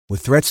With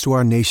threats to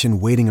our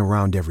nation waiting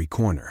around every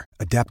corner,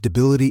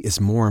 adaptability is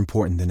more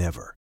important than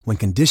ever. When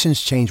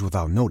conditions change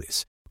without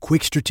notice,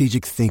 quick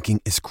strategic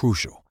thinking is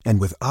crucial.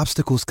 And with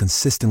obstacles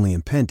consistently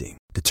impending,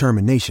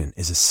 determination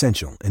is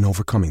essential in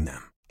overcoming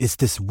them. It's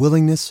this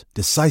willingness,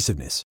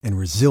 decisiveness, and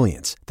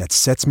resilience that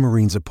sets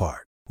Marines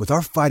apart. With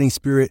our fighting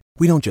spirit,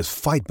 we don't just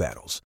fight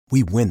battles,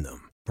 we win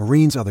them.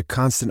 Marines are the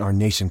constant our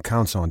nation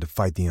counts on to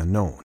fight the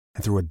unknown.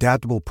 And through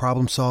adaptable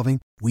problem solving,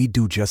 we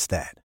do just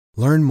that.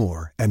 Learn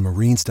more at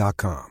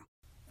marines.com.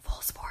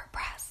 Full Sport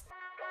Press.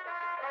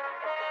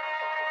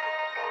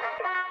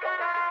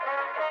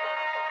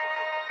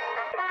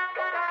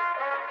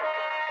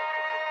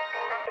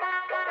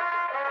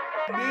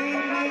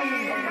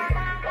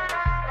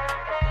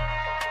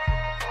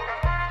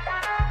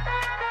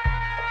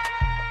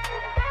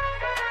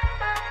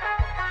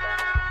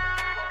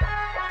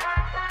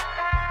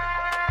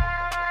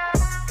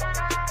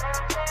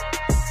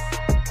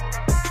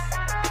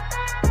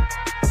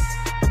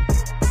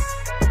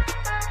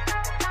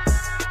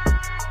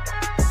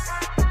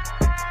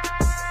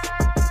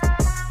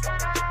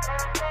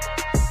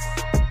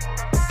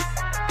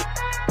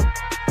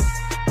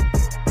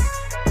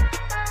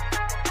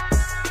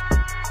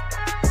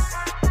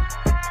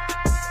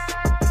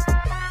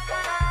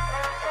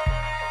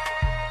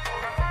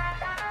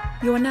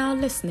 You are now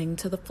listening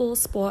to the Full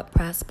Sport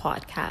Press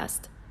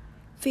podcast,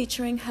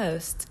 featuring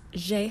hosts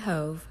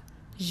J-Hove,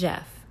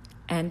 Jeff,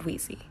 and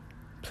Weezy.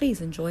 Please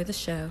enjoy the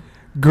show.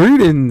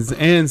 Greetings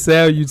and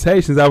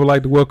salutations. I would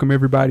like to welcome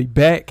everybody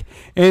back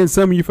and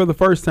some of you for the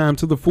first time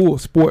to the Full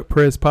Sport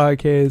Press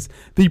podcast,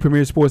 the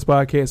premier sports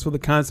podcast for the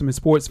consummate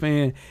sports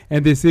fan.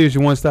 And this is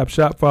your one-stop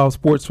shop for all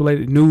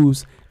sports-related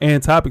news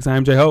and topics.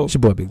 I'm J-Ho. It's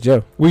your boy Big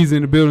Joe. Weezy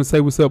in the building.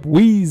 Say what's up,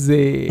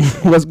 Weezy.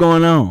 What's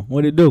going on?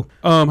 What it do?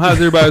 How's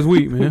everybody's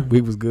week, man?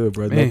 Week was good,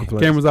 brother. Man, no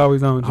complaints. camera's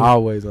always on, Joe.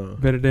 Always on.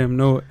 Better damn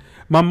know it.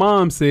 My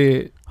mom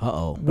said,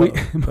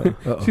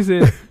 she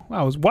said,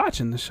 I was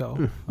watching the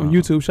show on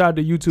YouTube. Shout out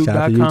to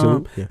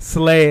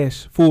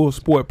youtube.com/Full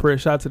Sport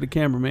Press. Shout out to the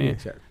cameraman.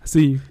 Yeah, I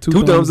see you.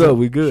 Two thumbs up.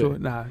 We good. Sure.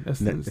 Nah,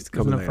 that's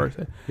coming up first.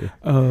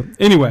 Yeah.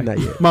 Anyway, Not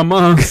yet. my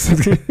mom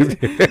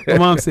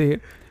said,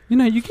 you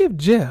know, you give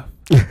Jeff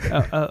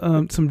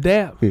some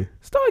dap. Yeah.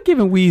 Start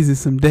giving Weezy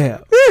some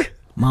dap.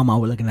 Mama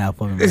was looking out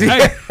for me.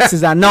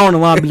 Since I know him,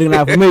 Mama be looking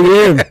out for me. You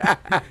hear me?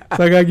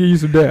 So I gotta give you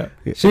some dap.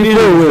 Yeah. She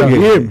fool with me.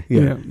 You hear me?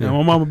 Yeah. Now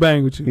my mama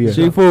bang with you. Yeah.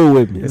 She fool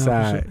with me. It's all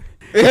right.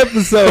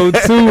 Episode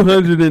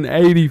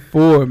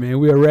 284, man.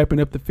 We are wrapping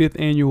up the 5th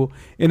annual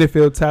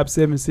NFL Top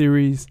 7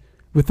 series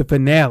with the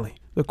finale,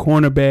 the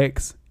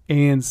Cornerbacks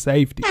and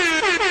Safeties.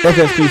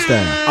 FSP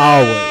style.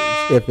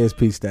 Always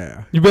FSP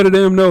style. You better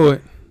damn know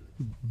it.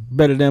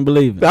 Better than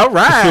believe it. All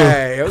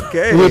right.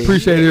 Okay. We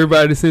appreciate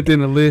everybody that sent in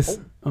the list.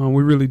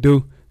 We really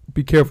do.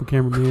 Be careful,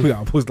 cameraman. We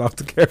got pushed off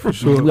the camera.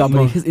 Sure. We got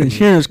money his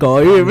insurance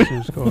card. You hear me?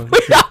 Insurance card. We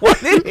got one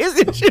in his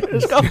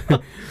insurance card.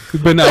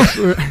 But no,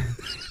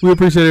 we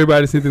appreciate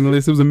everybody that sent in the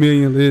list. It was a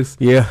million list.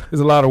 Yeah.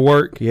 It's a lot of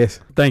work. Yes.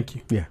 Thank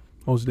you. Yeah.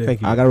 Most definitely.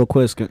 Thank you. I got a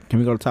request. Can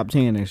we go to top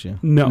 10 next year?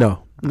 No.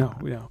 No.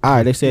 Yeah. All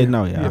right. They said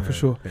no. Yeah. Yeah, for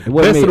sure. It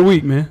wasn't Best of me. the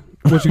week, man.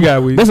 What you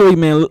got, Weezy? This week,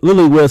 man,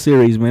 Little League World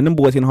Series, man. Them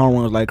boys hitting home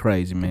runs like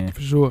crazy, man.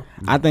 For sure.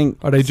 I think.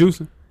 Are they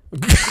juicing?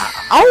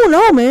 I don't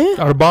know, man.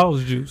 Are the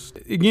balls juiced?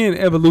 Again,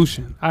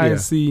 evolution. I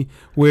see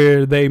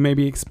where they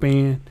maybe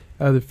expand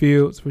other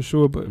fields for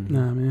sure, but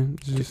nah, man.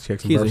 Just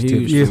check some He's a birth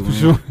huge certificates. yeah, for man.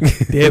 sure.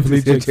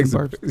 Definitely check some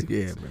birth.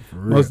 Yeah, man. For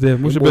real. Most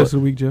definitely. What's your best of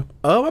the week, Jeff?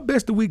 My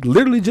best of the week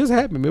literally just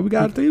happened, man. We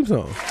got a theme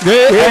song.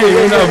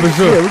 Yeah, no, for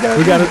sure. Yeah,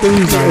 we got a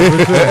theme song,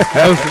 for sure.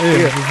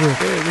 For sure.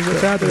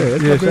 Shout out to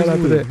that. Yeah, shout out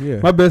to that. Yeah.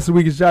 My best of the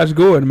week is Josh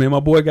Gordon, man. My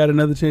boy got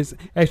another chance.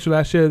 Actually,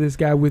 I share this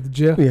guy with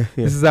Jeff. Yeah.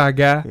 This is our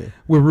guy. Yeah.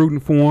 We're rooting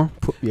for him.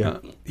 Yeah.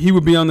 He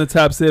would be on the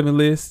top 7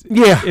 list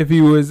Yeah. if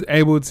he was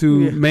able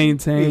to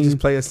maintain Just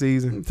play a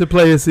season. to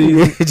play a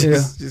season.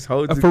 Just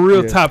hold A it. for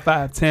real Yeah. top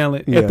 5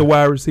 talent Yeah. at the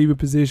wide receiver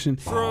position.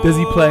 Does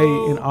he play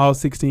in all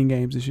 16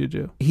 games this year,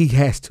 Joe? He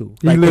has to.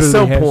 He Like, at literally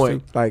some has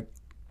point, like,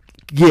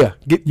 yeah.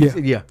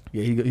 Yeah.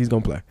 He's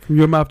going to play. From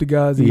your mouth to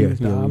God's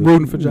ears. Nah, I'm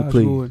rooting for Josh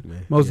please, Gordon.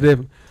 man. Most Yeah.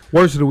 definitely.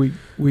 Worst of the week,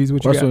 Weezy,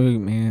 what you Worst got? of the week,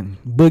 man.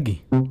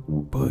 Boogie.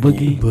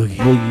 Boogie.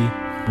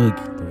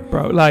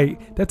 Bro,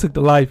 like, that took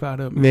the life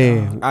out of me.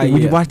 Man. Ah, When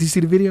you yeah. watch, did you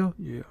see the video?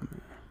 Yeah,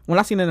 man. When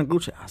I seen that in the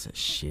group chat, I said,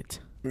 shit.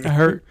 I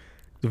heard.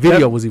 The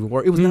video was even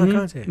worse. It was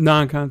non-contact.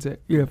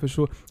 Non-contact. Yeah, for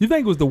sure. You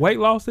think it was the weight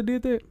loss that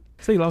did that?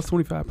 Say he lost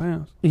 25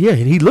 pounds. Yeah,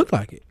 and he looked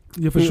like it.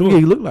 Yeah, for sure. Yeah,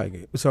 he looked like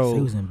it. He So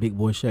was in big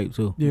boy shape,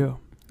 too. Yeah,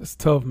 that's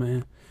tough,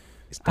 man.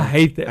 it's I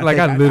hate that. Like,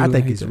 I literally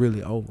think hate it's that.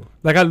 really over.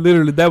 Like, I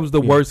literally, that was the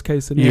worst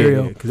case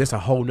scenario. Yeah, because that's a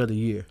whole nother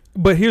year.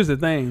 But here's the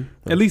thing.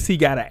 At least he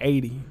got an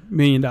 $80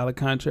 million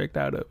contract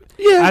out of it.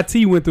 Yeah.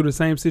 IT went through the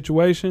same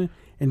situation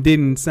and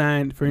didn't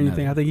sign for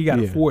anything. I think he got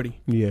a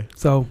 40. Yeah.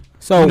 So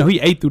he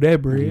ate through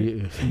that bread.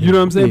 Yeah. You know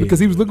what I'm saying? Yeah. Because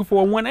he was looking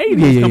for a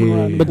 180. Yeah, coming yeah,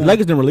 around. yeah. But the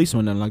Lakers didn't release him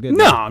or nothing like that.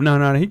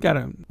 No. He got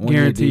a 1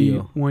 year guaranteed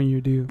deal.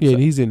 1-year deal. Yeah, So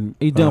and he's in.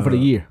 He's done for the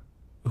year.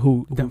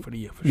 Who done for the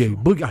year for Yeah, sure.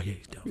 Boogie. Oh, yeah,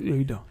 he's done. Yeah,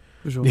 he done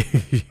for sure.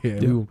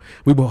 Yeah.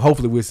 We will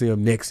hopefully we'll see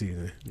him next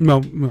season.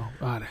 No.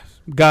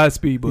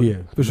 Godspeed, Boogie.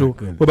 Yeah, for sure. my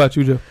goodness. What about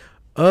you, Jeff?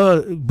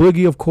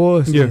 Boogie, of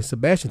course. Yeah. And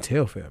Sebastian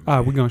Telfair. All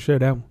right, we're gonna share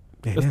that one.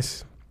 Man,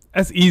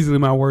 That's easily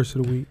my worst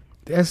of the week.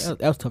 That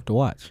was tough to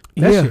watch.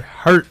 That yeah. shit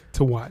hurt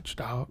to watch,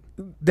 dog.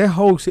 That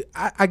whole shit.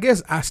 I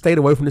guess I stayed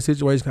away from the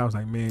situation. 'Cause I was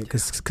like, man,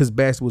 because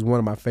Bass was one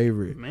of my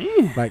favorite.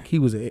 Man, Like, he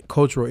was a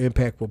cultural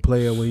impactful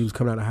player when he was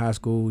coming out of high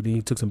school. Then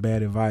he took some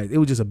bad advice. It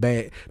was just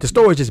the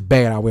story's just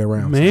bad all the way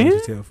around. Man.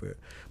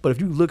 But if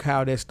you look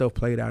how that stuff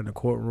played out in the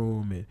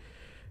courtroom, and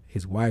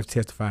his wife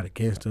testified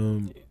against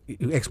him,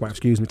 ex-wife,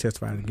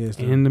 testified against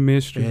him. and the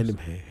mystery, And the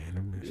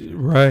mystery.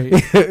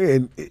 right?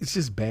 And it's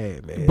just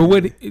bad, man.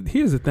 But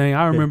here's the thing.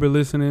 I remember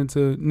listening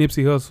to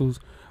Nipsey Hussle's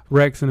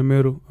 "Racks in the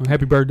Middle."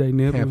 Happy birthday,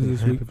 Nip! It was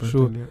this week for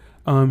sure. Nip.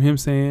 Him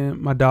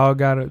saying my dog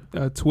got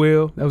a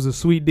 12. That was a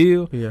sweet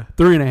deal. Yeah.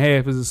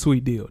 3.5 is a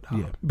sweet deal, dog.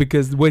 Yeah.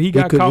 Because what he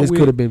got caught This with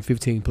could have been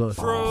 15 plus.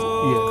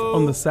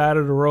 on the side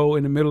of the road,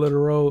 in the middle of the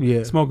road,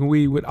 Yeah. smoking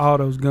weed with all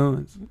those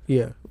guns.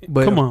 Yeah.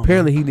 But Come on,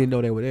 apparently he didn't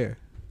know they were there.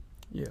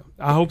 Yeah,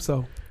 I hope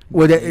so.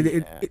 Well,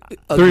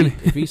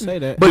 If you say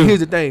that, but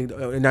here's the thing,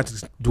 and not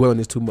to dwell on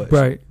this too much.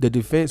 Right. The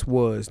defense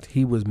was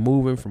he was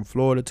moving from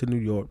Florida to New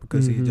York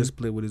because he had Mhm. just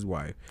split with his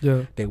wife.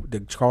 Yeah,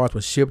 The cars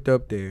were shipped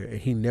up there, and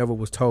he never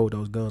was told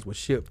those guns were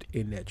shipped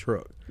in that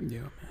truck. yeah.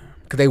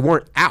 Because they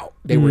weren't out.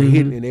 They were Mhm.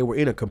 hidden, and they were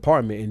in a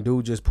compartment, and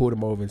dude just pulled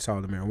them over and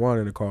saw the marijuana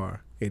in the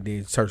car, and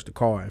then searched the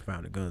car and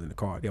found the guns in the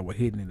car. They were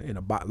hidden in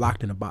a box,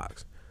 locked in a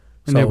box.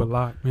 And they were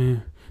locked,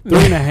 man.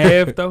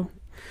 3.5 though.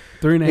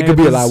 3.5. It could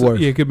be a lot worse.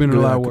 Yeah, it could have been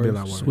a lot Could be a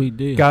lot worse. worse. sweet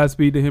deal.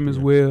 Godspeed to him as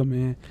Yeah. well,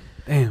 man.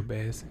 Damn,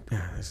 Bass.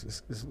 Yeah,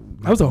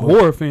 That was a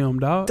horror film,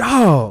 dog.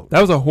 Dog. That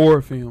was a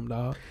horror film,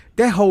 dog.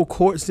 That whole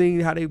court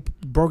scene, how they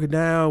broke it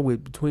down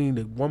with between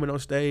the woman on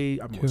stage,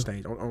 Yeah. on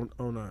stage, on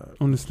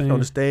On the stand. on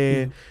the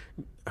stand,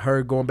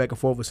 her going back and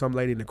forth with some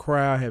lady in the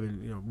crowd,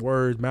 having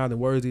mouthing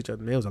words to each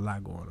other. There was a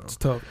lot going on. It's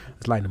tough.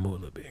 Let's lighten the mood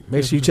a little bit.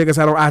 Make sure you check us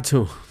out on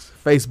iTunes,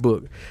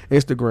 Facebook,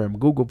 Instagram,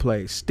 Google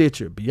Play,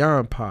 Stitcher,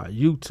 Beyond Pod,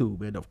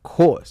 YouTube, and of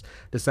course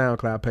the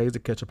SoundCloud page to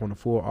catch up on the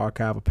full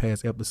archive of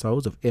past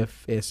episodes of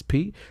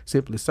FSP.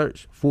 Simply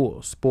search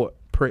Full Sport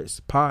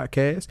Press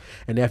Podcast,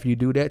 and after you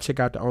do that, check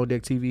out the On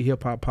Deck TV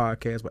Hip Hop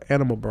Podcast with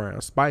Animal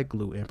Brown, Spike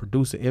Glue, and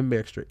producer M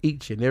Extra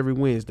each and every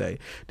Wednesday.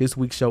 This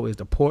week's show is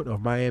the Port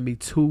of Miami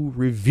 2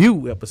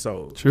 review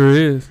episode. Sure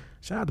is.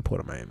 Shout out to Port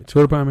of Miami 2.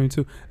 Shout out to Miami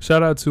too.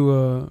 Shout out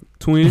to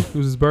Twin. It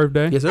was his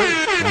birthday. Yes, sir.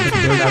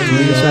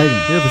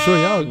 Yeah, for sure.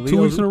 Y'all 2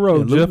 weeks in a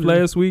row. Yeah, Jeff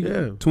last week.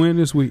 Yeah. Twin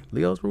this week.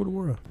 Leo's rule the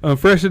world.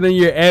 Fresher than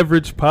your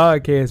average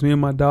podcast. Me and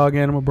my dog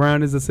Animal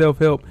Brown is a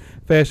self-help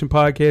fashion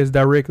podcast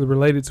directly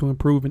related to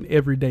improving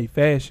everyday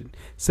fashion.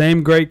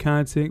 Same great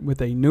content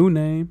with a new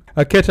name.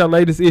 Catch our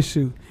latest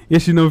issue.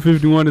 Issue number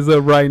 51 is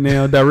up right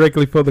now,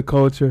 directly for the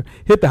culture.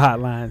 Hit the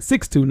hotline,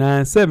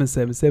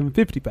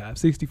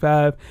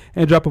 629-777-5565,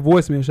 and drop a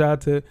voicemail. Shout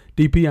out to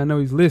DP. I know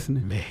he's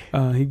listening. Man.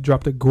 He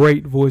dropped a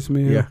great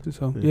voicemail. Yeah.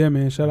 So, yeah,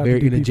 man, shout out Very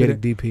to DP.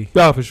 energetic DP.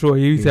 Oh, for sure.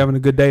 He's Yeah. having a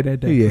good day that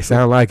day. Yeah,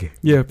 sound like it.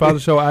 Yeah, follow the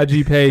show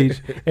IG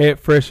page at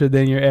Fresher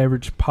Than Your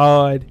Average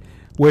Pod.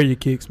 Wear your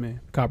kicks, man.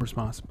 Cop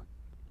responsible.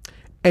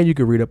 And you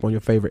can read up on your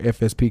favorite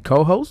FSP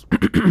co-host.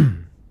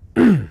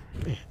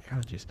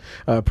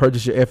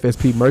 Purchase your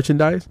FSP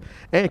merchandise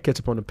and catch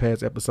up on the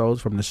past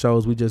episodes from the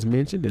shows we just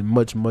mentioned and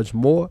much, much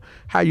more.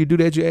 How you do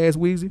that, you ask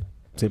Weezy?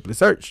 Simply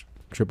search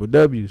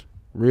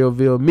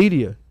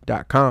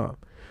www.realvillemedia.com.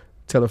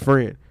 Tell a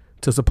friend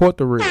to support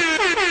the real.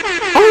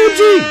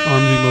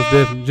 OMG, most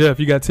definitely. Jeff,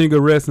 you got 10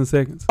 good wrestling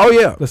seconds. Oh,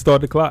 yeah. Let's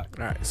start the clock.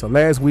 All right. So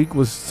last week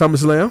was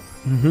SummerSlam.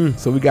 Mm-hmm.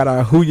 So we got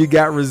our Who You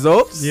Got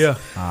results. Yeah.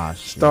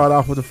 Start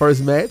off with the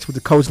first match with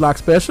the Coach Lock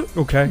special.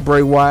 Okay.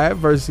 Bray Wyatt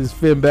versus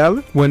Finn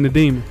Balor. Wasn't the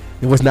demon,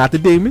 It was not the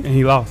demon. and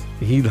he lost.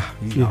 He Yeah,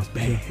 lost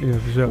bad. Yeah,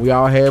 for sure. We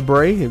all had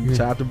Bray, and Yeah.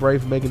 shout out to Bray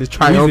for making his Weezy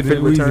triumphant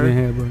didn't return.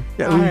 have, bro.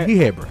 Yeah, he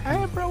had Bray. I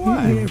had Bray He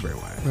Wyatt. had Bray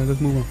Wyatt. Right,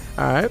 let's move on.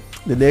 All right.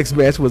 The next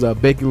match was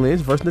Becky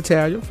Lynch versus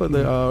Natalya for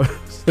the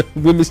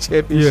women's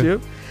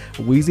championship.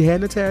 Weezy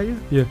had Natalya.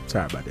 Yeah.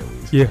 Sorry about that,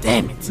 Weezy. Yeah.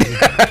 Damn it.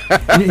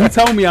 he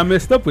told me I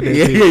messed up with that.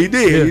 Yeah, shit. he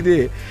did. Yeah. He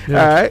did.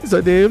 Yeah. All right. So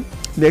then,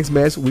 next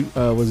match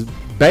was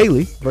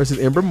Bayley versus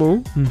Ember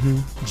Moon. Mm-hmm.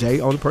 Jay,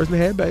 only person that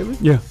had Bayley.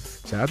 Yeah.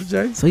 Shout out to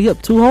Jay. So you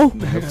up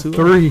 2-0? Up to-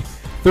 Three.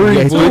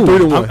 Yeah, he's Boy.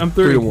 3-1. I'm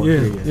 3.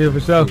 3-1. Yeah, for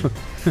sure.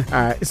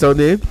 All right. So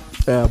then,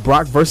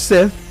 Brock versus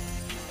Seth.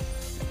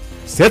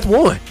 Seth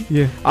won.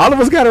 Yeah. All of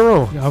us got it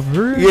wrong. Y'all for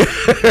real? Yeah.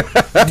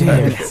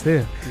 Damn it.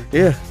 Yeah.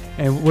 Yeah.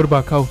 And what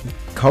about Kofi?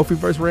 Kofi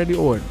versus Randy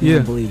Orton. You Yeah.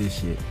 don't believe this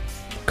shit.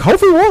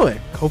 Kofi won.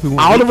 Kofi won.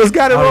 All of us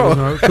got it All of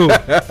wrong.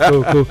 us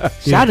wrong. Cool.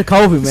 Shout out to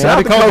Kobe, man. Shout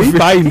out to Kofi. He Kofi.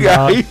 fighting, Yeah,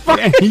 dog. he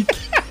fighting.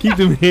 He keep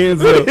them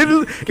hands up.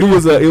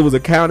 It was a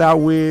count out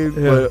win,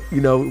 Yeah. but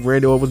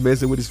Randy Orton was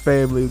messing with his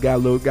family. Got a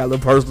little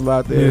personal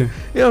out there.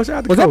 Yeah. Shout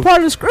out to Was Kofi. that part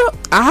of the script?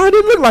 I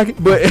didn't look like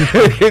it, but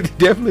it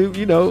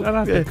definitely, Shout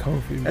out yeah, to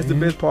Kofi, that's man.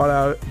 the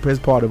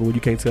best part of it when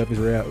you can't tell if it's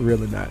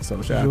real or not.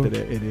 So shout out to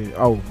that. And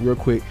then, real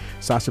quick,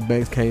 Sasha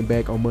Banks came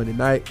back on Monday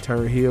night,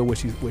 turned heel where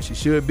she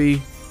should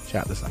be.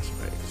 Shout out to Sasha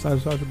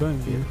Banks. Sasha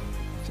Banks. Yeah.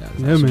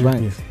 Yeah,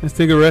 man. Let's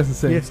take a rest and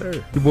say, Yes, sir.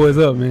 you boys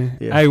up, man.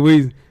 Yeah. Hey,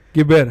 Weezy,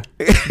 get better.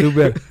 Do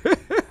better.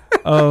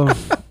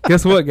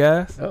 Guess what,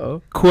 guys?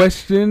 Uh-oh.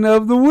 Question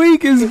of the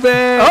week is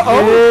back.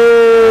 Uh-oh.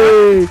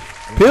 Hey.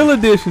 Pill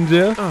edition,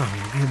 Jeff. Oh,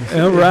 my goodness.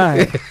 All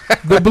right.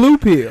 The blue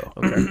pill.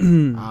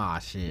 Ah,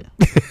 shit.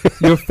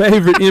 Your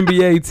favorite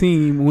NBA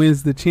team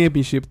wins the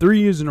championship 3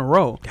 years in a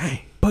row,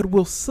 but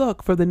will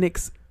suck for the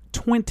next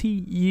 20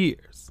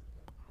 years.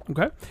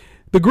 Okay?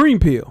 The green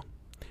pill.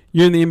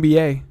 You're in the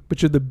NBA,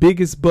 but you're the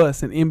biggest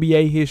bust in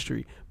NBA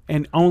history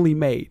and only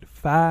made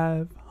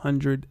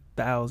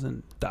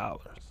 $500,000.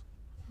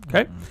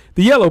 Okay?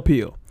 The yellow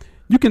pill.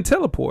 You can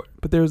teleport,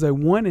 but there's a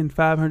 1 in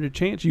 500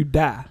 chance you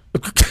die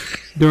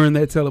during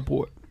that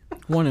teleport.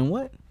 1 in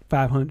what?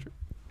 500.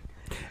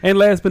 And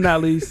last but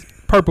not least,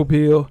 purple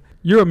pill.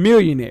 You're a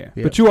millionaire,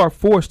 but you are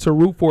forced to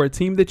root for a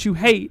team that you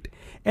hate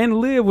and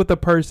live with a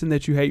person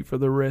that you hate for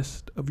the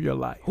rest of your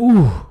life.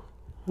 Ooh.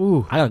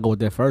 I gotta go with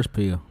that first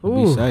pill to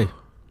Ooh. be safe.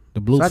 The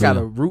blue So I pill. got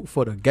to root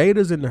for the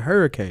Gators and the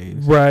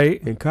Hurricanes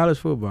Right. in college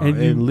football And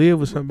and, you- live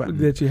with somebody.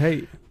 That you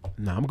hate.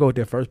 Nah, I'm going to go with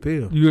that first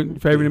pill. Your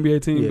favorite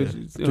NBA team? Yeah. But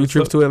you 3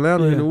 trips to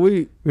Atlanta in yeah. a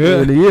week.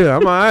 Yeah. In a year,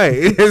 I'm all right.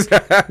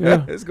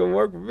 Yeah. It's going to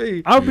work for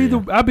me. I'll be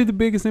the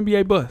biggest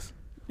NBA bust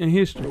in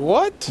history.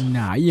 What?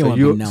 Nah, you So don't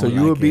you be so known you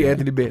like would be that.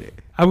 Anthony Bennett.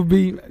 I would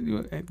be.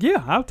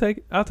 Yeah, I'll take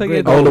it. I'll take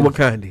it. Greg Ola Golden.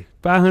 Wakandi.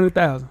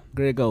 500,000.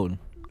 Greg Golden.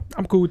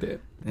 I'm cool with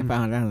that. That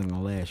 $500 ain't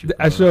gonna last you.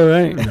 I sure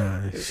ain't. Nah,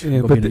 Yeah,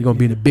 you're but going to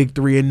be in the big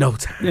three in no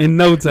time. in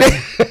no time.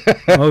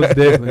 Most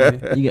definitely.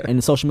 Man. You got, in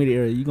the social media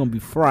area, you're gonna be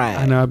fried.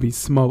 I know I'll be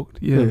smoked.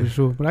 Yeah, for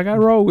sure. But I got to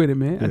roll with it,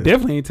 man. I Yeah.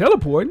 definitely ain't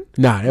teleporting.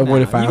 Nah, that 1 in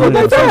You 500.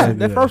 gonna die. That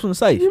That first one's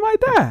safe. You might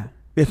die.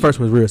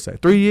 first one's real safe.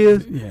 3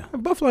 years. Yeah.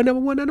 Buffalo never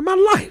won that in my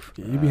life.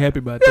 Yeah, you be happy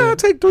about Yeah, I'll that.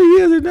 take 3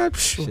 years and that.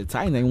 Shit,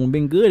 Titans ain't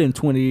been good in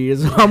 20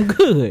 years. So I'm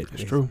good.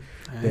 It's true.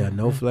 There are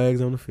no flags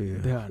on the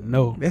field. There are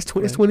no. That's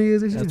 20. That's 20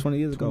 years this year. That's 20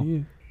 years ago. 20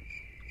 years.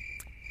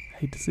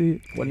 Hate to see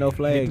it. With no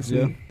flags, see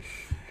yeah. it.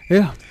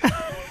 Yeah.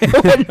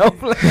 With no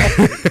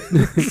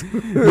flags.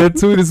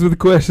 Tweet us with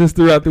questions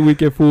throughout the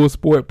week at Full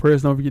Sport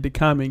Press. Don't forget to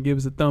comment, give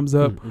us a thumbs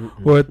up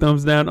or a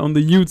thumbs down on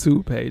the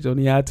YouTube page, on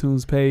the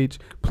iTunes page.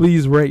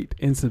 Please rate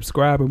and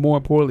subscribe. And more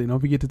importantly, don't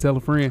forget to tell a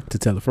friend To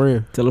tell a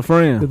friend. Tell a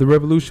friend. that the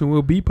revolution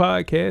will be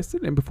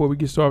podcasted. And before we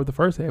get started with the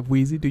first half,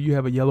 Weezy, do you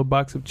have a yellow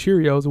box of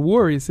Cheerios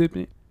award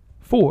recipient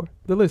for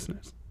the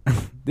listeners?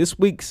 This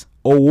week's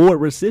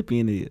award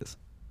recipient is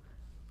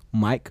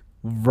Mike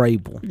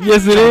Vrabel.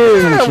 Yes, it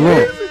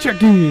is.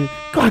 Check in.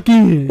 Clock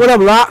in. What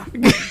up, Lock?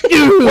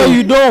 What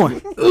you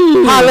doing?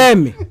 Holla at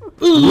me.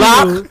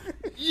 Lock.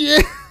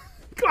 Yeah.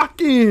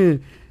 Clock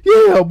in.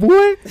 Yeah,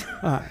 boy.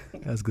 All right.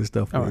 That's good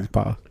stuff. All All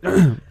right.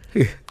 right.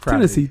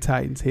 Tennessee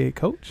Titans head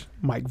coach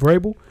Mike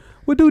Vrabel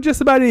would do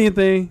just about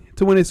anything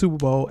to win a Super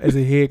Bowl as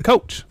a head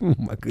coach, Oh,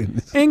 my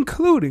goodness.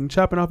 including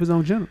chopping off his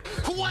own general.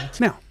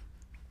 Now,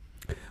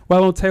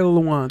 while on Taylor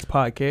Lewan's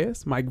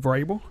podcast, Mike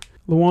Vrabel,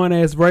 Lewan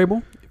asked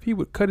Vrabel if he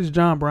would cut his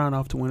John Brown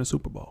off to win a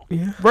Super Bowl.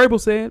 Yeah. Vrabel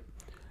said,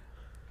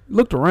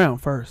 looked around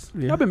first.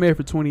 Yeah. I've been married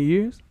for 20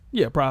 years.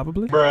 Yeah,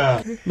 probably.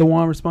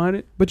 Lewan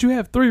responded, but you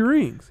have 3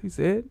 rings, he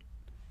said.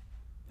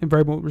 And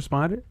Vrabel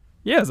responded,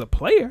 yeah, as a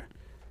player,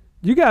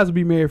 you guys will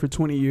be married for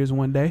 20 years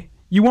one day.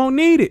 You won't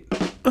need it.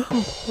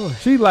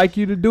 She'd like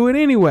you to do it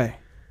anyway.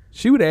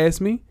 She would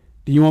ask me,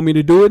 do you want me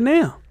to do it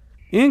now?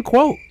 End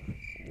quote.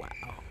 Wow.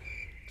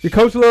 Your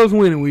coach loves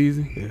winning,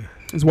 Weezy. Yeah.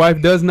 His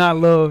wife does not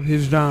love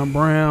his John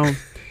Brown,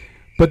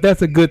 but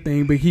that's a good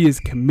thing. But he is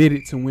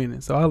committed to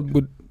winning. So I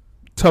would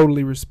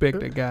totally respect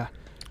that guy.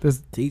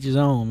 That's, Teach his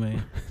own,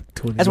 man.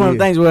 20 That's one of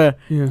the years. things where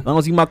yeah. as long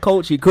as he my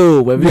coach, he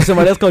cool. But if it's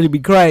somebody else coach, he be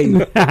crazy. You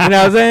know what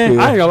I'm saying?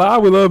 I ain't gonna lie. I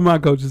would love my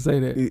coach to say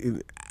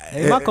that.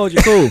 Hey, my coach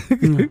is cool.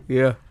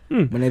 Yeah.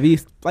 But if he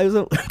plays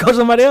coach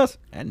somebody else,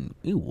 and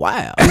he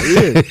wild.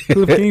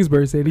 Cliff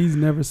Kingsbury said he's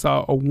never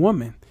saw a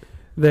woman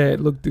that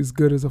looked as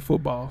good as a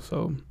football.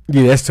 So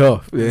Yeah, that's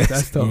tough. Yeah.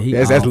 that's tough. Yeah, he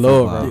That's all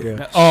love football. right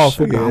there. All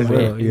football, Yeah,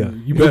 man. love, yeah.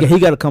 You better. He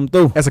got to come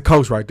through. That's a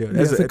coach right there.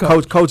 That's Yeah, a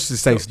coach. Coach to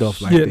say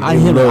stuff like Yeah, that.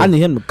 I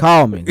need him to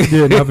call me.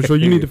 Yeah, no, for sure.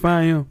 You need to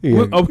find him. Yeah.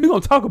 We're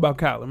going to talk about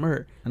Kyler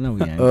Murray. I know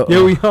we ain't.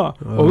 Yeah, we are.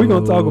 Well, we're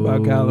going to talk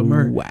about Kyler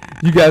Murray. Wow.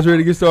 You guys ready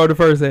to get started the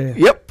first half?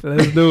 Yep.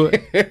 Let's do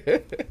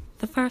it.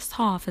 The first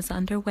half is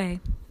underway.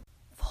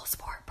 Full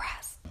Sport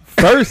Press.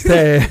 First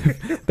half,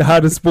 the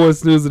hottest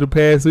sports news of the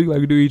past week, like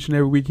we do each and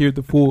every week here at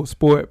the Full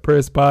Sport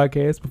Press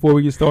Podcast. Before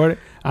we get started,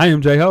 I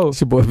am Jay Ho.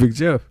 It's your boy Big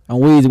Jeff. I'm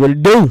Weezy. What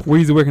it do?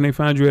 Weezy, where can they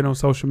find you at on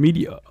social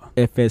media?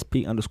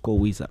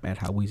 FSP_Weezy at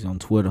How Weezy on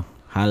Twitter.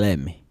 Holla at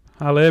me.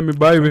 Holla at me,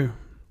 baby. What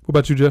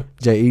about you, Jeff?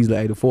 Jay Easley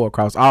 84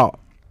 across all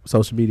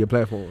social media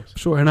platforms.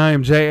 Sure, and I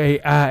am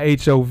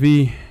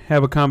JAIHOV.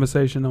 Have a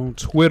conversation on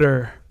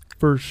Twitter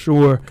for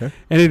sure. Okay.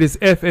 And it is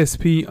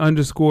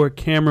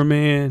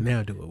FSP_cameraman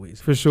Now do it, Weezy.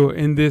 for sure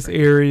in this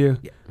area.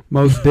 Yeah.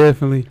 Most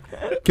definitely.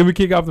 Can we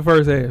kick off the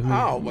first half, man?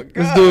 Oh, my God.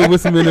 Let's do it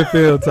with some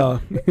NFL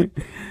talk.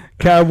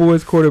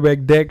 Cowboys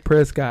quarterback Dak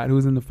Prescott,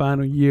 who's in the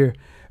final year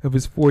of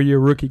his 4-year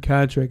rookie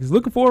contract, is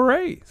looking for a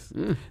raise.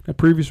 Now,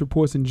 previous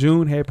reports in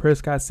June had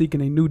Prescott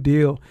seeking a new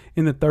deal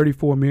in the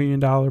 $34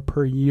 million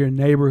per year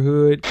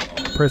neighborhood.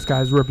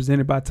 Prescott is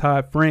represented by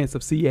Todd France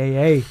of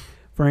CAA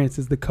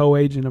Francis, the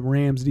co-agent of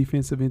Rams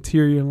defensive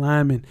interior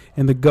lineman,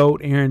 and the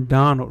GOAT Aaron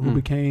Donald, who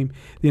became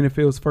the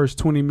NFL's first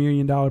 $20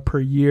 million per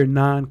year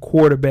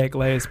non-quarterback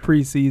last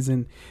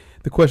preseason.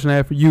 The question I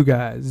have for you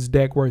guys is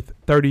Dak worth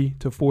 $30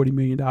 to $40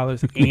 million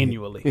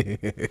annually?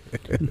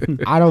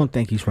 I don't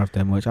think he's worth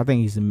that much. I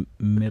think he's a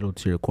middle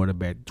tier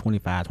quarterback,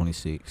 25,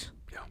 26,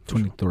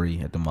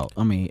 23 at the most.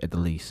 I mean, at the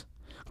least,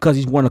 because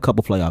he's won a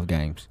couple playoff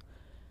games,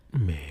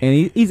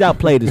 and he's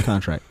outplayed his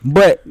contract.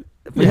 But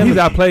he's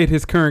outplayed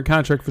his current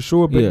contract for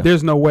sure. But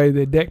there's no way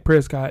that Dak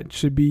Prescott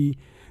should be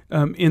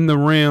in the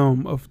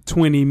realm of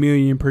 $20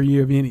 million per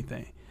year of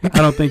anything. I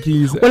don't think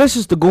he's. Well, that's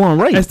just the going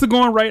rate. That's the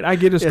going rate. I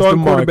get a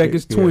starting quarterback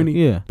is 20.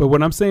 Yeah. But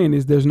what I'm saying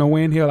is there's no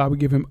way in hell I would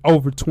give him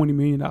over $20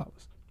 million.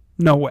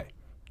 No way.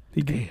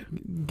 He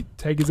can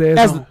take his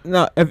ass on.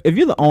 No, if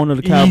you're the owner of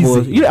the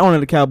Cowboys, you're the owner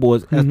of the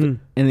Cowboys, and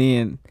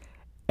then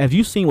have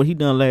you seen what he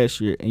done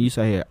last year, and you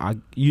say, "Here,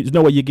 there's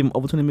no way you give him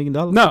over $20 million."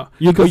 No,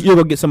 you're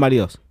gonna get somebody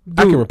else. Dude,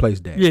 I can replace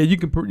that. Yeah, you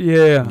can.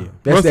 Yeah.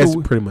 That's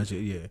pretty much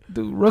it. Yeah,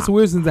 dude, Russell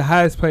Wilson's the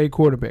highest paid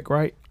quarterback,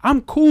 right?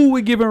 I'm cool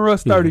with giving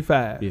Russ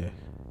 35. Yeah,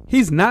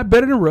 he's not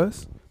better than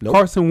Russ. Nope.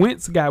 Carson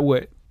Wentz got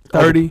what?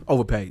 30.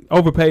 Overpaid.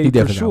 Overpaid He for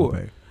definitely sure.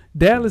 overpaid.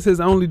 Dallas has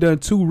only done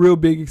 2 real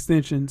big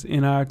extensions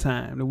in our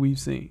time that we've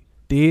seen.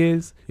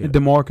 Dez and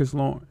DeMarcus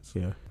Lawrence.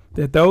 Yeah.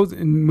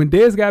 And when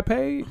Dez got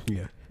paid,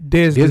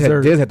 Dez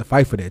deserved Dez had to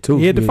fight for that too.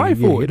 He had to fight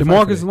for it.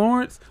 DeMarcus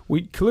Lawrence,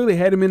 we clearly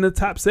had him in the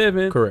top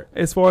 7. Correct.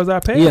 As far as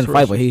our pass He didn't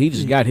fight for rush. it. He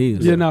just got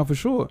his. Yeah, no, for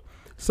sure.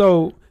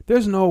 So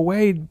there's no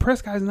way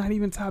Prescott's not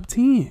even top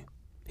 10.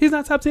 He's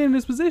not top 10 in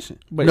this position.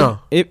 But no.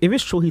 If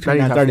it's true he turned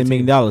down $30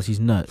 million,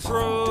 he's nuts.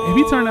 If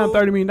he turned down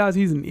 $30 million,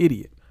 he's an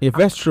idiot. If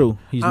that's true,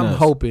 he's nuts. I'm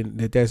hoping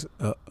that that's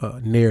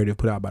a narrative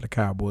put out by the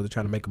Cowboys to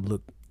try to make him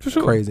look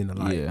crazy in the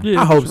light. Yeah.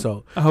 I hope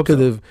so. I hope so.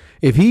 Because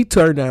if he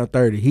turned down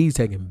 30, he's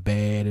taking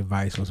bad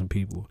advice from some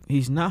people.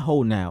 He's not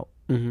holding out,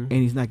 and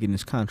he's not getting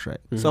his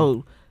contract.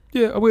 So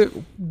yeah,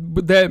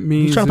 but that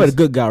means he's trying to play the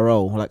good guy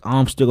role. Like,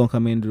 I'm still gonna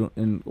come in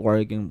and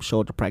work and show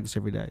up to practice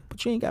every day,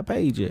 but you ain't got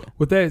paid yet.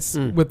 What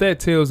that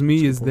tells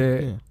me is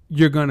that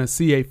you're gonna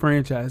see a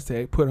franchise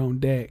tag put on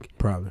Dak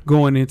probably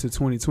going into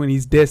 2020.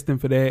 He's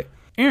destined for that.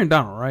 Aaron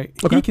Donald, right?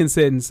 Okay. He can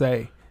sit and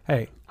say,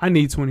 "Hey, I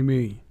need $20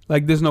 million."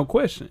 Like, there's no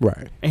question.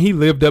 Right. And he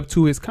lived up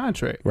to his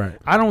contract. Right.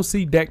 I don't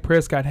see Dak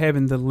Prescott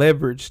having the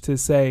leverage to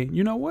say,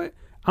 you know what?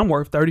 I'm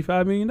worth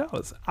 $35 million.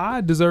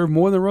 I deserve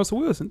more than Russell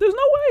Wilson. There's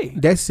no way.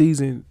 That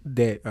season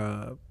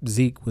that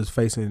Zeke was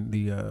facing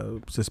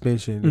the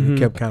suspension and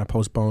kept kind of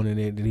postponing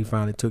it, and he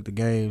finally took the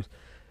games,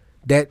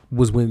 that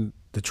was when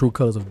the true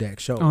colors of Dak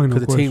showed.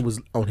 Because the team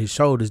was on his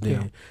shoulders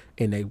then,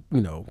 and they,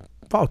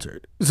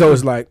 faltered. So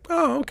it's like,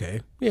 oh,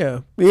 okay, yeah.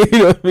 You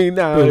know what I mean?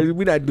 Nah,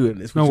 we're not doing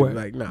this. No way.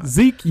 Like, nah.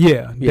 Zeke,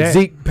 Dak,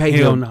 Zeke pay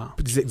hell him. no.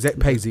 Zeke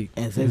pay Zeke.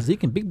 And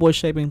Zeke in big boy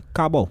shape in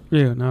Cabo.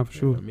 Yeah, nah, for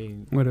sure. I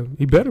mean, whatever.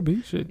 He better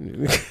be. Shit.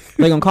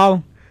 They gonna call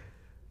him?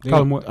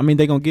 Call him what? I mean,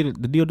 they gonna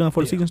get the deal done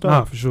before the season starts?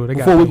 Nah, for sure.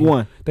 Before week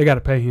 1. They got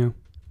to pay him.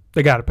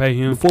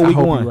 Before week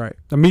 1. Right.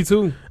 Me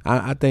too.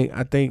 I think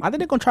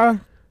they're gonna try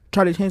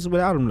their chances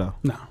without him though.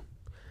 No,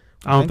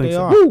 I don't think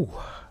so. Woo.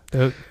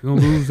 They're gonna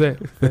lose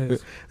that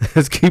fast.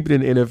 Let's keep it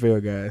in the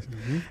NFL, guys.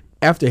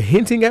 After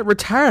hinting at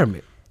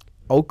retirement,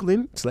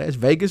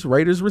 Oakland/Vegas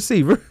Raiders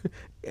receiver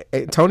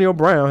Antonio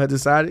Brown has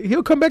decided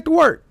he'll come back to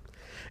work.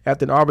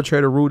 After an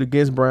arbitrator ruled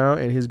against Brown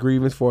and his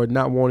grievance for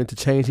not wanting to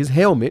change his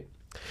helmet,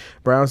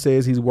 Brown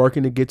says he's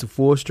working to get to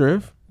full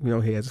strength.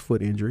 He has a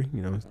foot injury,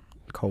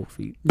 cold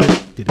feet.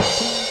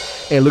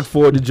 And look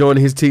forward to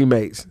joining his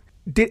teammates.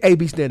 Did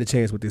AB stand a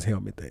chance with this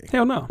helmet thing?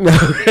 Hell no.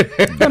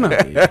 Hell no.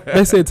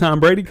 They said Tom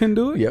Brady couldn't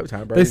do it. Yep,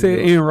 Tom Brady. They said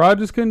Aaron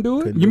Rodgers couldn't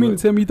do it. Couldn't you do mean it.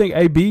 to tell me you think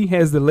AB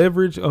has the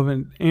leverage of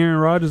an Aaron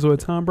Rodgers or a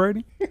Tom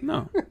Brady?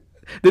 No.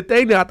 The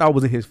thing that I thought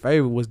was in his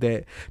favor was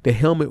that the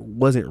helmet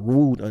wasn't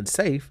ruled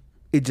unsafe.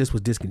 It just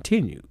was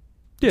discontinued.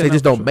 Yeah, they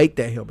just don't sure. make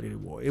that helmet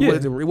anymore. It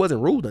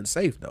wasn't ruled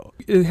unsafe though.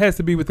 It has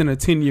to be within a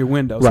 10-year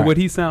window. So Right. what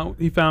he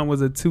found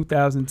was a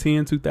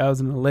 2010,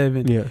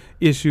 2011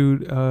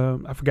 issued.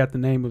 I forgot the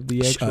name of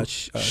the actual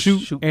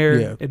shoot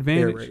air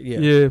advantage.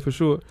 Yeah, for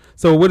sure.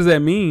 So what does that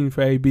mean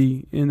for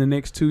AB in the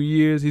next 2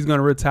 years? He's going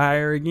to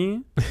retire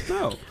again?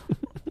 No.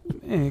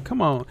 Man,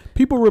 come on.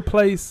 People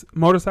replace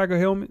motorcycle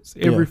helmets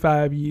every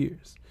 5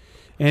 years,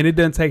 and it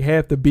doesn't take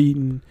half the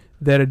beating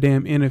that a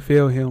damn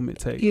NFL helmet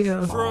takes.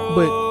 Yeah,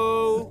 but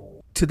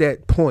to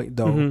that point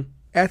though,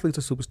 athletes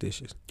are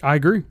superstitious. I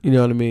agree. You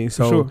know what I mean?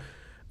 So,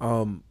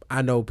 sure.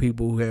 I know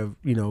people who have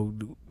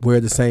wear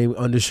the same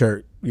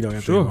undershirt.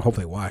 After hope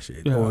they wash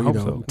it, Yeah, or I hope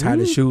so. tie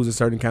their shoes a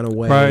certain kind of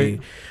way.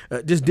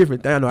 Right. Just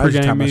different things. I know I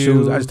just tie my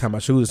shoes. I just tie my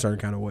shoes a certain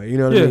kind of way. You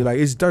know what I mean? Like,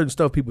 it's certain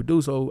stuff people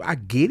do. So I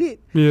get it.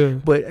 Yeah.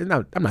 But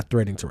I'm not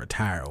threatening to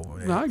retire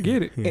over it. No, I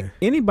get it. Yeah.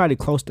 Anybody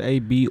close to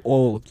AB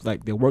or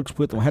like that works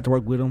with him or have to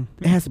work with him,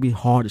 it has to be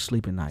hard to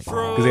sleep at night.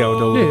 Because they don't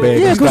know the Yeah. bag.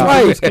 Yeah, is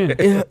because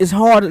stopped. it's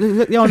hard.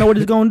 They don't know what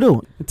he's gonna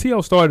do.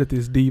 T.O. started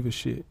this diva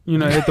shit,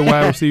 at the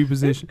wide receiver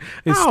position.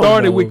 It I don't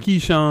started know, with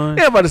Keyshawn.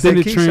 Yeah, I'm about to say then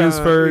it Keyshawn,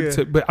 transferred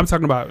to, but I'm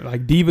talking about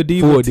like Diva,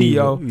 Full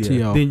T.O. Diva,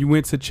 T.O. Then you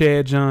went to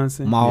Chad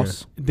Johnson,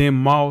 Moss. then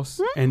Moss,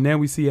 and now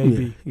we see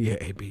AB. Yeah,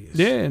 AB is.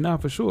 Yeah,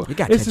 not for sure. You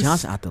got It's Chad just-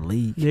 Johnson out the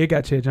league. Yeah, it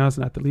got Chad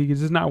Johnson out the league.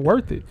 It's just not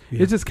worth it.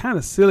 Yeah. It's just kind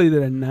of silly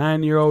that a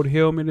 9-year-old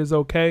helmet is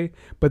okay,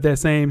 but that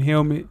same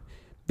helmet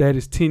that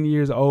is 10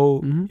 years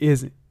old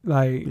isn't.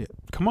 Like,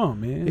 come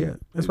on, man. Yeah,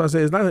 that's why I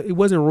say it's not. It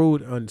wasn't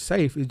ruled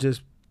unsafe. It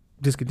just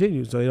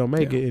discontinued, so they don't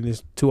make it, and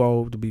it's too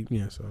old to be.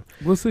 Yeah, so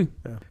We'll see.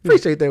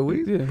 appreciate that,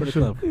 Weezy. Yeah, for Pretty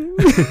sure.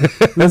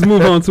 clever. Let's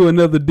move on to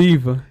another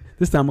diva.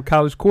 This time a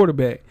college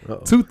quarterback.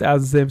 Uh-oh.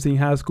 2017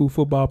 High School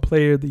Football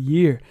Player of the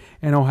Year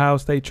and Ohio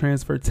State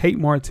transfer Tate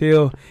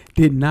Martell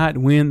did not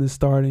win the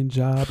starting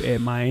job at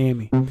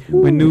Miami.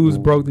 When news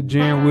broke that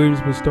Jaron Williams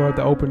would start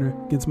the opener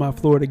against my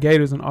Florida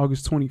Gators on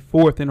August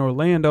 24th in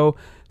Orlando,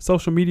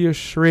 social media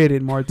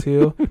shredded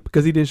Martell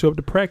because he didn't show up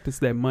to practice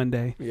that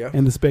Monday,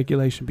 and the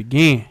speculation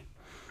began.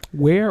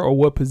 Where or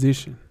what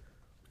position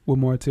will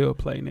Martell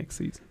play next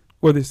season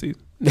or this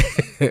season?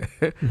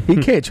 He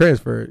can't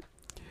transfer it.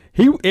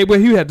 He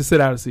had to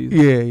sit out a season.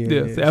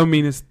 Yeah. So, I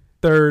mean, his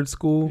third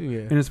school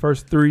Yeah. in his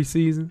first 3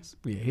 seasons.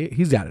 Yeah,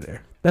 he's out of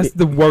there. That's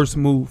the worst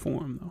move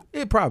for him, though.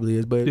 It probably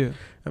is, but Yeah.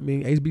 I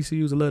mean,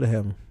 HBCUs would love to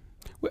have him.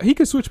 Well, he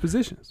could switch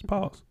positions.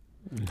 Pause.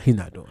 He's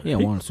not doing it. He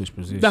don't want to switch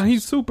positions. Now,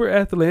 he's super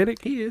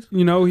athletic. He is.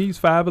 You know, he's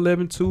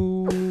 5'11",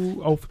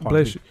 2. Oh,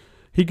 bless you.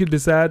 He could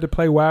decide to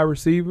play wide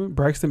receiver.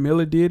 Braxton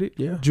Miller did it.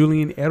 Yeah.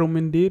 Julian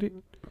Edelman did it.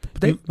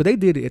 But they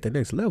did it at the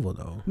next level,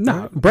 though.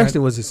 Nah,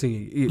 Braxton was a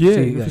senior.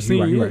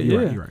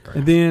 You're Right.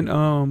 And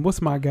then,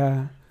 what's my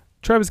guy?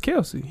 Travis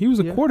Kelce. He was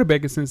a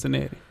quarterback at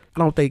Cincinnati. I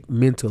don't think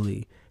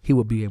mentally he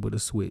would be able to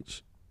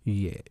switch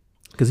yet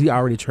because he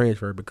already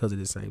transferred because of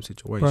the same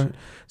situation. Right.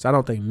 So I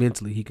don't think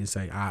mentally he can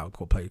say I'll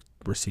go play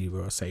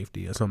receiver or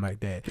safety or something like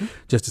that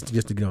just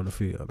to get on the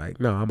field. Like,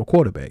 no, I'm a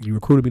quarterback. You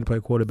recruited me to play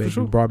quarterback. For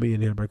sure. You brought me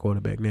in here to play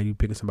quarterback. Now you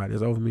picking somebody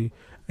that's over me.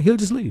 He'll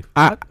just leave.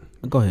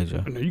 Go ahead,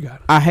 Joe. No, you got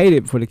it. I hate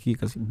it for the kid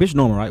because Bishop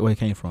Norman, right, where he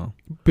came from.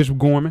 Bishop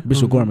Gorman.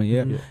 Bishop Gorman,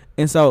 yeah. Yeah.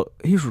 And so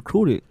he's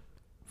recruited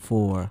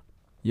for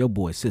your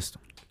boy's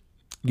system.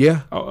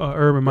 Yeah.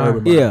 Urban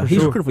Meyer. Yeah, for he's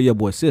sure. recruited for your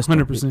boy's system.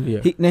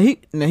 100%. Yeah.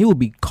 Now he would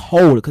be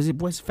cold because his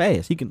boy's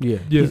fast. He can. Yeah.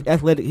 He's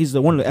athletic. He's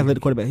one of the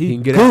athletic quarterbacks. He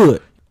can get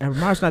good. And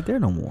Meyer's not there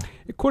no more.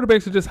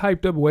 Quarterbacks are just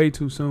hyped up way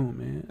too soon,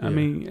 man. I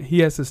mean, he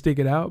has to stick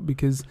it out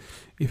because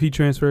if he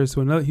transfers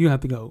to another, he'll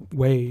have to go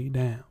way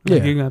down. Like,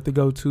 Yeah. he's gonna have to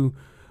go to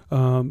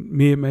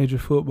mid-major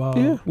football,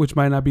 which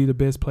might not be the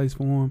best place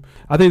for him.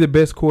 I think the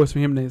best course for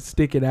him to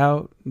stick it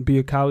out and be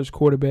a college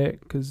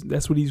quarterback because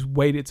that's what he's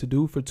waited to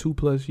do for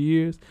 2+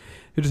 years.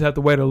 He'll just have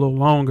to wait a little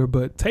longer,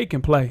 but Tate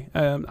can play.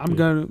 I'm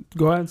gonna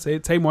go out and say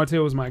it. Tate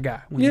Martell was my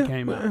guy when he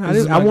came out. I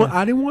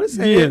didn't want to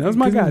say Yeah, it. that was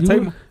my guy.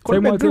 Tate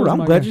Martell was I'm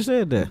my glad guy. you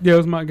said that. Yeah, it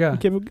was my guy.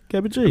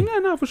 Kevin G. Yeah,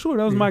 no, for sure.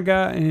 That was my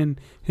guy, and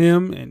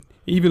him, and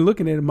even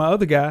looking at it, my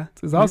other guy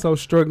is also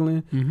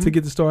struggling to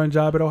get the starting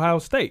job at Ohio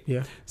State.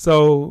 Yeah.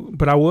 So,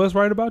 but I was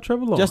right about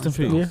Trevor Lawrence. Justin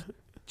Fields. Yeah.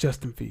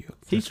 Justin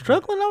Fields. He's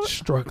struggling over.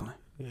 Struggling.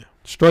 Yeah.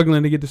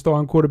 Struggling to get the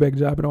starting quarterback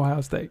job at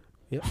Ohio State.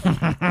 Yeah,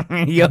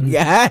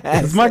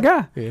 That's my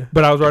guy. Yeah.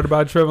 But I was right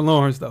about Trevor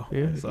Lawrence, though.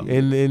 Yeah. So.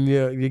 And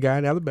your guy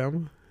in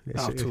Alabama.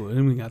 Oh, to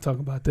it. We got to talk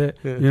about that.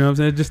 Yeah. You know what I'm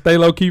saying? Just stay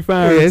low key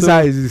fine. Yeah, That's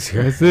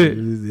that's it.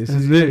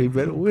 You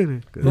better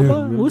win it.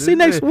 We'll see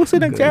next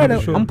Saturday.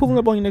 Sure. I'm pulling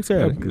up on you next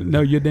Saturday.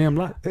 No, you're damn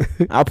lot.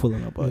 I'll pull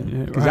him up on you.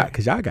 Yeah, right.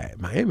 Cause y'all got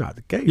Miami out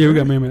the gate. Yeah, we got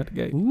right? Miami at the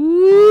gate.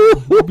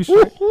 Ooh. We'll be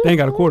straight. They ain't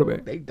got a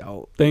quarterback. They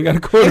don't. They ain't got a They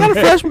got a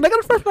quarterback. freshman. They got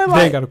a freshman.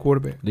 They ain't got a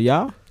quarterback. Do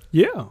y'all?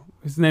 Yeah.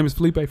 His name is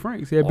Felipe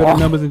Franks. He had better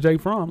numbers than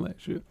Jake Fromm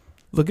last year.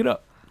 Look it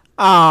up.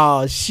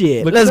 Oh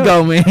shit! Look Let's it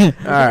go, man.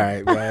 All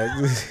right,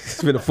 man.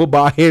 It's been a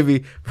football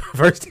heavy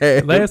first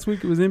half. Last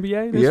week it was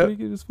NBA. This Yep. week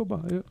it was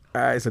football. Yep.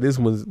 All right, so this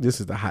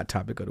is the hot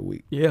topic of the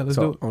week. Yeah, let's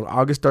do So it. on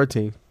August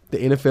 13th, the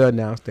NFL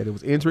announced that it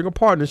was entering a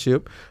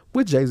partnership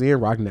with Jay-Z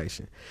and Rock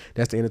Nation.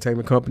 That's the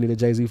entertainment company that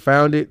Jay-Z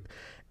founded.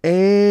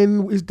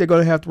 And they're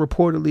going to have to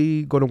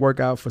reportedly going to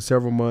work out for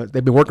several months.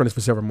 They've been working on this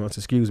for several months,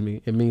 excuse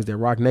me. It means that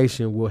Rock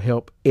Nation will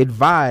help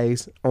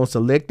advise on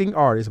selecting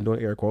artists, I'm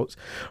doing air quotes,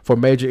 for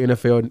major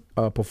NFL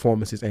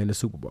performances and the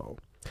Super Bowl.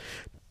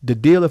 The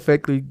deal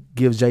effectively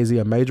gives Jay-Z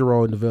a major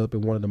role in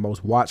developing one of the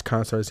most watched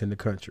concerts in the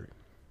country.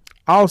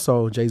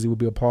 Also, Jay-Z will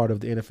be a part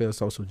of the NFL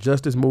social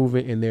justice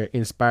movement and their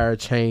Inspire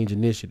Change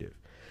initiative.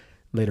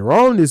 Later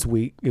on this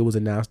week, it was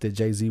announced that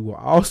Jay-Z will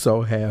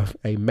also have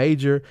a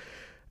major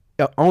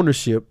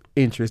ownership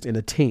interest in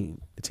a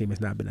team. The team has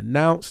not been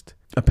announced.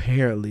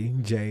 Apparently,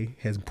 Jay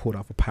has pulled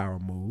off a power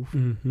move.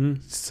 Mm-hmm.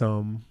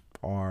 Some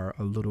are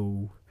a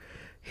little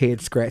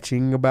head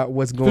scratching about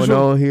what's going sure.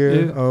 on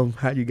here. Yeah.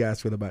 How do you guys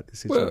feel about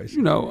this Well, situation?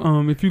 you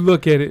know, if you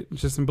look at it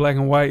just in black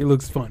and white, it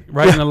looks funny.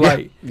 Right in the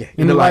light. Yeah.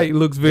 In the light, it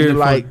looks very In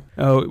the funny. light.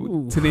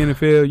 Oh, to the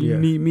NFL, you Yeah.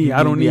 need me. You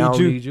I don't me,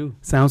 need you.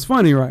 Sounds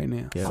funny right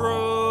now.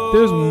 Yeah.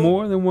 There's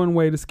more than one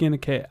way to skin a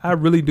cat. I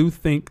really do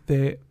think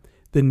that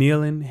the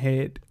kneeling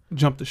had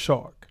jumped the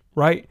shark.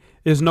 Right?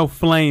 There's no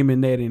flame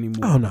in that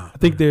anymore. Oh, no. I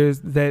think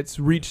that's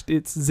reached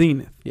its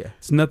zenith. Yeah.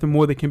 It's nothing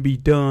more that can be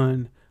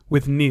done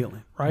with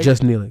kneeling, right?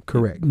 Just kneeling,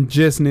 correct.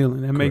 Just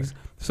kneeling. That Correct. makes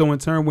so in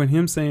turn when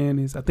him saying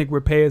is I think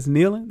we're past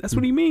kneeling. That's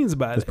what he means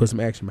by Let's it. put some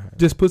action behind it.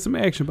 Just put some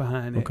action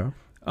behind it. Okay.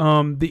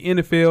 The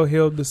NFL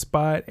held the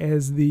spot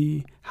as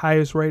the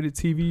highest rated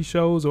TV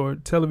shows or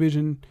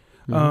television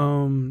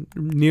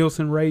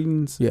Nielsen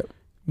ratings. Yep.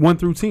 1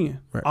 through 10.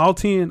 Right. All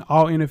 10,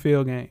 all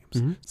NFL games.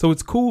 Mhm. So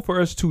it's cool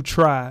for us to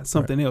try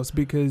something else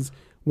because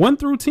 1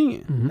 through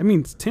 10, that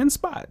means 10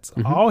 spots,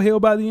 all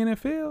held by the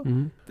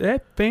NFL.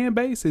 That fan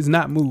base is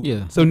not moving.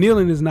 Yeah. So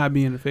kneeling is not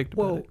being affected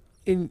by Well, it.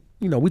 and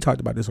we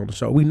talked about this on the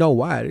show. We know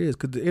why it is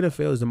because the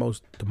NFL is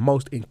the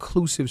most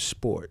inclusive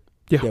sport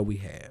that we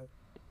have.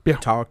 Yeah.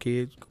 Tall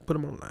kids, put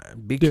them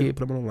online. Big Yeah. kid,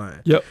 put them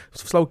online. Yep.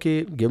 Slow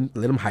kid, let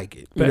them hike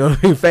it. You know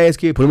what I mean? Fast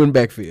kid, put them in the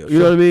backfield. You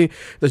know what I mean?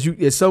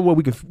 It's somewhere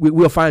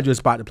we'll find you a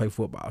spot to play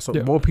football. So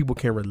more people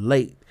can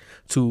relate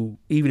to,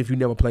 even if you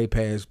never played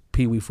past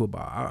Pee Wee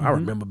football. I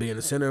remember being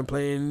a center and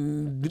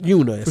playing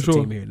UNA as a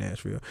team here in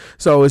Nashville.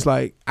 So it's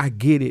like, I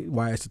get it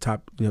why it's the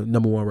top,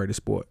 number 1 rated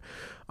sport.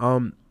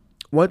 One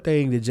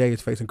thing that Jay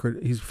is facing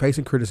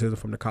criticism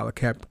from the Colin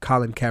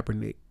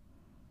Kaepernick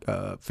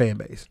fan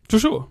base. For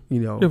sure.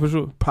 Yeah, for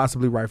sure.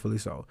 Possibly rightfully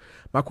so.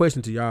 My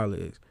question to y'all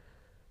is,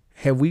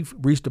 have we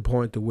reached a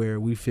point to where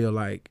we feel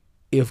like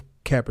if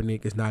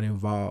Kaepernick is not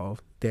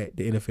involved, that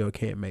the NFL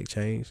can't make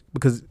change?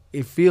 Because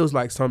it feels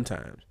like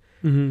sometimes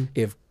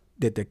if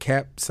that the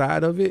Cap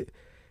side of it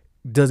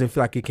doesn't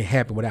feel like it can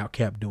happen without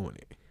Cap doing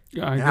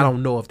it. I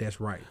don't know if that's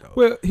right, though.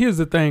 Well, here's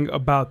the thing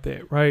about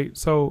that, right?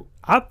 So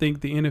I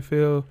think the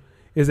NFL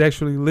is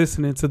actually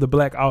listening to the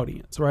black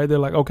audience, right? They're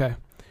like, okay,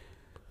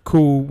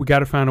 cool, we got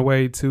to find a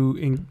way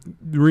to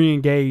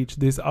re-engage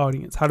this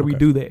audience. How do we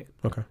do that?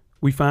 Okay.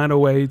 We find a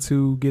way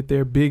to get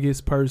their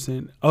biggest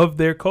person of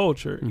their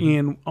culture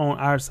in on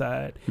our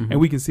side, and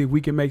we can see if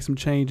we can make some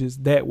changes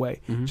that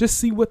way. Just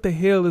see what the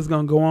hell is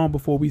going to go on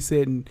before we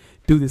sit and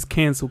do this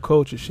cancel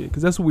culture shit,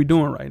 because that's what we're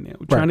doing right now.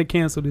 We're trying to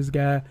cancel this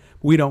guy.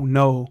 We don't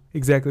know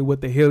exactly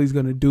what the hell he's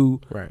going to do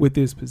with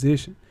this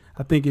position.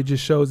 I think it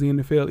just shows the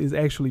NFL is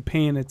actually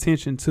paying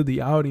attention to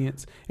the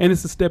audience, and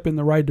it's a step in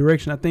the right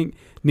direction. I think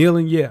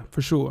kneeling, yeah,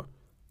 for sure,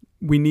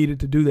 we needed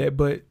to do that.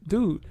 But,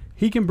 dude,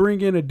 he can bring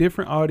in a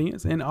different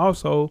audience and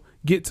also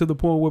get to the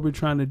point what we're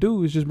trying to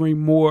do is just bring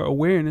more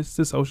awareness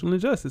to social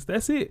injustice.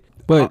 That's it.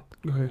 But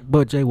go ahead.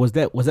 But Jay, was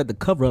that the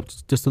cover up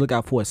just to look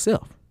out for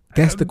itself?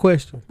 That's the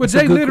question. But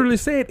Jay literally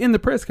said in the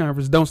press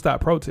conference, "Don't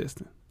stop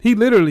protesting." He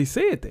literally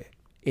said that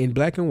in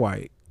black and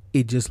white.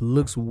 It just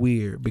looks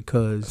weird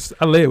because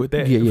I led with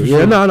that.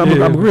 Yeah. No,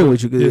 I'm agreeing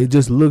with you. It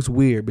just looks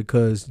weird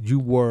because you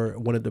were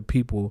one of the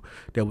people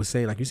that was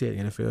saying, like you said,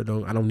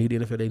 NFL I don't need the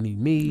NFL, they need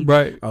me.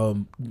 Right.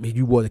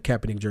 You wore the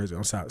Kaepernick jersey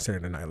on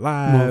Saturday Night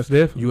Live. Most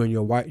definitely. You and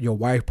your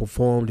wife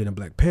performed in a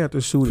Black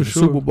Panther suit in the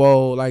Super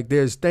Bowl. Like,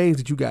 there's things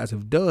that you guys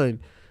have done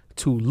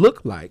to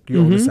look like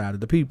you're on the side of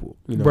the people.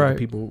 The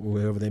people,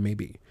 wherever they may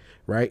be.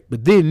 Right,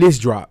 but then this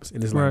drops,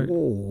 and it's like,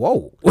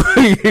 whoa.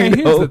 And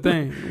here's the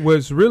thing: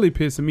 what's really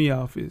pissing me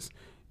off is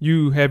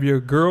you have your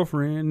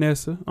girlfriend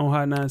Nessa on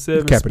Hot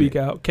 97 speak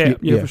out,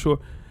 Cap, for sure,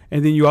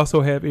 and then you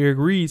also have Eric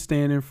Reed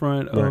stand in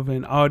front of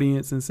an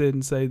audience and sit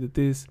and say that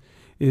this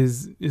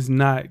is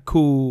not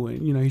cool,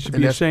 and he should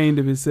be ashamed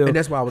of himself. And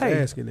that's why I was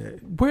asking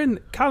that. When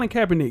Colin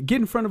Kaepernick get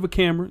in front of a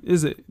camera,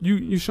 is it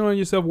you showing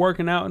yourself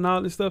working out and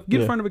all this stuff? Get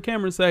in front of a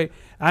camera and say,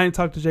 "I didn't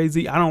talk to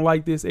Jay-Z. I don't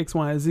like this X,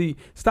 Y, and Z."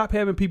 Stop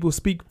having people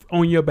speak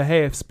on your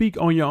behalf. Speak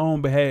on your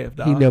own behalf,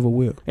 dog. He never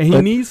will, and he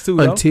needs to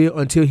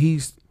until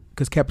he's.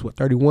 Because Cap's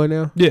 31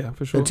 now? Yeah,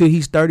 for sure. Until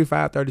he's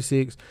 35,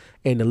 36,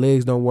 and the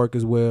legs don't work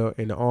as well,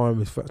 and the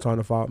arm is starting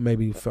to fall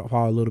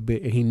a little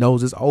bit, and he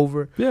knows it's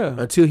over. Yeah.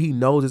 Until he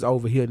knows it's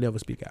over, he'll never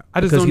speak out.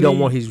 Because he don't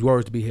want his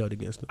words to be held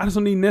against him. I just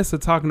don't need Nessa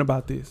talking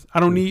about this. I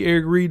don't need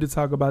Eric Reed to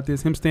talk about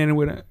this. Him standing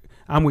with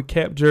I'm with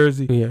Cap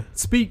jersey. Yeah.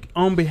 Speak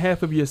on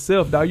behalf of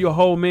yourself, dog. You're a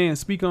whole man.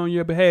 Speak on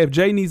your behalf.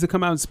 Jay needs to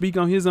come out and speak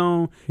on his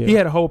own. Yeah. He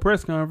had a whole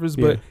press conference,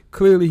 but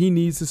clearly he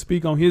needs to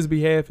speak on his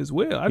behalf as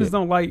well. I just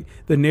don't like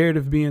the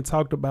narrative being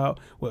talked about.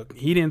 Well,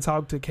 he didn't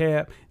talk to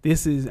Cap. I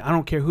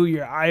don't care who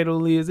your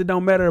idol is. It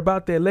don't matter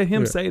about that. Let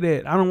him say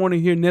that. I don't want to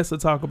hear Nessa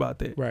talk about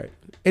that. Right.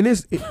 And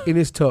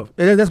it's tough.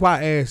 And that's why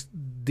I asked,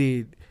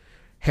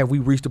 have we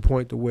reached a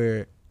point to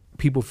where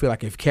people feel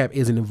like if Cap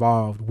isn't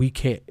involved, we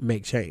can't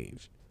make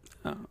change?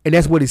 And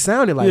that's what it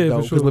sounded like,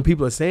 though, because when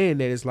people are saying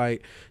that, it's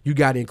like you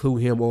got to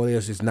include him or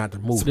else it's not the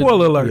movie.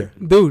 Spoiler alert,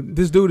 dude!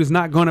 This dude is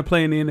not going to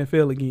play in the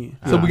NFL again,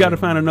 so we got to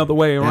find another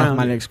way around. That's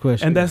my next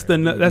question, and that's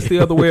the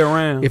other way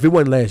around. If it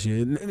wasn't last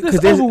year,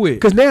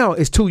 because now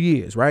it's 2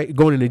 years, right?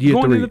 Going into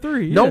year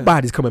three.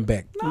 Nobody's coming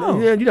back. No.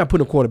 You're not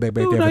putting a quarterback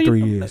back there for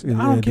 3 years. I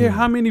don't care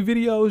how many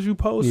videos you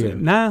post.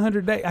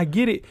 900 days. I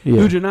get it,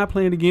 dude. You're not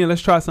playing again.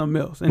 Let's try something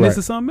else, and this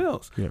is something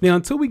else. Now,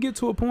 until we get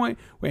to a point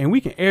where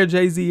we can air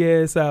Jay-Z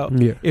ass out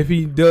if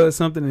he does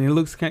something and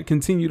it can't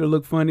continue to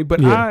look funny, but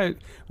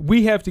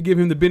we have to give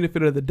him the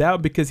benefit of the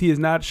doubt because he has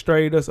not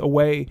strayed us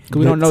away.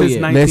 We don't know since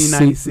yet.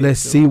 1996. Let's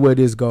see where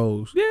this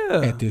goes. Yeah.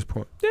 At this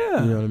point.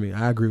 Yeah. You know what I mean?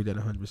 I agree with that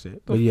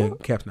 100%.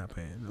 But Cap's not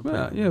paying.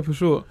 Yeah, for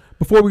sure.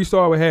 Before we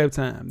start with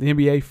halftime, the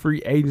NBA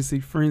free agency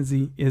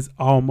frenzy is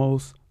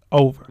almost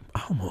over.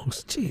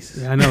 Almost,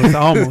 Jesus. Yeah, I know it's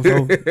almost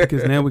over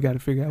because now we got to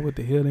figure out what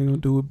the hell they gonna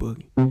do with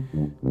Boogie.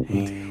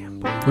 Damn.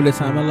 Will that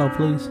time low,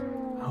 please?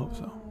 I hope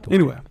so.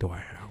 Anyway,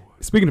 Dwight.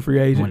 speaking of free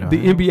agent, the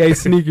NBA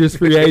sneakers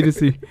free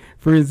agency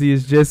frenzy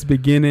is just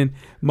beginning.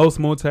 Most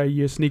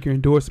multi-year sneaker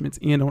endorsements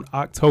end on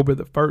October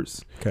the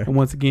 1st. Okay. And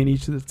once again,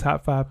 each of the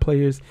top 5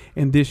 players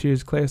in this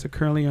year's class are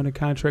currently under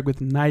contract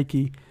with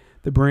Nike.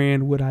 The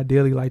brand would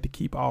ideally like to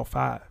keep all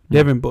 5.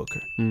 Devin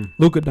Booker,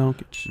 Luka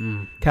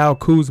Doncic, Kyle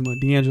Kuzma,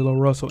 D'Angelo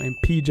Russell, and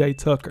P.J.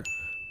 Tucker.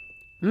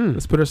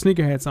 Let's put our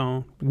sneaker hats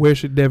on. Where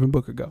should Devin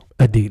Booker go?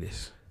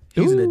 Adidas.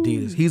 He's an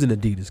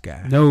Adidas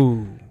guy.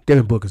 No.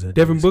 Devin Booker's an Adidas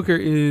Devin Booker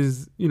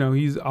is,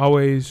 he's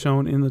always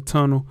shown in the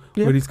tunnel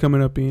what he's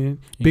coming up in.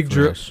 Big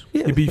drip.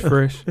 Yeah. He'd be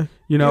fresh.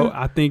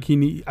 I think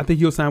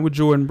he'll sign with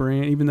Jordan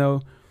brand, even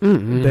though they've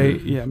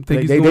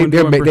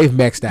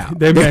maxed out.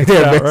 They're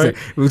maxed out, right?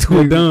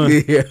 They're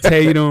done. Yeah.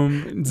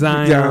 Tatum,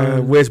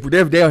 Zion, Westbrook.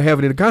 They don't have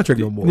it in the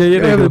contract no more. Yeah,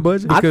 they have the the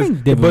budget. because I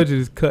think the budget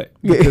is cut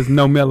because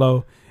no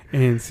Melo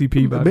and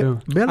CP by them.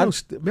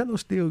 Melo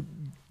still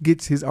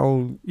gets his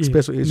own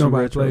special issue.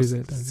 Nobody retros. plays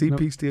that.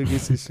 CP still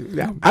gets his shit.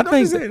 I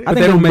think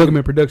they don't make him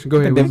in production. Go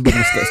ahead. Devin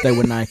Booker stay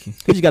with Nike.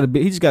 He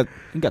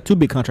got 2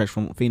 big contracts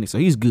from Phoenix, so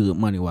he's good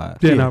money wise.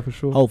 Yeah, no, for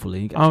sure.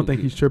 Hopefully, I don't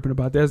think he's tripping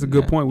about that. That's a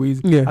good point, Weezy.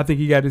 Yeah. I think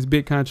he got his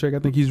big contract. I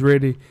think he's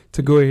ready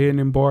to go ahead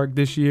and embark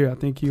this year. I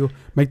think he'll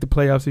make the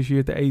playoffs this year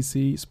at the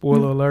AC.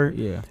 Spoiler alert.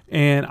 Yeah.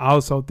 And I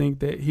also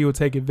think that he will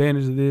take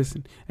advantage of this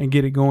and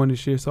get it going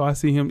this year. So I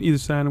see him either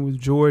signing with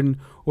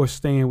Jordan or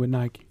staying with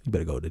Nike. You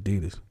better go to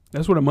Adidas.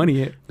 That's where the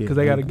money at because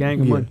they got a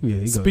gang of money.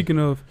 Yeah, Speaking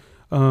of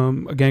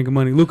a gang of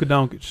money, Luka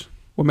Doncic.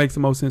 What makes the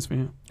most sense for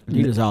him?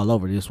 Adidas all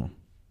over this one.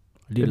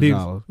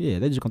 Adidas.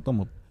 They just gonna throw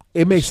him.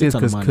 It makes sense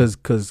because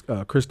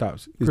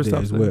Kristaps is there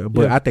as well.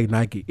 But I think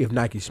if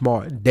Nike's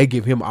smart, they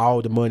give him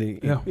all the money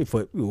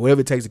for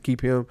whatever it takes to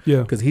keep him.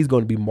 Yeah, because he's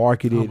going to be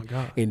marketed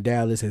in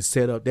Dallas and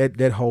set up.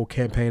 That whole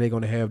campaign they're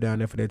going to have down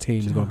there for that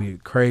team is going to be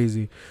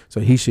crazy.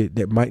 So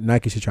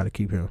Nike should try to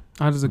keep him.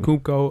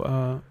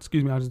 Antetokounmpo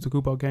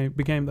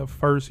became the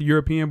first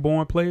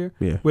European-born player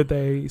with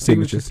a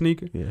signature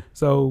sneaker. Yeah.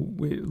 So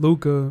with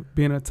Luka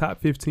being a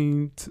top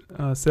 15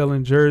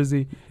 selling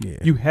jersey,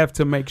 you have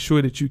to make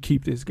sure that you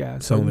keep this guy.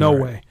 So no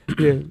way.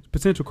 Yeah,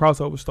 potential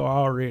crossover star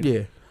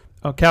already.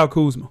 Yeah. Kyle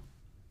Kuzma.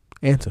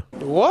 Answer.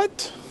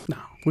 What? No.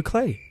 With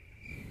Clay.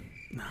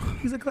 No.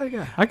 He's a Clay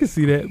guy. I can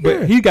see that,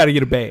 but he got to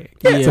get a bag.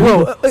 Yeah.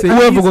 Whoever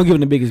going to give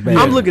him the biggest bag.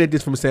 I'm looking at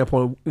this from a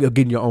standpoint of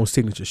getting your own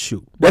signature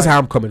shoe. That's how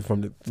I'm coming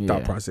from the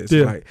thought process.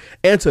 Yeah. Like,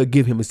 Answer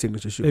give him a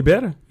signature shoe. They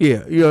better.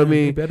 Yeah. You know what I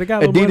mean?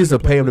 Adidas will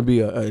pay him to be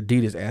a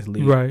Adidas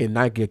athlete. Right. And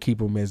Nike will keep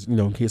him as,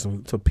 get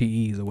some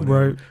PEs or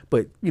whatever. Right.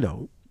 But,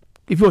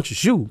 if you want your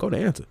shoe, go to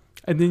Answer.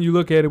 And then you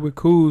look at it with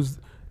Kuz,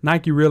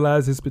 Nike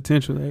realized his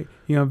potential.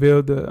 He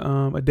unveiled the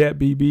Adapt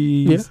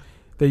BBs. Yeah.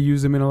 They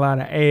use him in a lot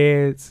of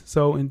ads.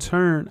 So, in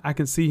turn, I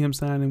can see him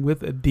signing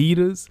with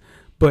Adidas,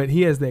 but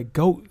he has that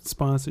GOAT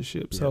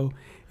sponsorship. Yeah. So,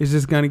 it's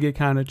just going to get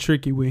kind of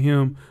tricky with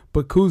him.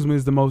 But Kuzma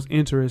is the most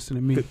interesting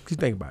to me. Just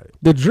think about it.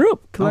 The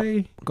drip.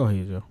 Clay. Go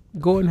ahead, Joe.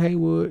 Gordon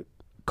Hayward.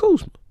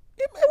 Kuzma.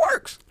 It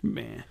works.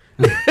 Man.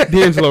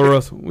 D'Angelo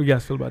Russell. We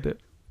got to feel about that.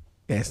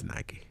 That's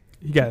Nike.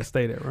 You got to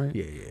stay there, right?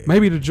 Yeah.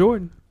 Maybe the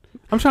Jordan.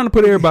 I'm trying to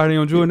put everybody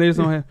on Jordan. They just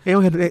don't have. They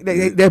don't have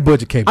that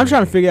budget. Came. I'm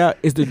trying to figure out,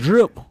 is the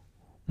drip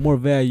more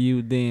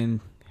value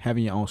than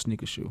having your own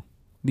sneaker shoe?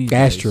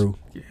 That's true.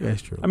 Yeah.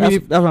 That's true. I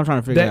mean, that's what I'm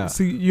trying to figure out.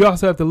 See, you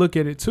also have to look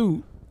at it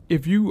too.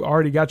 If you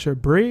already got your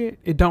bread,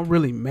 it don't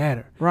really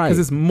matter, right? Because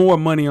it's more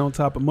money on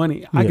top of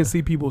money. I can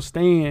see people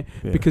staying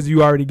because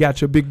you already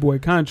got your big boy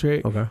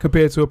contract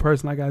compared to a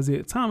person like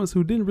Isaiah Thomas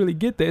who didn't really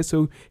get that.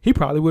 So he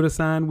probably would have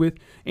signed with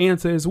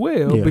Answer as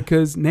well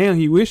because now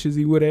he wishes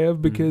he would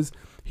have because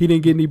he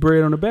didn't get any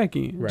bread on the back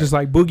end. Right. Just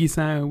like Boogie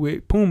signed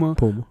with Puma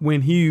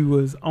when he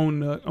was on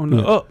the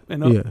up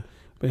and up. Yeah.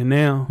 But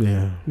now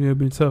it's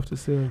been tough to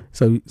sell.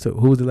 So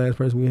who was the last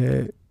person we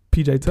had?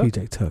 P.J. Tucker.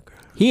 P.J. Tucker.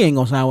 He ain't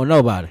gonna sign with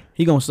nobody.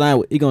 He gonna stay.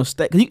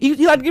 Cause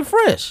he like to get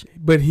fresh.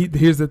 But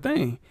here's the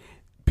thing.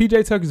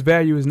 P.J. Tucker's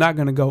value is not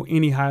going to go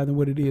any higher than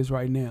what it is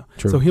right now.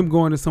 True. So him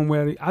going to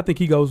somewhere, I think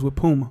he goes with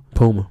Puma.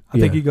 I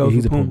think he goes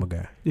with Puma. He's a Puma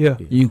guy. Yeah.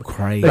 You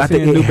crazy. I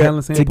think New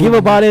Balance to give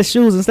up all their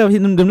shoes and stuff,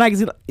 them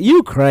Nikes,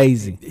 you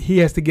crazy. He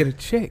has to get a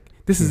check.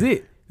 This is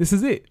it.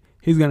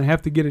 He's going to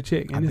have to get a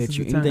check. And I this bet is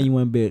you the time. anything you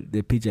want to bet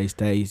that PJ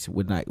stays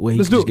with Nike. Well, he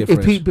Let's just do get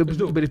it. fresh.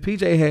 But if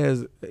PJ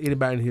has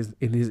anybody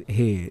in his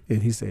head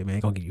and he say, man,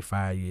 I'm going to give you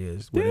 5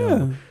 years,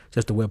 whatever,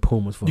 just to wear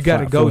Pumas for you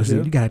gotta go,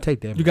 you got to take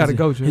that. You got to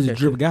go, Jim. He's a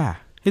drip guy.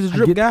 He's a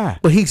drip guy.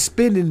 But he's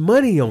spending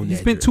money on that. He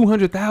spent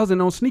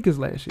 $200,000 on sneakers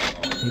last year.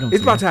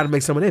 It's about time to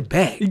make some of that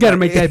back. You got to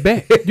make that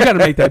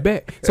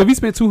back. So if he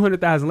spent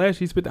 $200,000 last year,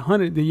 he spent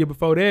 $100,000 the year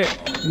before that,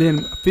 then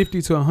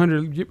 $50 to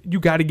 $100,000, you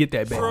got to get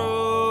that back.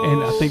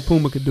 And I think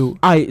Puma could do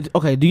it.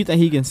 Okay, do you think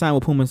he can sign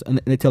with Pumas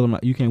and they tell him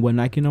you can't wear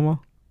Nike no more?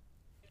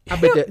 I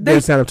bet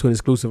they'll sign up to an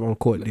exclusive on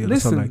court deal or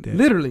something like that.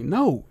 Literally,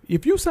 no.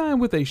 If you sign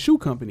with a shoe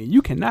company,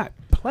 you cannot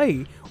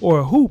play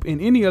or hoop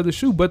in any other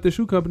shoe but the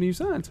shoe company you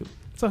signed to.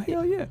 So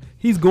hell yeah,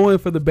 he's going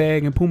for the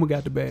bag, and Puma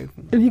got the bag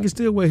for him. And he can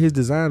still wear his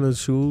designer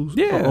shoes.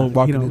 Yeah,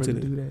 walking he don't into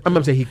really do that.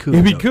 I'm saying he could.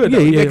 If he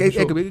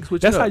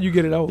could, That's how you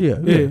get it out. Yeah,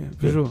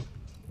 for sure.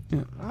 Yeah.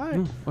 All right.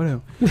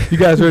 Whatever. You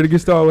guys ready to get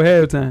started with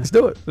halftime? Let's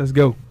do it. Let's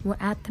go. We're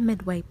at the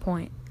midway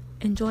point.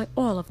 Enjoy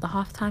all of the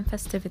halftime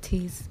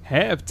festivities.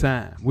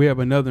 Halftime. We have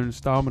another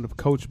installment of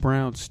Coach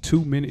Brown's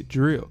 2-minute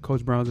drill.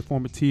 Coach Brown's a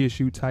former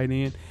TSU tight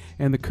end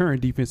and the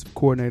current defensive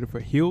coordinator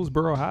for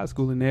Hillsborough High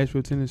School in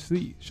Nashville,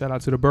 Tennessee. Shout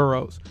out to the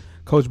Burrows.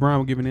 Coach Brown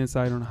will give an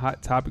insight on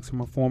hot topics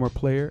from a former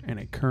player and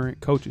a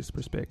current coach's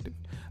perspective.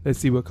 Let's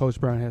see what Coach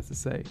Brown has to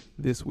say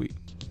this week.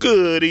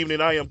 Good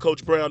evening. I am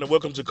Coach Brown, and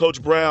welcome to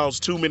Coach Brown's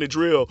 2-minute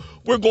drill.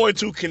 We're going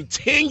to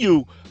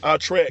continue our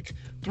trek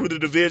through the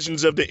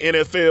divisions of the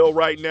NFL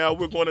right now.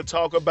 We're going to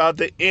talk about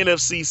the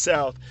NFC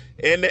South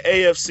and the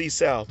AFC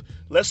South.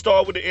 Let's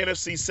start with the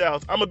NFC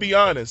South. I'm going to be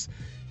honest.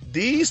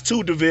 These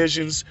two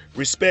divisions,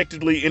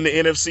 respectively, in the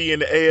NFC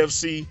and the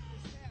AFC,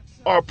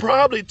 are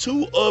probably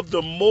two of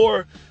the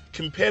more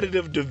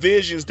competitive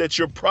divisions that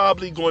you're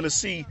probably going to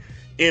see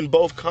in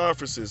both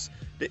conferences.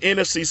 The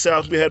NFC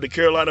South, we have the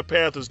Carolina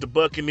Panthers, the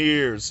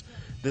Buccaneers,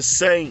 the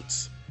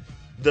Saints,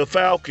 the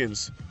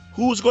Falcons.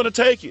 Who's going to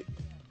take it?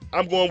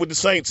 I'm going with the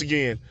Saints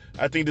again.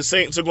 I think the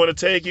Saints are going to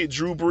take it.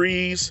 Drew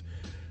Brees,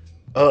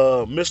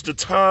 Mr.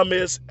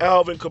 Thomas,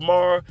 Alvin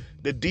Kamara.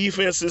 The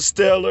defense is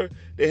stellar.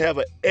 They have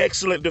an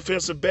excellent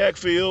defensive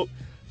backfield.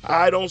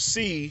 I don't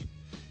see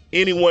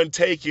anyone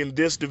taking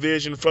this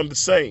division from the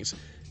Saints.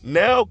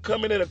 Now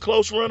coming in a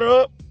close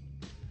runner-up,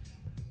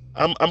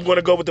 I'm going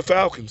to go with the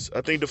Falcons.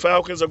 I think the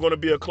Falcons are going to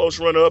be a close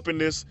runner-up in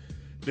this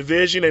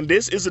division, and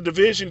this is a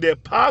division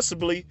that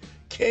possibly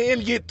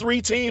can get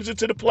 3 teams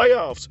into the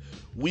playoffs.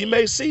 We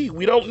may see.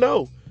 We don't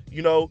know.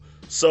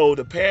 So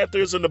the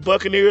Panthers and the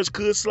Buccaneers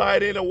could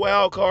slide in a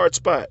wild card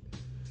spot.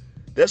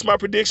 That's my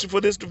prediction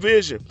for this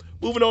division.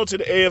 Moving on to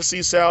the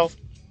AFC South.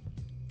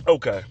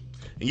 Okay.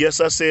 And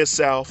yes, I said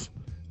South,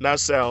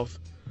 not South.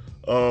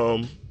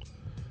 The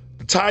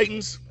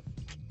Titans,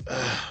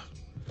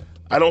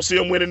 I don't see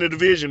them winning the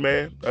division,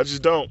 man. I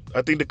just don't.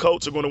 I think the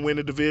Colts are going to win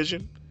the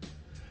division.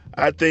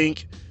 I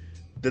think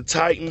the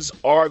Titans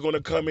are going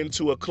to come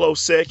into a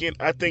close second.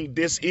 I think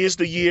this is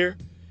the year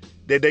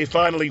that they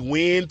finally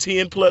win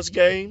 10-plus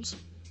games.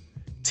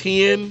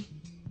 10,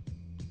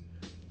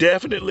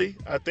 definitely.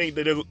 I think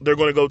that they're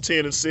going to go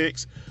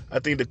 10-6. I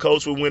think the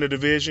Colts will win the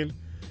division.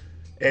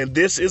 And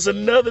this is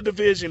another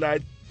division I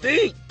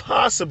think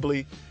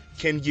possibly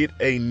can get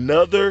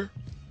another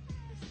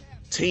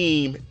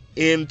team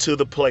into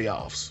the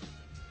playoffs.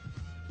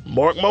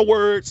 Mark my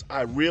words,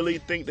 I really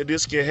think that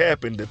this can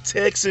happen. The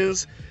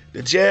Texans,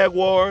 the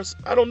Jaguars,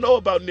 I don't know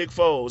about Nick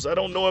Foles. I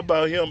don't know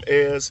about him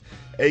as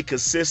a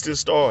consistent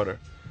starter.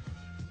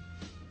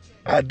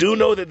 I do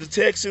know that the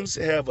Texans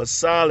have a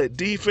solid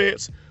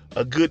defense,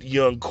 a good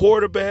young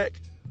quarterback.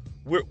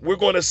 We're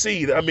going to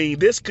see. I mean,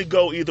 this could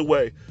go either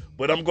way,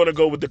 but I'm going to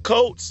go with the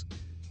Colts,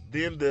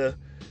 then the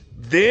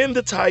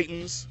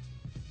Titans,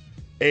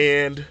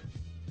 and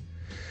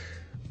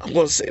I'm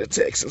going to say the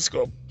Texans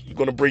going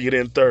to bring it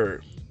in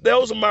third.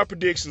 Those are my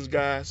predictions,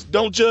 guys.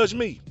 Don't judge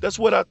me. That's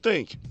what I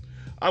think.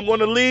 I'm going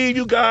to leave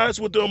you guys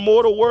with the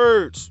immortal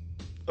words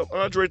of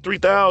Andre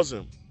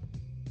 3000.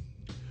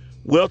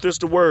 Wealth is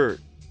the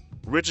word.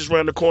 Riches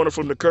round the corner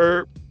from the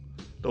curb.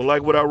 Don't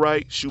like what I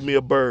write? Shoot me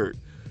a bird.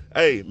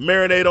 Hey,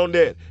 marinate on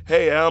that.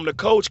 Hey, I'm the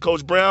coach.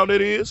 Coach Brown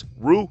it is.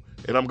 Rue,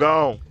 and I'm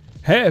gone.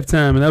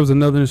 Halftime, and that was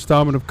another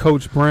installment of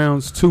Coach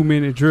Brown's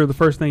 2-minute drill. The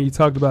first thing you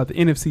talked about, the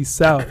NFC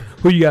South.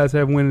 Who you guys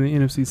have winning the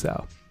NFC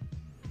South?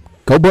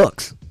 Go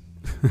Bucks.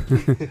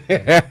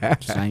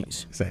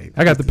 Saints.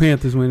 I got the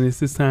Panthers winning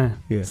this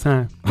time. Yeah. It's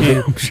time.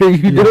 Yeah. I'm sure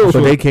you do.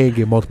 But they can't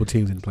get multiple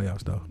teams in the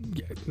playoffs, though.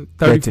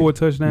 34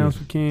 touchdowns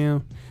for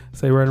Cam.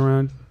 Say right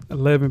around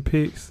 11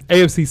 picks.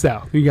 AFC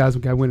South. Who you guys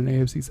got winning the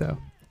AFC South?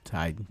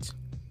 Titans.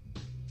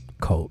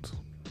 Colts.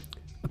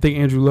 I think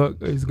Andrew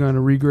Luck is going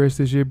to regress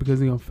this year because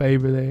he's going to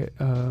favor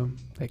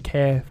that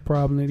calf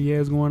problem that he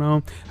has going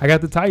on. I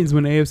got the Titans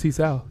winning the AFC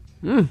South.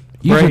 You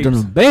jumped on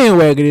the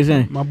bandwagon, isn't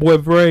it? My boy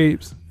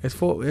Vrabes.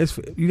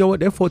 You know what?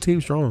 They're 4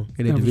 teams strong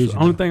in their division.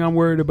 The only thing I'm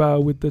worried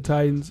about with the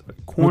Titans,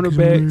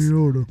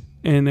 cornerbacks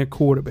and their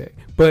quarterback.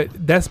 But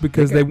that's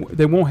because they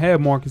won't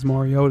have Marcus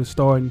Mariota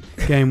starting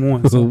game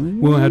 1, so we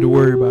won't have to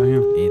worry about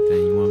him.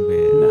 Anything you want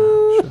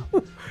to bet? Nah,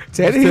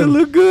 sure. Teddy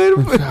look good.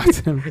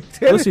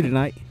 We'll see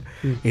tonight.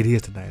 Yeah. It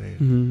is tonight.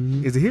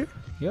 Mm-hmm. Is it here?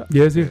 Yep.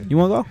 Yeah, it's here. You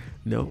want to go?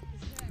 No.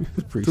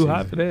 Too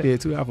hot for that. Yeah,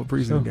 too hot for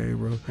preseason game,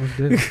 bro.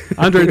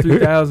 Andre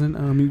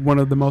 3000, he's one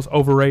of the most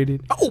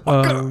overrated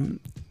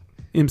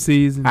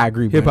MCs in I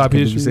agree, hip hop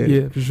history.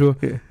 Yeah, it. for sure.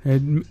 Yeah.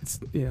 And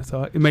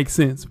so it makes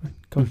sense.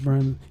 Coach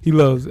Brown, he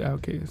loves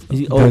Outkast. Is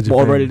he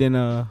overrated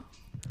than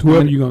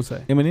whoever you gonna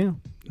say? Eminem?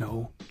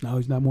 No,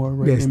 he's not more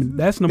overrated.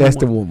 That's number 1.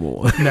 That's the one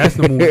more. That's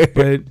number 1.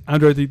 But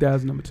Andre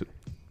 3000, number 2.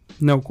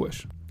 No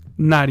question.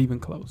 Not even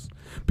close.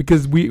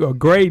 Because we are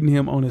grading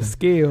him on a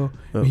scale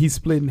where he's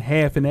splitting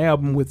half an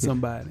album with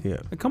somebody. Yeah.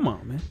 Like, come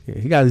on, man. Yeah,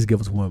 he got to just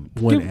give us one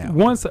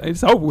album.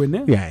 It's over with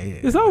now. Yeah.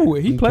 It's over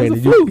with. He plays a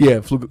flute.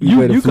 flute.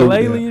 Flute.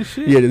 Ukulele and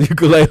shit. Yeah, the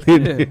ukulele.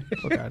 Yeah.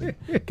 Fuck out of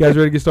here. Guys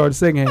ready to get started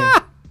second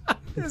half?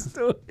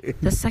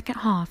 The second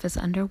half is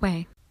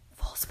underway.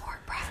 Full Sport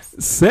Press.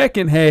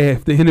 Second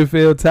half, the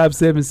NFL Top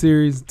 7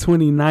 Series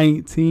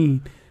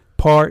 2019,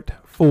 Part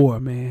 4,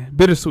 man.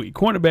 Bittersweet.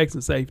 Cornerbacks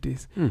and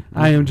Safeties.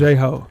 I am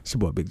J-Ho. It's your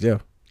boy, Big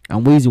Jeff.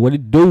 I'm Weezy. What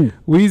it do?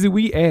 Weezy,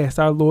 we asked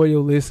our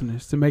loyal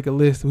listeners to make a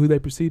list of who they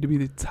perceive to be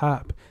the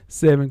top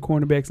 7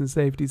 cornerbacks and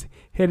safeties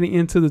heading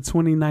into the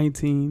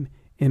 2019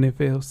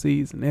 NFL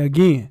season. Now,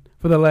 again,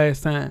 for the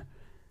last time,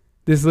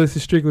 this list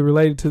is strictly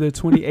related to their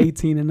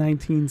 2018 and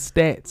 19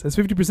 stats. That's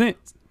 50%.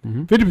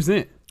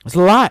 50%. It's a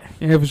lot.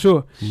 Yeah, for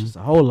sure. It's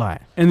a whole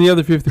lot. And the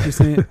other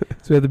 50%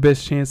 to have the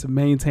best chance of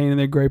maintaining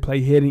their great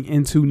play heading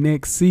into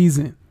next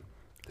season.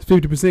 It's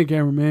 50%,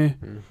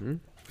 cameraman.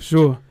 For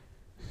sure.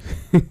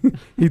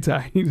 He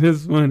tight.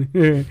 That's funny.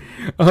 Yeah.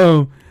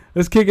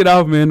 Let's kick it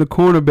off, man. The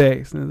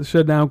cornerbacks. Now, the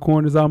shutdown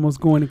corner is almost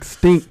going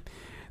extinct.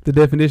 The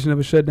definition of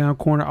a shutdown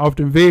corner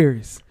often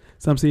varies.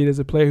 Some see it as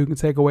a player who can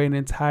take away an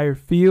entire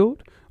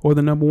field or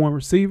the number one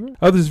receiver.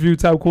 Others view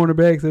top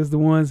cornerbacks as the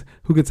ones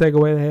who can take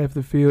away half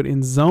the field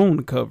in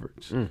zone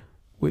coverage,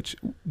 which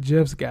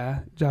Jeff's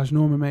guy, Josh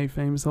Norman, made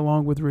famous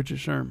along with Richard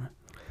Sherman,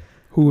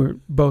 who are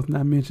both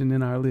not mentioned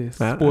in our list.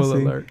 Spoiler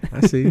alert. I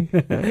see.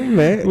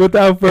 Man.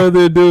 Without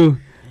further ado,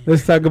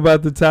 let's talk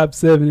about the top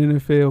 7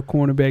 NFL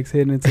cornerbacks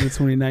heading into the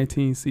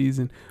 2019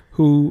 season,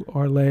 who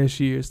are last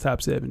year's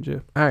top 7,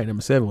 Jeff. All right,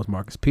 number 7 was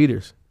Marcus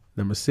Peters.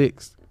 Number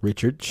 6,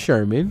 Richard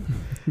Sherman.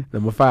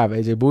 Number 5,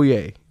 A.J.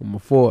 Bouye. Number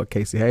 4,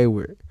 Casey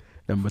Hayward.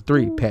 Number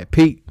 3,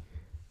 Patrick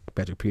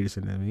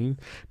Peterson, I mean.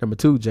 Number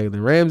 2,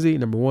 Jalen Ramsey.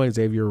 Number 1,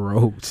 Xavier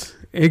Rhodes.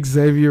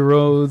 Xavier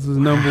Rhodes was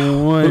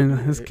number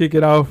 1. Let's kick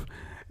it off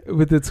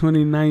with the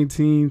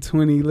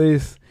 2019-20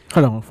 list.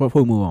 Hold on, before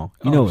we move on.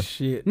 You know it.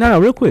 Shit. No,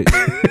 real quick.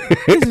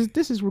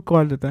 this is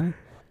recorded the thing.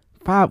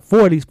 5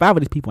 of these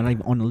people are not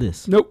even on the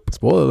list. Nope.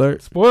 Spoiler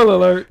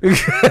alert.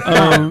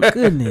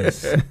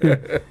 Goodness.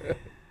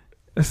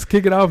 Let's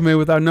kick it off, man,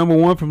 with our number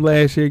 1 from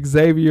last year,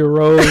 Xavier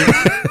Rhodes.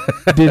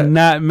 Did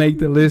not make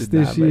the list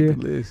this year.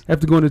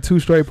 After going to 2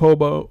 straight Pro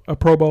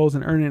Bowls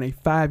and earning a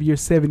 5-year,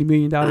 $70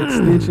 million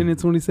extension in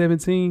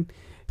 2017,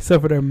 he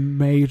suffered a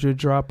major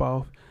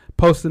drop-off,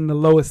 posting the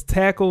lowest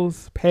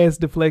tackles, pass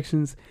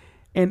deflections,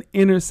 and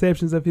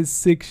interceptions of his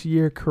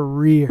 6-year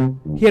career.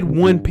 He had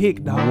 1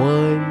 pick, dog.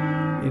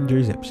 1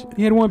 interception.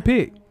 He had 1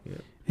 pick. Yeah.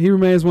 He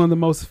remains one of the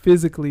most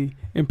physically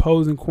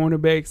imposing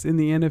cornerbacks in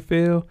the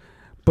NFL.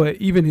 But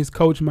even his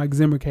coach, Mike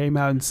Zimmer, came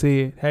out and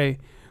said, hey,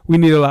 we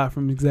need a lot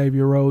from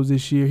Xavier Rhodes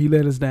this year. He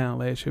let us down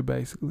last year,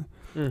 basically.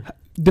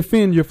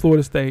 Defend your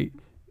Florida State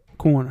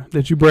corner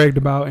that you bragged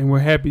about, and we're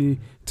happy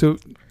to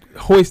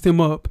hoist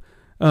him up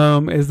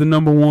as the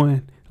number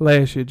 1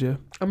 last year, Jeff.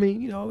 I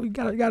mean, you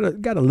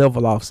gotta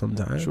level off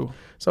sometimes. Sure.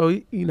 So,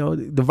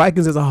 the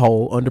Vikings as a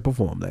whole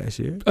underperformed last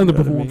year.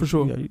 Underperformed, for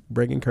sure.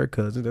 Breaking Kirk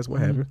Cousins, that's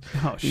what happened.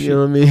 Oh, shit. You know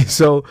what I mean?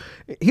 So,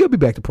 he'll be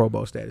back to Pro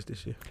Bowl status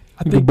this year.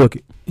 I think book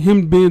it.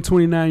 Him being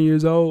 29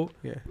 years old,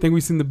 Yeah. I think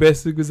we've seen the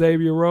best of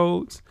Xavier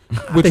Rhodes,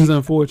 which is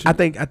unfortunate.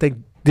 I think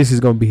this is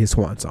going to be his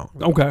swan song.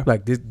 Okay.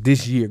 Like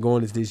this year,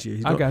 going into this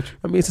year. I got you.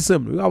 I mean, it's a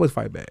similar. We always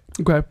fight back.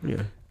 Okay.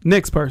 Yeah.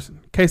 Next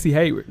person, Casey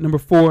Hayward, number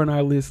 4 on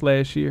our list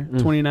last year,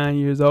 29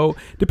 years old.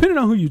 Depending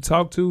on who you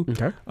talk to,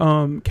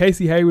 Okay.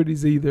 Casey Hayward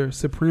is either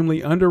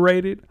supremely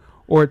underrated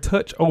or a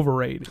touch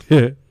overrated.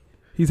 Yeah.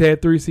 He's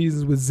had 3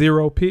 seasons with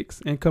 0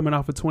 picks, and coming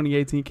off a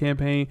 2018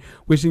 campaign,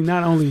 which he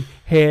not only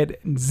had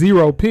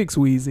 0 picks,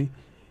 Weezy,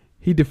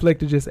 he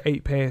deflected just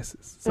 8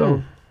 passes.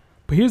 So,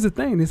 but here's the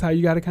thing: this is how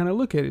you got to kind of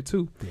look at it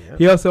too. Yeah.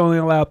 He also only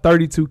allowed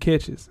 32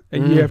 catches a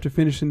year after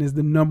finishing as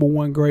the number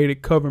 1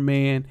 graded cover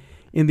man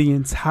in the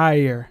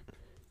entire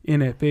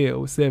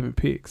NFL with 7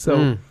 picks.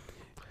 So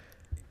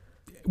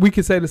we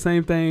could say the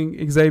same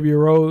thing. Xavier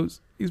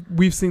Rhodes.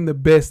 We've seen the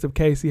best of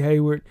Casey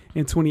Hayward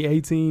in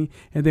 2018,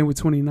 and then with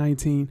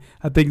 2019,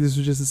 I think this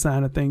was just a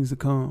sign of things to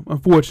come.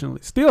 Unfortunately,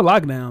 still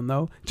lockdown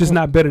though, just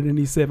not better than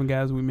these 7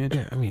 guys we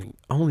mentioned. Yeah, I mean,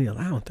 only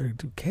allowing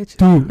 32 catches.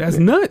 Dude, that's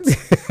nuts.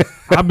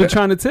 I've been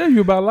trying to tell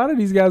you about a lot of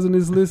these guys on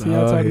this list, and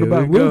y'all talking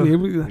about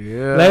Weezy.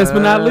 Yeah. Last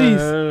but not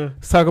least,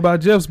 let's talk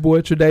about Jeff's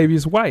boy,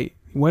 Tre'Davious White.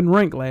 He wasn't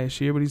ranked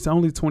last year, but he's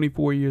only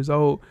 24 years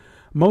old.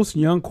 Most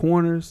young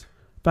corners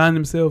find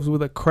themselves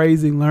with a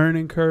crazy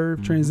learning curve,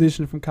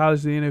 transitioning from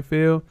college to the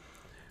NFL.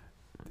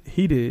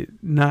 He did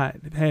not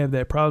have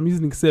that problem. He's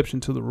an exception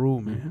to the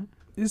rule, man.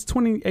 His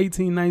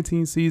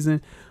 2018-19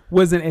 season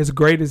wasn't as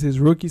great as his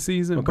rookie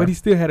season, but he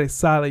still had a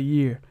solid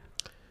year.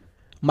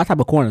 My type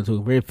of corner,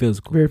 too. Very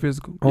physical. Very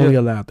physical. Only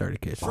allowed 30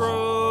 catches.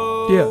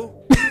 Yeah.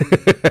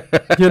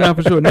 Yeah, no,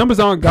 for sure. Numbers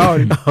aren't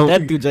gaudy.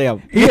 That dude,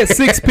 J.O. He had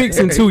 6 picks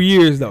in 2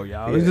 years, though,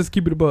 y'all. Let's just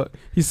keep it a buck.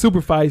 He's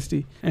super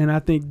feisty, and I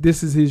think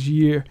this is his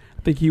year.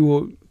 I think he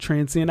will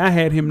transcend. I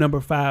had him number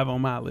 5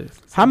 on my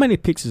list. How many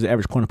picks is the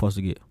average corner supposed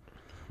to get?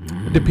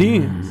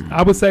 Depends.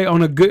 I would say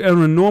on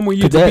a normal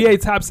year, to be a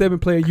top 7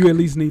 player, you at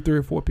least need 3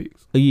 or 4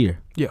 picks a year.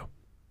 Yeah.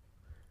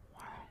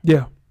 Wow.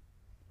 Yeah.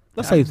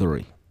 Let's say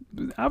 3.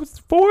 I was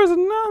 4 is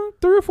no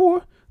 3 or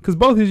 4 because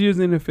both his years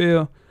in the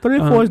NFL. 3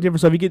 or 4 is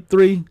different. So if you get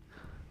 3,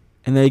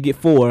 and then you get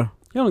 4.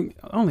 You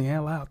only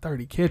allowed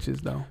 30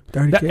 catches though.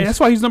 30 catches. That's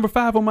why he's number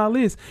 5 on my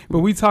list. But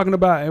we talking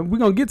about, and we're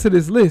gonna get to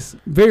this list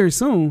very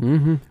soon.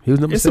 Mm-hmm. He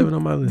was number 7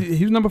 on my list.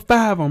 He was number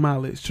 5 on my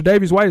list.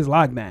 Tre'Davious White is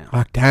locked down.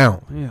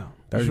 Yeah.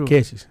 30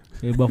 catches.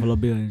 Yeah, Buffalo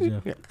Bills.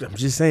 Yeah. I'm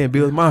just saying,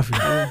 Bills Mafia.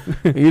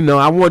 I didn't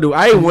want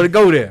to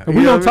go there.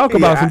 We're gonna talk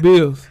about some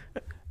Bills.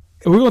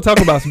 We're gonna talk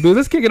about some Bills.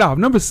 Let's kick it off.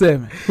 Number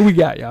 7. Who we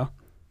got, y'all?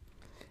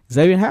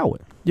 Xavier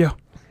Howard. Yeah.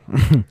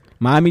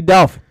 Miami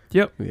Dolphins.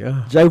 Yep.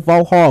 Yeah. Jay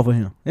fought hard for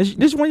him.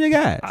 This one of your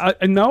guys.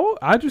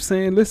 I just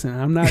saying, listen,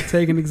 I'm not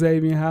taking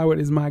Xavier Howard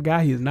as my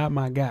guy. He is not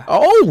my guy.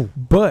 Oh.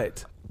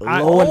 But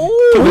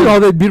can we all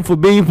that beautiful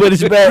bean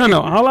footage back?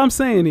 No. All I'm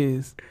saying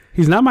is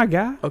he's not my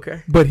guy.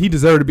 Okay. But he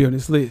deserved to be on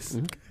this list.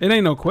 Okay. It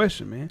ain't no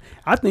question, man.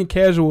 I think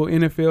casual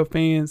NFL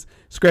fans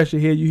scratch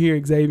your head. You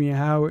hear Xavier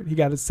Howard. He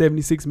got a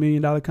 $76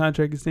 million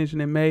contract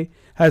extension in May.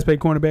 Highest paid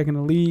cornerback in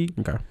the league.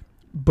 Okay.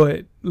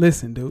 But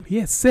listen, dude, he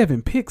had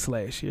 7 picks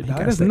last year.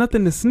 That's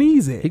nothing to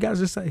sneeze at. He got to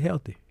just stay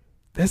healthy.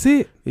 That's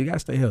it. You got to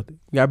stay healthy.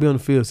 You got to be on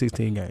the field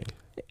 16 games.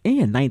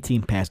 And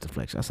 19 pass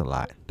deflections. That's a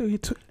lot.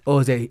 Dude,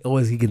 or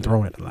is he getting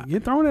thrown at a lot?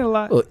 Get thrown at a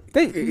lot.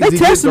 They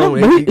testing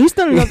him. He's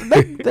still.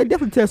 They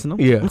definitely testing him.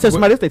 Yeah. I'm telling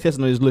somebody else they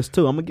testing on his list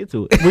too. I'm gonna get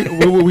to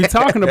it. we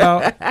talking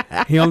about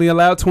he only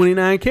allowed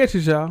 29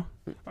 catches, y'all.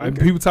 Okay.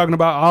 People talking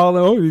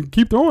about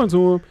keep throwing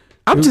to him.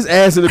 I'm just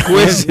asking the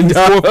question.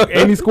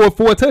 And he scored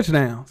 4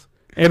 touchdowns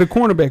at a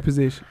cornerback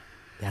position.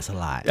 That's a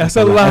lot. That's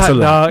a lot,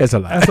 dog. That's a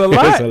lot. That's a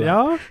lot,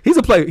 y'all. He's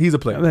a player. He's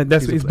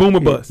Boomer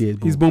bust. Yeah,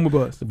 he's boomer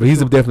bust. But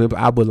he's definitely.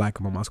 I would like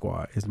him on my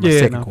squad. It's my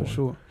second corner. For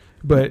sure.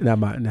 But not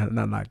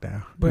knocked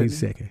down. But he's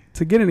second.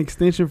 To get an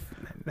extension,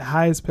 the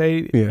highest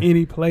paid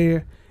any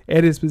player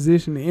at his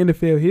position in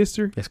NFL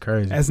history. That's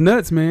crazy. That's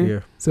nuts, man. Yeah.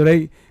 So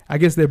I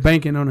guess they're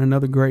banking on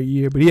another great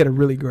year. But he had a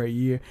really great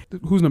year.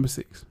 Who's number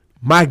 6?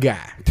 My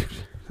guy.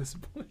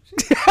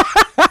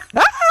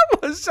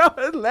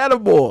 Sean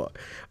Lattimore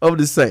of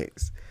the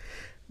Saints.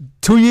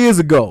 2 years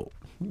ago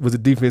was the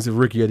defensive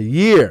rookie of the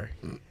year.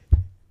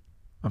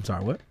 I'm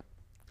sorry, what?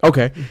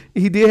 Okay.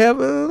 He did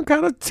have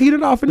kind of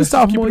teetered off in the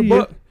sophomore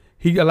year.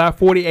 He allowed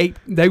 48.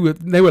 They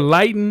were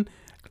lighting.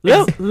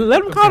 Let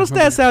him call the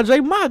stats out, Jay.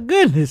 My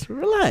goodness.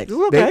 Relax.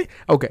 Okay.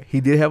 Okay. He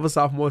did have a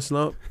sophomore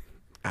slump.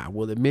 I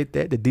will admit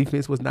that the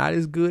defense was not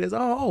as good as a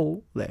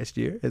whole last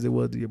year as it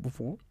was the year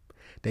before.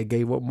 They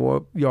gave up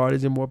more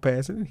yardage and more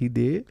passing. He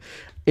did.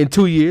 In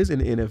 2 years in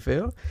the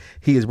NFL,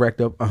 he has racked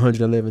up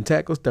 111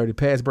 tackles, 30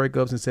 pass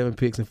breakups, and 7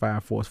 picks and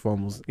 5 forced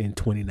fumbles in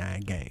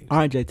 29 games. All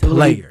right, Jay, tell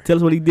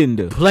us what he didn't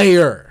do.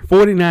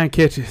 49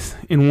 catches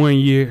in 1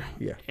 year.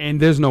 Yeah. And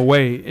there's no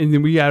way. And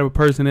then we got a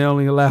person that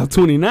only allowed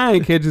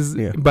 29 catches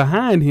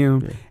behind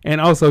him. Yeah.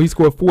 And also he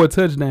scored 4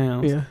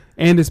 touchdowns. Yeah.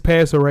 And his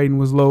passer rating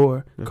was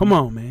lower. Mm-hmm. Come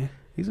on, man.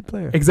 He's a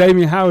player.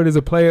 Xavier Howard is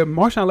a player.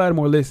 Marshawn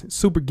Lattimore, listen,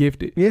 super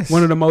gifted. Yes.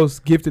 One of the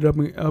most gifted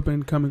up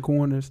and coming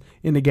corners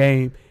in the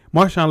game.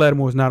 Marshawn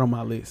Lattimore is not on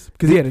my list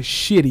because he had a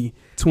shitty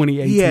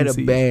 2018 He had a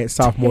season. bad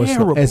sophomore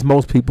slump, as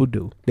most people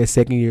do. Their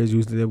second year is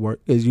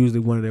usually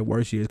one of their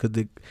worst years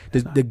because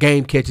the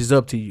game catches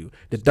up to you.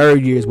 The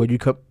third year is where you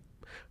come.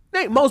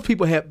 Most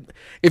people have.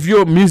 If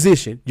you're a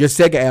musician, your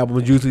second album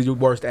is usually your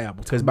worst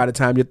album because by the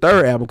time your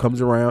third album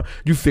comes around,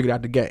 you figured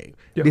out the game.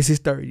 Yep. This is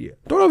third year.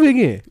 Throw it over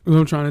again. What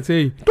I'm trying to tell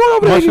you. Throw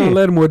it over again. Marshawn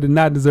Lattimore did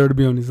not deserve to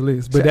be on this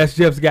list, but that's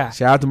Jeff's guy.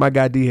 Shout out to my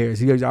guy D Harris.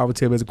 He always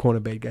tell me as a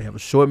cornerback, you gotta have a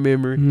short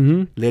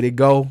memory. Let it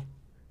go.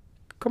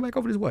 Come back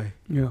over this way.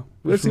 Yeah.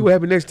 Let's see what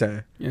happens next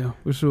time. Yeah,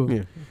 for sure.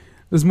 Yeah.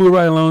 Let's move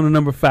right along to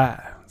number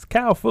 5. It's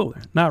Kyle Fuller.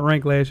 Not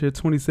ranked last year,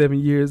 27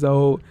 years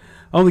old.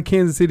 Only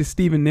Kansas City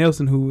Steven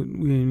Nelson, who we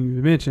didn't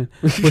even mention,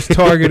 was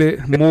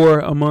targeted more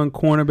among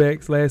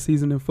cornerbacks last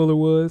season than Fuller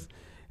was.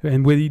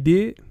 And what he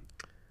did,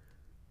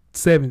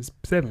 seven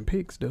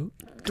picks, dude.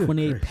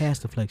 28 pass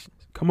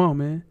deflections. Come on,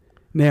 man.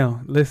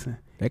 Now, listen.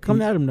 They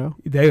come at him, though.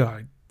 They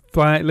are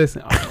flying.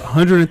 Listen,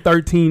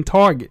 113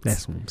 targets.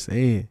 That's what I'm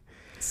saying.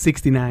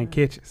 69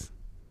 catches.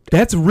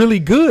 That's really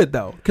good,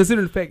 though,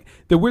 considering the fact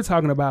that we're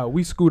talking about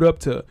we scoot up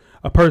to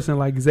a person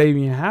like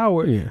Xavier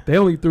Howard. Yeah. They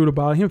only threw the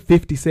ball at him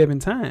 57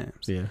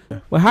 times. Yeah.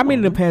 Well, how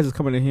many of the passes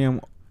coming to him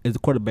is the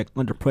quarterback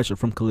under pressure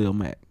from Khalil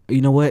Mack?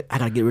 You know what? I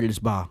got to get rid of this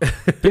ball.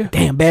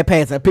 Damn, bad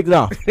pass. I picked it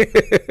off.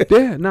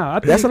 Yeah, no. I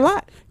think that's a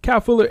lot. Kyle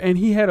Fuller, and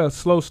he had a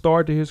slow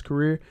start to his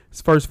career.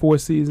 His first 4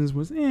 seasons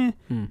was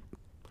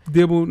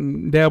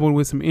dabbled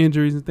with some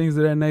injuries and things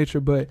of that nature,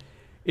 but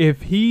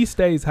if he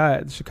stays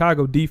hot, the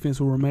Chicago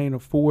defense will remain a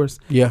force.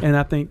 Yeah. And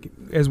I think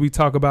as we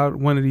talk about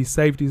one of these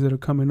safeties that are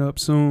coming up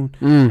soon,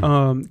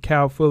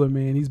 Kyle Fuller,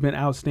 man, he's been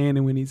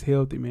outstanding when he's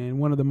healthy, man.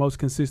 One of the most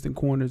consistent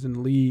corners in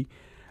the league.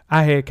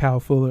 I had Kyle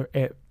Fuller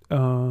at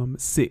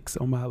 6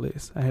 on my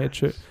list. I had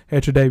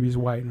Tre'Davious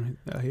White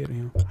ahead of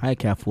him. I had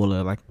Kyle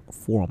Fuller like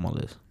 4 on my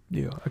list.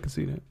 Yeah, I can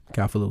see that.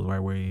 Kafalu's right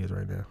where he is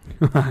right now.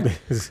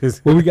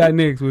 What we got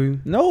next, William?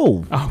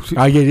 No. Oh,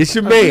 yeah, this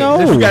your man.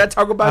 No. You got to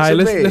talk about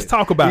your man. Let's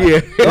talk about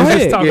it.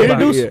 Let's talk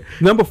about it.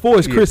 Number 4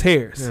 is Chris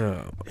Harris.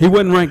 He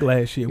wasn't ranked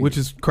last year, which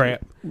is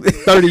crap.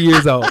 30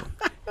 years old.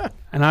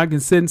 And I can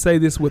sit and say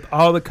this with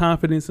all the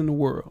confidence in the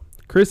world.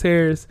 Chris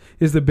Harris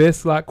is the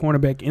best slot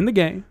cornerback in the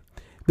game,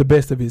 the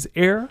best of his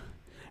era,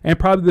 and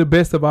probably the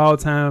best of all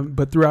time.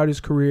 But throughout his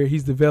career,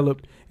 he's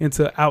developed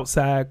into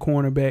outside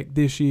cornerback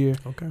this year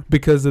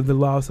because of the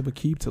loss of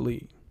Aqib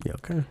Talib. Yeah,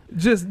 okay.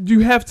 Just you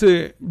have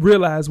to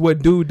realize what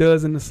dude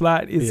does in the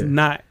slot is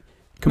not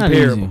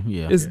comparable.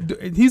 Not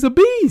easy. He's a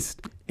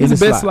beast. He's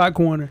the best slot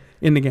corner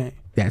in the game.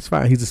 That's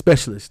fine. He's a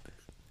specialist.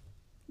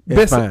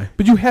 Best,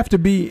 but you have to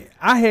be.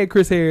 I had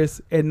Chris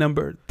Harris at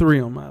number 3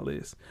 on my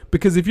list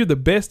because if you're the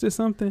best at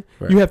something,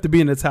 you have to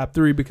be in the top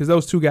 3 because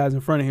those 2 guys in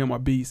front of him are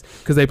beasts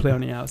because they play on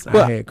the outside.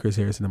 Well, I had Chris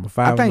Harris at number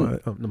 5.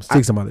 Number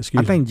 6 on my list.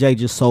 I think Jay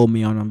just sold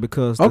me on him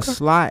because the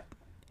slot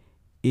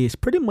is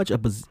pretty much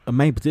a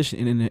main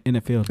position in the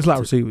NFL. It's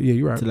slot receiver. Yeah,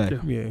 you're right. Today.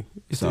 Yeah,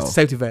 it's a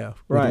safety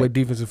valve. Right. The way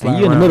defensive fly. And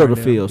you're in the middle of the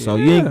right field, now. so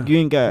you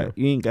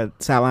ain't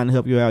got sideline to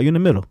help you out. You're in the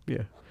middle.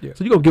 Yeah.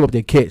 So you're going to give up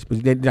that catch,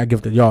 but they're not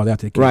giving the yards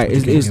after the catch. Right.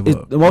 It's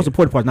the most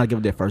important part is not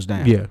giving that first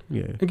down. Yeah.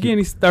 Again,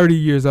 he's 30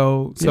 years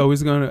old, so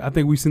it's I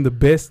think we've seen the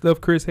best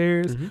of Chris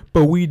Harris,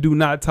 but we do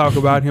not talk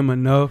about him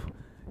enough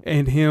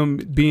and him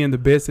being the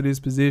best at his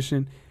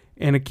position.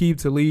 And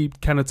Aqib Talib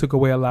kind of took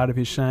away a lot of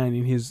his shine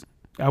in his,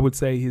 I would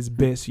say, his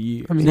best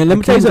year. I mean, now, let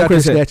me tell you something,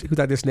 Chris Harris. Who's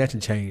out there snatching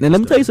chains? Now, let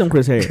me tell you something,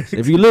 Chris Harris.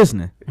 If you're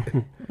listening,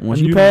 once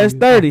you pass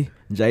 30,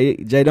 Jay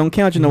don't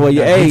count you no way.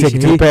 Your age. I'm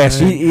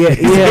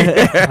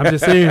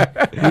just saying,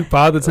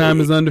 Father Time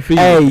is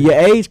undefeated. Hey, your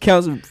age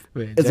counts.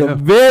 It's a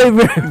very,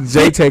 very.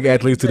 Jay take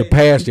athletes to the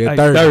pasture at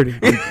 30.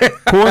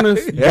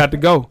 Corners, you got to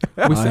go.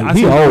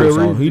 He old,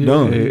 so he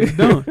done. He's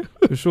done,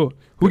 for sure.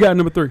 Who got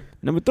number 3?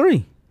 Number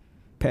 3,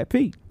 Pat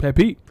Pete.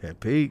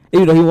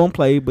 Even though he won't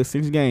play, but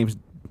 6 games.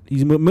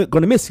 He's going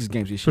to miss 6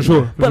 games this year. For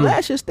sure. But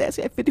last year's stats,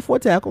 he had 54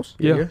 tackles.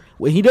 Yeah.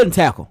 Well, he doesn't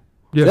tackle.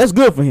 Yeah. So that's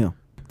good for him.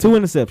 2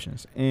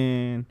 interceptions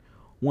and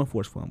 1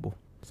 forced fumble.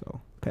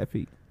 So, Pat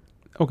Pete.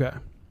 Okay.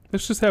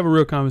 Let's just have a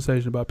real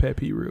conversation about Pat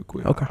Pete real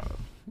quick. Okay.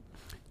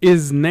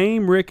 Is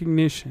name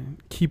recognition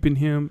keeping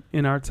him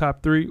in our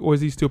top 3, or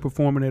is he still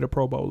performing at a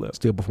Pro Bowl level?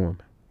 Still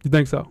performing. You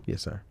think so?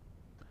 Yes, sir.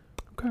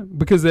 Okay.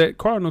 Because that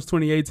Cardinals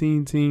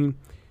 2018 team,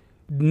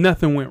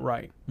 nothing went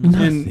right.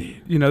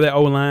 And, that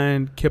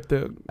O-line kept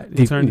the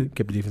defense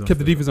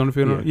on the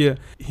field. Yeah.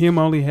 Him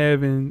only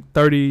having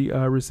 30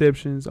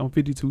 receptions on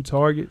 52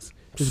 targets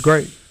is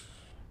great.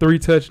 3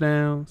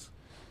 touchdowns.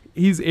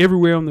 He's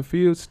everywhere on the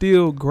field.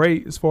 Still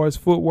great as far as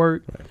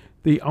footwork. Right.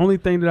 The only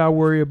thing that I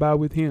worry about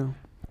with him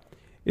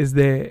is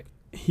that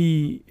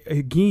he,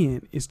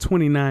 again, is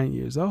 29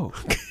 years old.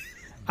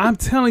 I'm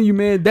telling you,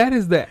 man, that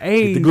is the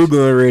age. Get the glue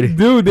gun ready.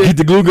 Dude, get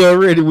the glue gun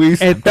ready,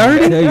 Weezy. At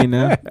 30? I tell you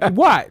now.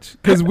 Watch.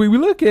 Because we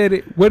look at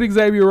it, what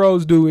Xavier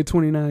Rhodes do at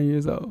 29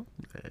 years old?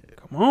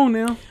 Come on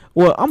now.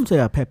 Well, I'm going to tell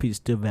you how Pat Pete is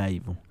still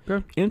valuable.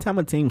 Okay. Anytime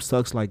a team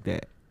sucks like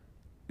that,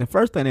 the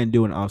first thing they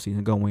do in the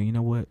offseason go in, you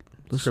know what?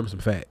 Let's trim some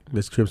fat.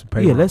 Let's trim some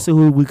payroll. Yeah, let's see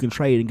who we can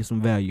trade and get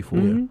some value for.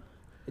 Mm-hmm.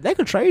 They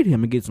could trade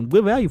him and get some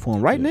good value for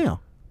him right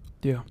now.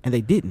 Yeah. And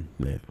they didn't.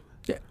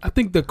 Yeah, I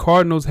think the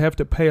Cardinals have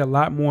to pay a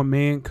lot more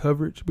man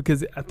coverage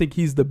because I think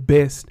he's the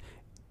best,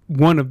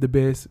 one of the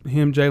best.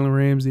 Him, Jalen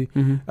Ramsey.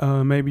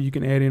 Mm-hmm. Maybe you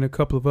can add in a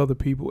couple of other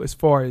people as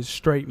far as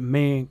straight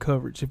man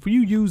coverage. If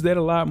you use that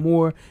a lot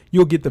more,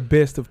 you'll get the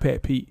best of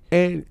Pat Pete.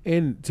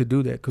 And to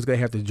do that, because they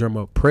have to drum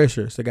up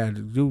pressure, so they got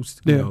to do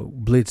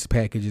blitz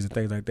packages and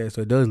things like that.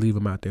 So it does leave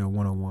them out there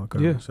one-on-one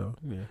coverage. Yeah. So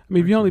I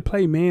mean, if you only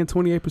play man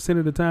 28%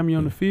 of the time you're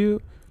on the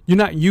field, you're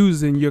not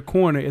using your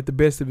corner at the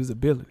best of his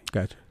ability.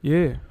 Gotcha.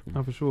 Yeah,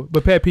 for sure.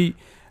 But Pat Pete,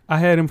 I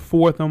had him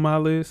 4th on my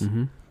list.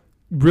 Mm-hmm.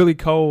 Really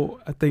cold.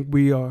 I think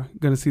we are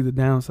going to see the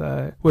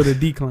downside, the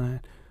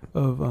decline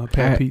of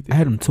Pat Pete. I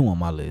had him 2 on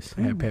my list.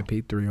 I had Pat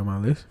Pete 3 on my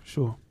list.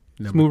 Sure.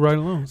 Move right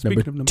along. Speaking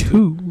of number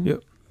 2.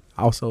 Yep.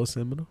 Also a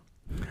Seminole.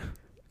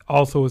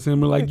 Also a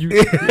Seminole. Like you,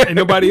 ain't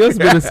nobody else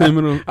been a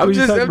Seminole. I'm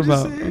just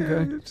saying. Okay.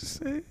 I'm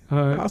just saying. All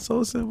right. Also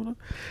a Seminole.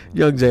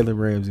 Young Jalen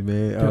Ramsey,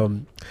 man. Yeah.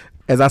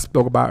 As I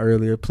spoke about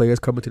earlier, players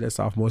coming to that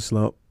sophomore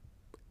slump.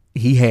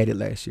 He had it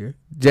last year.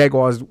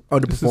 Jaguars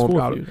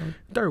underperformed.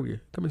 Third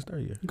year. Coming to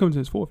 3rd year. He comes to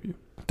his 4th year.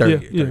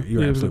 Third year.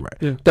 You're absolutely right.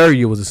 Yeah. 3rd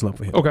year was a slump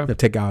for him. Okay.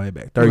 Take all that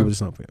back. 3rd year was a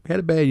slump for him. Had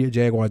a bad year.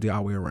 Jaguars did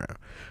all the way around.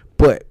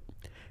 But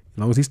as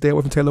long as he stay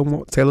away from Taylor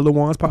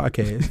Lewan's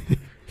podcast,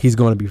 he's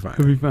going to be fine.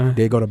 He'll be fine.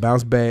 They're going to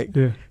bounce back.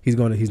 Yeah. He's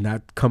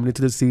not coming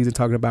into the season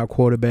talking about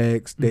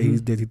quarterbacks that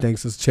he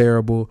thinks is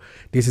terrible.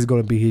 This is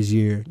going to be his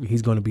year.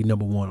 He's going to be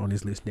number 1 on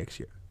this list next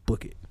year.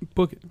 Book it.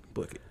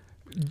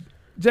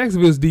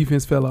 Jacksonville's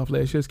defense fell off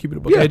last year. Let's keep it a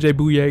book. AJ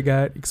Bouye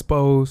got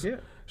exposed. Yeah.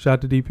 Shout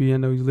out to DP. I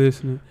know he's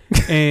listening.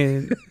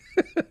 And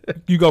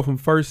you go from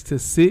 1st to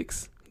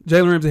 6th.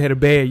 Jalen Ramsey had a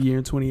bad year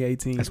in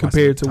 2018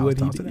 compared to what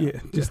he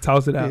did. Just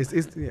toss it out.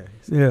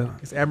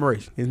 It's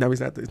admiration.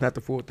 It's not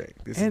the full thing.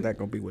 This is not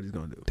going to be what he's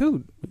going to do.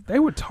 Dude, They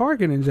were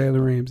targeting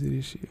Jalen Ramsey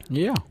this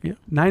year. Yeah.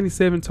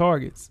 97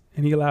 targets,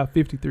 and he allowed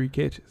 53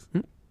 catches.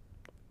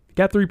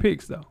 Got 3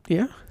 picks, though.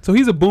 Yeah. So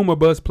he's a boomer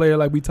bust player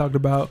like we talked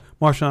about.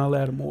 Marshawn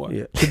Lattimore,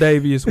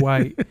 Tre'Davious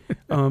White.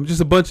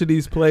 Just a bunch of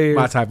these players.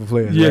 My type of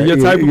players. Yeah, right? your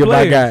type of my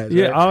players. guys,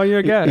 yeah, right? all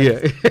your guys.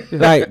 Yeah.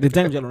 Like the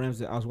thing with Jalen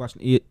Ramsey, I was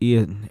watching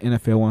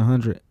NFL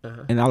 100,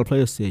 and all the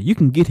players said you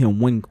can get him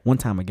one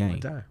time a game.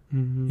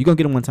 Mm-hmm. You're going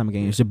to get him one time a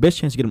game. It's the best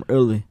chance to get him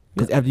early.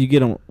 Because after you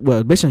get him,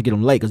 the best chance to get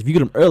him late. Because if you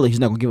get him early, he's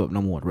not going to give up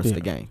no more the rest of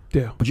the game.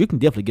 Yeah. But you can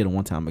definitely get him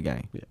one time a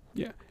game.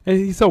 Yeah. And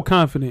he's so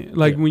confident.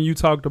 Like when you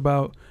talked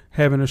about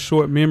having a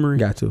short memory.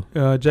 Got to.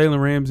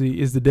 Jalen Ramsey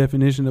is the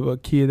definition of a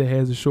kid that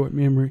has a short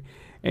memory.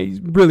 And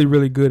he's really,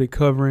 really good at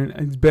covering.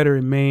 He's better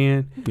at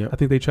man. Yep. I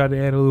think they tried to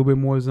add a little bit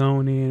more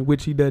zone in,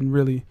 which he doesn't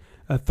really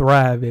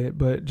thrive at.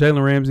 But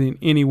Jalen Ramsey in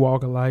any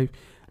walk of life,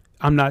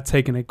 I'm not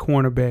taking a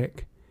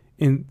cornerback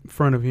in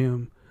front of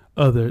him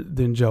other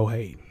than Joe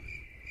Hayden.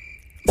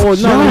 Oh,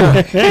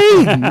 no.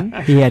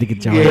 He had to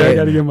get Joe Hayden. I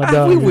got to get my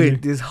dog. We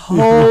went this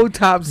whole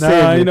top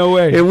 7. Ain't no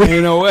way.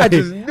 Ain't no way. I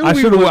just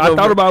knew I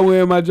thought about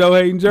wearing my Joe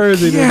Hayden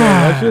jersey today.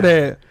 I should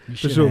have.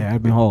 For sure.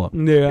 That'd been hard.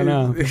 Yeah, I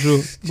know. For sure.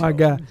 My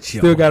guy.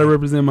 Still got to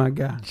represent my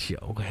guy.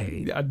 Joe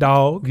Hayden. A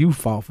dog. You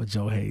fall for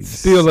Joe Hayden.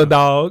 Still a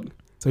dog.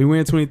 So he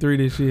went 23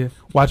 this year.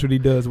 Watch what he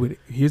does with it.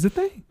 Here's the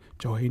thing.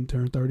 Joe Hayden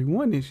turned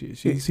 31 this year.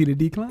 See the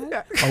decline?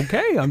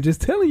 Okay, I'm just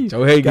telling you.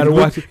 Joe Hayden, gotta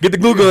watch it. Get the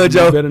glue gun,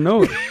 Joe. You better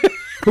know it.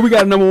 Who we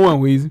got number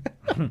 1, Weezy?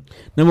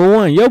 Number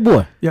 1, your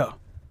boy. Yeah.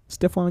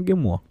 Stephon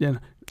Gilmore. Yeah.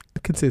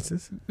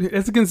 Consensus.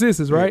 That's a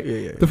consensus, right?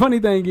 Yeah. The funny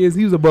thing is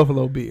he was a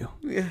Buffalo Bill.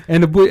 Yeah.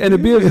 And the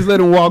Bills just let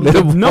him walk.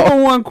 The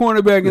number 1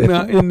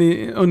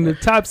 cornerback on the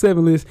top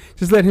 7 list,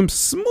 just let him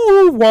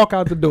smooth walk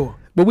out the door.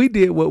 But we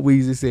did what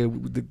Weezy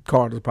said the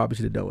Cardinals probably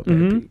should have done with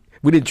Pat Pete.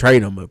 We didn't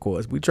trade him, of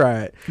course. We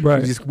tried.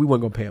 Right. We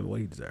weren't going to pay him what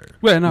he deserved.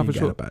 Well, not for He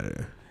got sure. up out of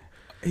there.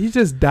 He's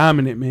just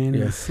dominant, man, in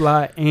the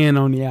slot and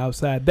on the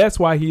outside. That's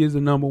why he is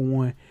the number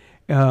 1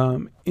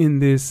 in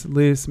this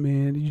list,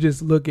 man. You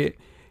just look at,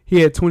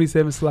 he had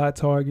 27 slot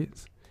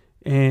targets,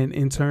 and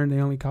in turn, they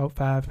only caught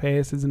 5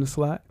 passes in the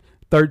slot,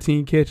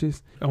 13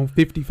 catches on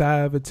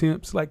 55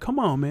 attempts. Like, come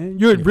on, man.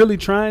 You're really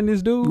trying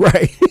this dude?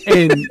 Right.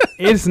 And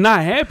it's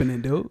not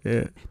happening, dude.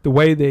 Yeah. The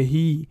way that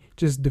he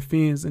just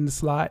defends in the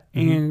slot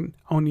and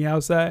on the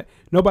outside,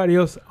 nobody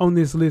else on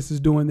this list is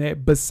doing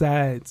that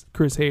besides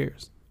Chris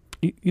Harris.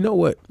 You know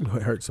what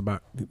hurts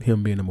about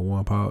him being number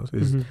 1, Pauls,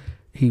 is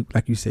he,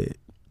 like you said,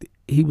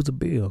 he was a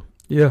Bill.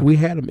 Yeah. We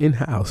had him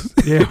in-house.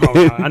 Yeah,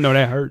 I know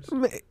that hurts.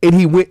 And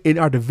he went in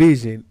our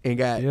division and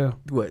got,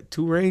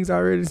 2 rings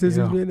already since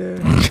he's been there?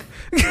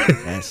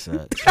 That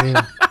sucks.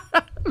 Yeah.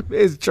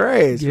 It's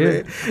trash,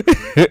 man.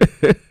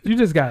 You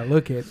just got to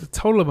look at the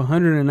total of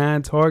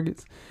 109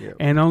 targets,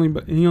 and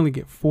you only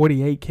get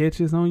 48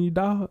 catches on you,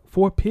 dog.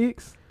 4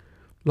 picks.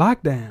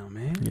 Lockdown,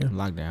 man. Yeah,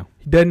 lockdown.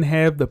 He doesn't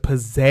have the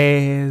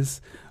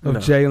pizzazz of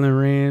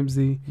Jalen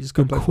Ramsey,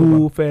 the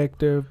cool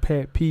factor of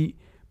Pat Pete,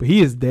 but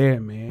he is there,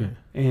 man.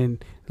 Yeah.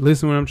 And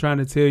listen what I'm trying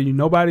to tell you.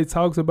 Nobody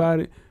talks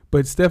about it,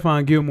 but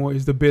Stephon Gilmore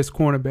is the best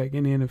cornerback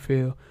in the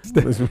NFL.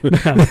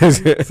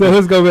 So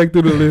let's go back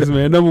through the list,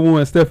 man. Number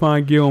 1,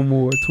 Stephon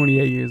Gilmore,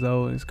 28 years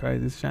old. It's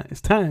crazy.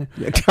 It's time.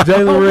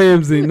 Jalen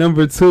Ramsey,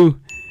 number 2.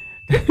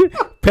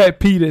 Pat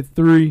Pete at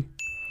 3.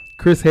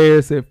 Chris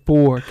Harris at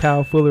 4,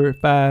 Kyle Fuller at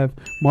 5,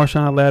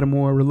 Marshawn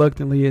Lattimore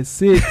reluctantly at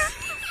 6,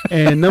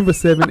 and number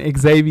 7,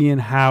 Xavier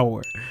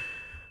Howard.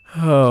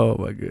 Oh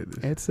my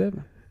goodness. At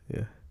 7.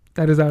 Yeah.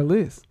 That is our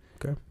list.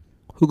 Okay.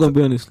 Who's gonna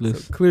be on this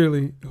list? So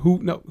clearly,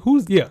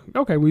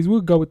 okay,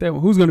 we'll go with that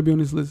one. Who's gonna be on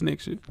this list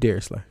next year?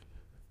 Darius Slay.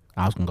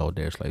 I was gonna go with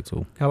Darius Slay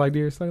too. I like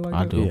Darius Slay like that.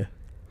 I do. Yeah.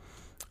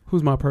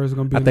 Who's my person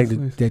gonna be? I on think this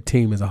list? that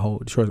team as a whole,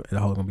 Detroit as a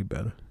whole, is gonna be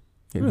better.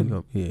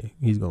 Really?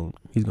 He's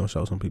gonna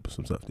show some people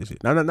some stuff this year.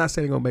 Now, I'm not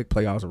saying they're gonna make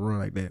playoffs or run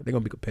like that. They're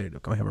gonna be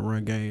competitive. Gonna have a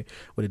run game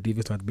where the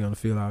defense don't have to be on the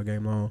field all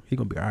game long. He's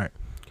gonna be all right.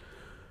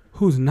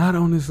 Who's not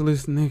on this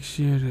list next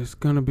year that's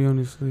gonna be on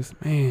this list,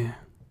 man?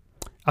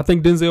 I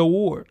think Denzel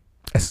Ward.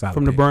 That's a solid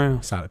from pick. the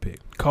Browns. Solid pick.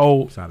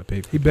 Cold. Solid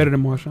pick. He better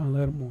than Marshawn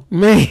Lattimore.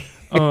 Man.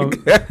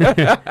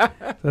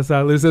 That's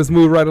our list. Let's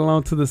move right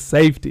along to the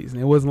safeties.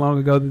 And it wasn't long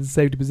ago that the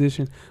safety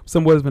position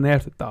somewhat of an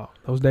afterthought.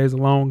 Those days are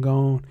long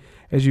gone.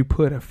 As you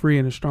put a free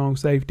and a strong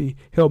safety,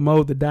 help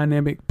mold the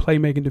dynamic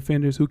playmaking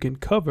defenders who can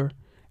cover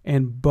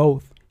and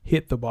both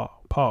hit the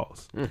ball.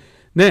 Pause.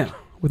 Now,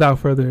 without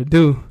further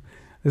ado,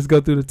 let's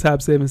go through the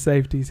top 7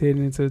 safeties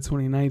heading into the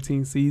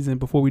 2019 season.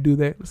 Before we do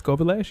that, let's go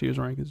over last year's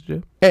rankings,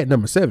 Jeff. At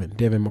number 7,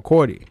 Devin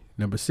McCourty.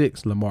 Number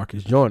 6,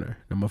 LaMarcus Joyner.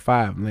 Number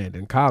 5,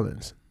 Landon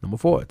Collins. Number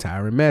 4,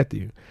 Tyrann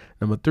Mathieu.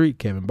 Number 3,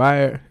 Kevin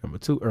Byard. Number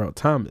 2, Earl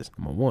Thomas.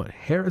 Number 1,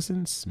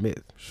 Harrison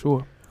Smith.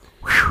 Sure.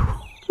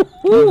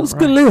 Ooh, it's a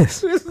good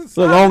list.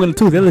 So long in the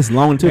tooth. That list is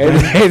long in the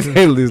tooth.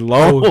 That list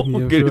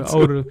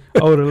long.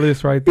 Older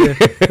list right there.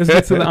 Let's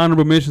get to the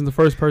honorable mentions. The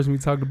first person we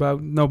talked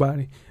about,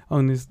 nobody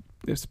on this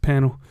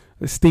panel,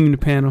 esteemed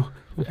panel,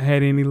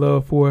 had any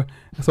love for.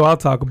 So I'll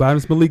talk about him.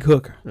 It's Malik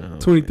Hooker,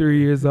 23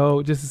 years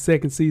old, just his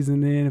second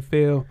season in the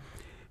NFL.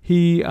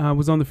 He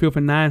was on the field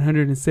for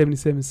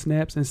 977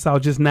 snaps and saw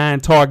just 9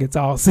 targets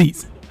all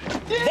season.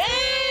 Damn!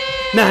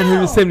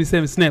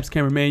 977 snaps,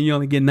 cameraman. You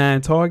only get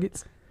 9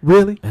 targets?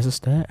 Really? That's a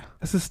stat.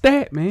 That's a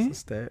stat, man. That's a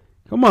stat.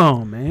 Come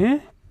on,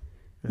 man.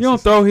 You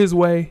don't throw his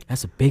way.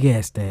 That's a big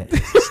ass stat.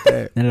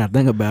 Stat. Now that I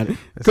think about it.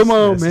 Come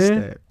on,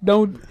 man.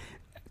 Don't.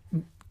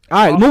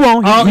 All right, move on.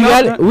 You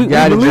got it. We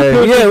got it,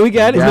 Jay. Yeah, we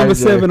got it. It's Got number it,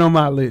 Jay. 7 on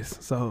my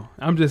list. So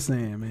I'm just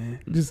saying, man.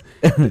 Just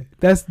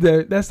that's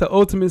the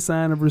ultimate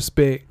sign of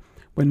respect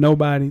when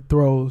nobody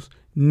throws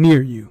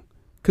near you.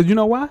 Cause you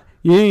know why?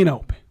 You ain't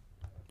open.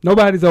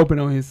 Nobody's open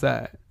on his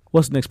side.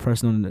 What's the next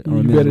person on the You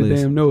middle better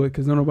list? damn know it,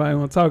 cause nobody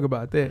want to talk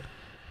about that.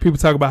 People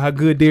talk about how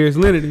good Darius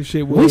Leonard and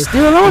shit was. We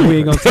still on We it.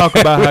 ain't gonna talk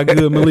about how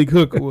good Malik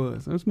Hooker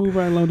was. Let's move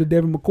right along to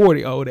Devin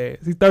McCourty, old ass.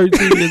 He's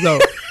 32 years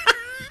old.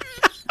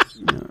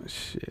 Oh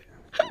shit.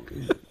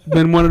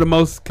 Been one of the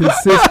most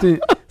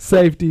consistent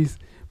safeties,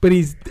 but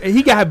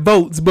he got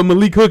votes, but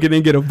Malik Hooker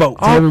didn't get a vote.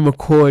 Devin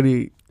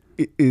McCourty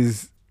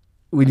is,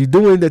 when you're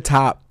doing the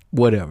top,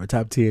 whatever,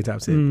 top 10,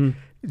 top 7,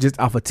 just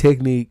off of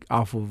technique,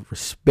 off of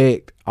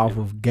respect, off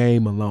of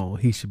game alone,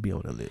 he should be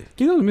on the list.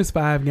 He only missed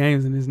 5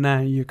 games in his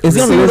 9-year career. Is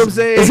he on See the what list? I'm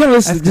saying? Is he on the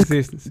list That's just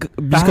consistency.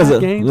 because 5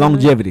 of games,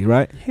 longevity,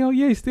 right? Hell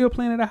yeah, he's still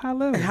playing at a high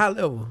level. At high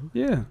level.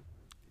 Yeah,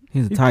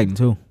 He's a Titan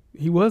too.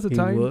 he was a He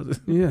Titan. was.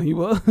 Yeah, he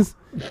was.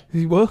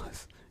 He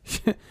was.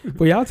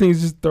 But y'all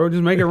teams just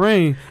make it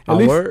rain. At Our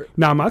least, word.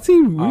 Nah, my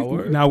team.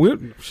 Our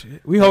word.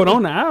 We hold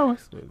on to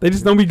ours. They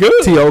just don't be good.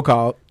 T.O.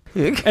 called.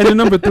 And the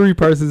number 3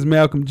 person is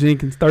Malcolm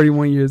Jenkins,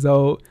 31 years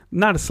old.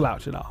 Not a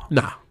slouch at all.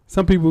 Nah.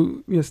 Some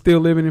people still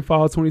living in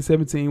fall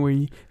 2017 where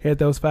he had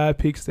those 5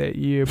 picks that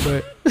year,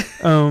 but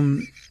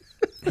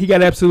he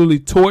got absolutely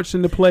torched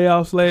in the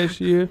playoffs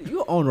last year.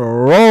 You on the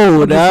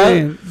road, I'm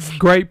just dog. saying,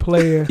 great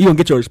player. You gonna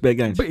get your respect,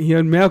 ain't you?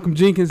 But Malcolm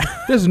Jenkins,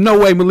 there's no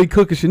way Malik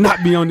Hooker should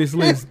not be on this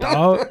list,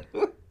 dog.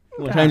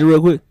 Want to change it real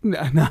quick?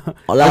 Nah.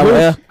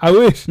 I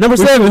wish. Number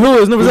 7. Who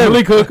is number 7?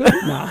 Malik Hooker?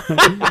 Nah.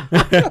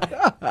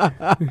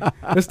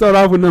 Let's start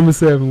off with number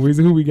 7,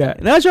 Weezy. Who we got?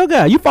 That's your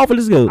guy. You fought for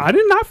this dude. I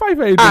did not fight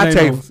for Adrian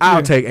Amos.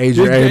 I'll take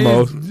Adrian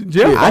Amos.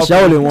 Jeff, I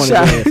surely wanted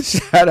that.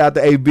 Shout out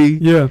to AB.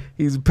 Yeah.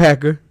 He's a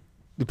Packer.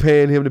 They're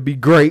paying him to be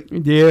great.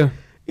 Yeah.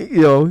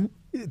 You know,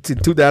 in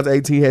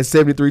 2018 he had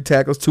 73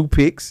 tackles, 2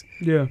 picks.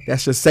 Yeah.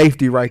 That's your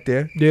safety right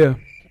there. Yeah.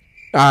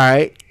 All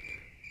right.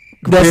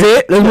 That's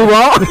it. Let's move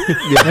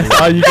on.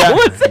 That's all you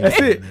got. That's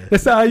it.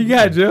 That's all you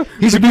got, Jeff.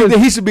 He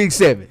should be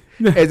 7.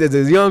 As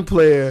a young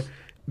player,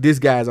 this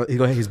guy's he's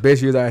gonna have his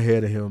best years out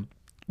ahead of him.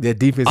 Their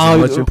defense is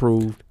much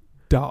improved.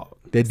 Dog.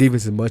 Their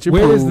defense is much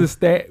improved. Where is the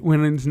stat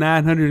when it's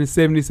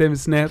 977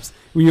 snaps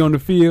when you're on the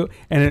field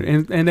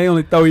and they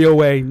only throw your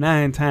way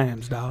 9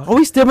 times, dog? Are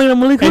we still making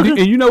Malik And,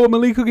 Hooker? and you know what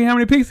Malik Hooker, how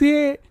many picks he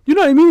had? You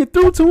know what I mean? He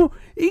threw to him.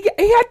 He had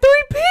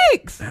 3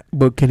 picks.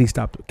 But can he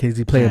stop? Can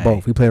he playing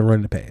both? He playing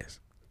running the pass.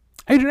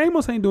 Adrian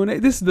Amos ain't doing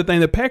that. This is the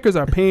thing. The Packers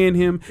are paying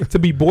him to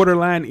be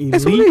borderline elite.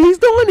 That's what he's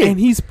doing it. And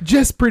he's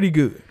just pretty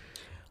good.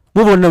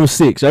 Move on to number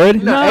 6. Already?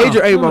 No,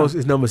 Adrian Amos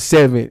is number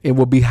 7 and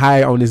will be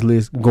higher on this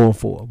list going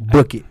forward.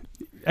 Book it.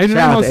 Adrian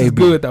Shout out Amos to is AB.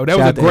 good though. That Shout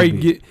was out a to great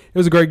AB. get. It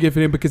was a great get for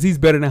him because he's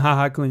better than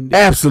Ha Clinton.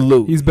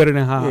 Absolutely. He's better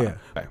than Ha. Yeah.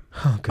 Okay.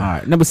 All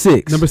right. Number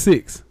 6. Number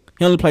 6.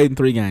 He only played in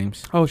 3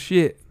 games. Oh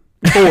shit.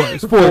 4.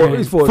 It's 4. Four. games.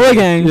 It's 4. 4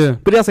 games. Yeah.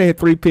 But he also had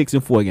 3 picks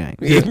in 4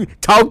 games.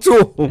 Talk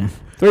to him.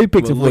 3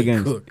 picks in 4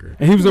 games.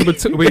 And he was number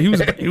 2. Wait, he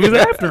was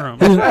after him.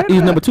 He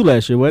was number 2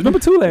 last year, wasn't he? Number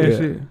 2 last Yeah.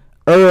 year.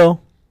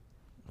 Earl,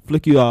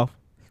 flick you off.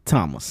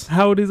 Thomas.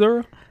 How old is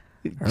Earl?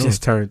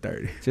 Just turned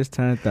 30. Just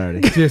turned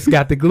 30. Just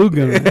got the glue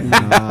gun.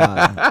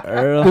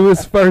 Earl. Through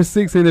his first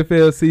 6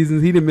 NFL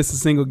seasons, he didn't miss a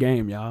single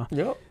game, y'all.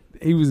 Yep.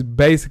 He was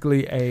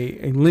basically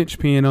a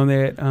linchpin on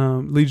that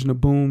Legion of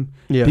Boom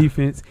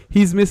defense.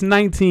 He's missed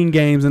 19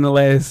 games in the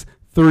last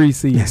 3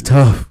 seasons. That's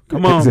tough.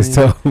 Come on, That's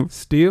man. tough.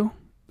 Still,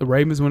 the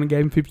Ravens went and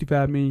gave him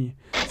 $55 million.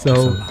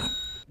 So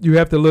you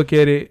have to look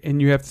at it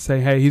and you have to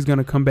say, hey, he's going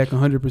to come back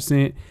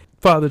 100%.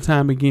 Father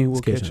time again will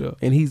catch up.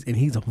 And he's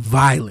a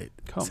violent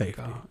Come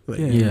safety. on. Like,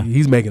 Yeah.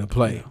 He's making a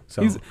play. Yeah.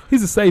 So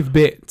He's a safe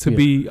bet to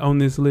be on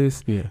this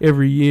list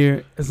every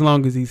year as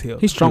long as he's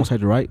healthy. He's strong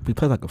safety, right? He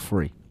plays like a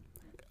free.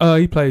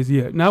 He plays,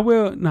 he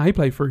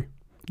played free.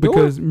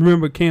 Because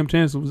remember, Cam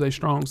Chancellor was a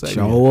strong safety.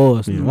 Sure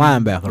was.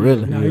 Linebacker,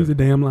 really. No, he was a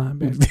damn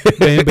linebacker.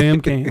 Bam, Bam,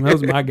 Cam. That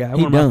was my guy. He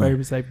One of done. my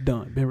favorite safety.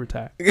 Done. Been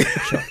retired.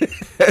 Sure.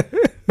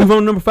 Move on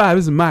to number 5.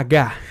 This is my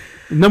guy.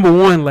 Number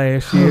 1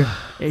 last year.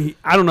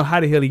 I don't know how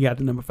the hell he got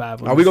the number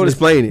 5 on Are we going to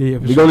explain it? Yeah,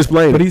 We're going to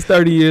explain But it. he's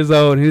 30 years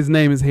old, and his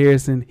name is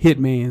Harrison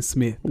Hitman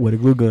Smith. Where the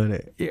glue gun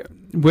at? Yeah,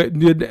 but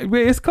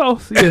it's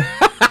close. Yeah,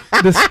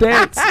 the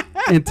stats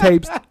and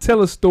tapes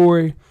tell a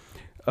story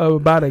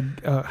about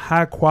a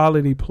high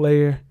quality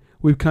player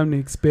we've come to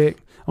expect.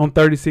 On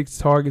 36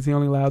 targets, he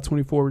only allowed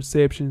 24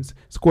 receptions,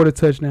 scored a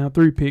touchdown,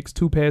 3 picks,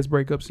 2 pass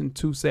breakups, and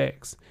 2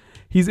 sacks.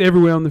 He's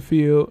everywhere on the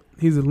field.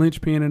 He's a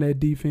linchpin in that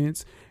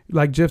defense.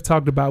 Like Jeff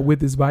talked about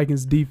with his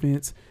Vikings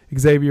defense,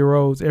 Xavier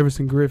Rhodes,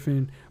 Everson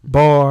Griffin,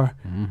 Barr,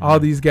 all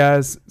these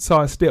guys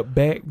saw a step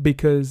back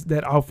because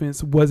that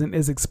offense wasn't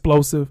as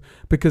explosive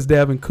because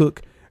Dalvin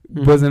Cook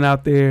wasn't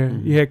out there.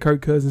 You had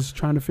Kirk Cousins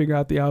trying to figure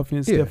out the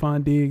offense.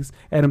 Stephon Diggs,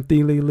 Adam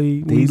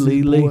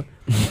Thielen.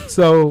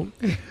 So,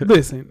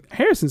 listen,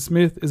 Harrison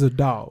Smith is a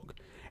dog.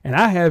 And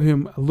I have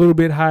him a little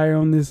bit higher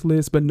on this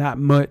list, but not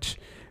much,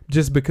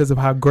 just because of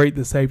how great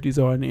the safeties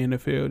are in the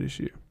NFL this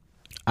year.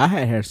 I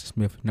had Harrison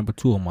Smith number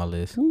 2 on my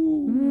list.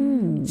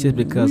 Just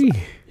because.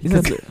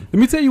 Let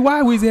me tell you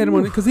why Weezy had him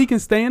on it. Because he can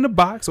stay in the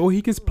box or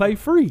he can play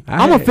free.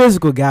 I'm a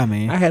physical guy,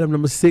 man. I had him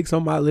number 6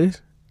 on my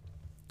list.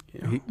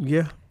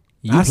 Yeah.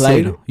 You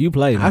played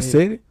him. I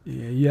said it.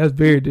 Yeah, that's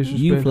very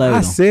disrespectful. You played him.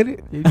 I said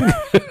it.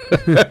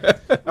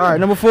 All right,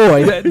 number 4.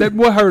 that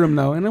what hurt him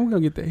though, and I'm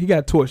gonna get that. He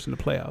got torched in the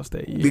playoffs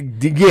that year.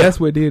 Yeah, that's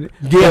what did it.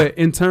 Yeah. But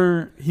in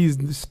turn,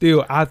 he's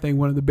still, I think,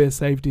 one of the best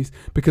safeties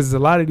because a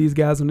lot of these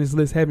guys on this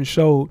list haven't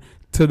showed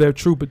to their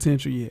true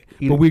potential yet.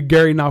 But we're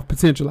carrying off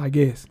potential, I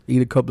guess.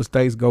 Eat a couple of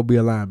steaks, go be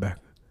a linebacker.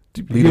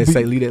 Leave that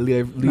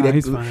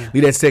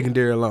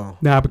secondary alone.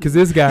 Nah, because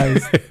this guy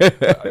is.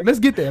 Let's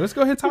get there. Let's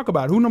go ahead and talk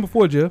about it. Who number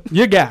 4, Jeff?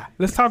 Your guy.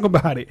 Let's talk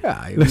about it.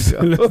 This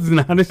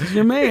is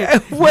your man.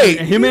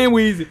 Wait, him and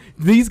Weezy.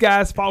 These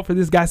guys fought for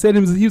this guy. Said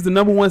he was the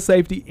number 1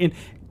 safety. And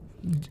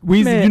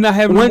Weezy, did you not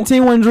have one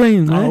team, one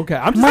dream? Man. Oh, okay,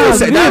 I'm just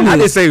saying. I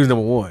didn't say he was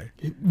number 1.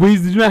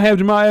 Weezy, did you not have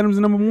Jamal Adams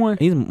number 1?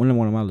 He's number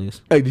 1 on my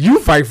list. Hey, you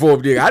fight for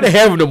him, nigga. I didn't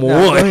have him number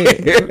 1.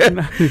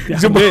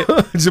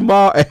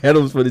 Jamal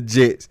Adams for the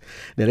Jets.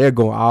 Now they're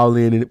going all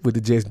in with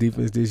the Jets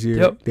defense this year.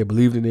 Yep. They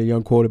believed in their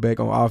young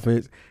quarterback on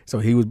offense, so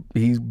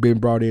he's been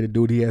brought in to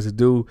do what he has to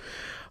do.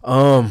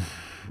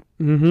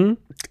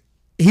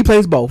 He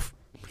plays both.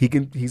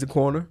 He's a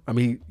corner. I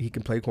mean, he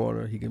can play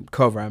corner. He can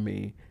cover. I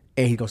mean,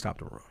 and he's gonna stop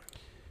the run.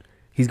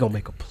 He's gonna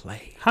make a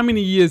play. How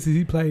many years has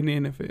he played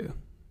in the NFL?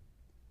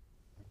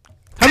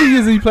 How many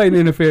years has he played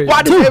in the NFL?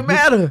 Why does it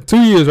matter? 2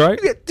 years, right?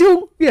 Yeah,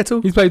 2. Yeah,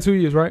 2. He's played 2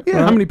 years, right? Yeah.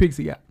 Well, how many picks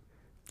he got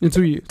in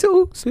 2 years?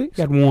 2. He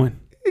got 1.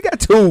 He got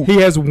 2. He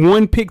has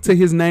 1 pick to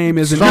his name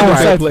as an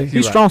NFL player.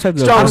 He's strong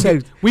safety. Strong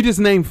safety. We just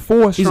named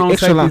 4 strong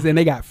safeties, and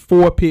they got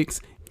 4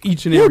 picks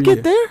each and every year.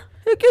 He'll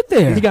get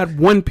there. He got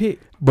 1 pick.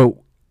 But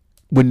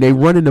when they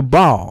running the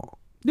ball,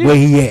 where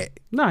he at?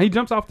 No, he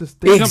jumps off the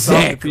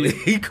Exactly.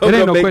 It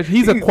ain't no question.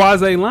 He's a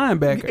quasi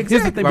linebacker. Exactly.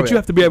 Here's the thing, but you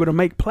have to be able to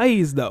make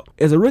plays though.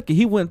 As a rookie,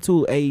 he went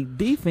to a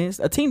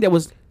team that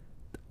was,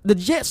 the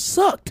Jets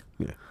sucked.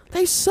 Yeah.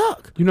 They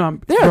suck. You know,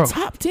 they're a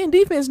top 10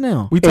 defense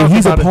now. And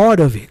he's a part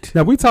of it.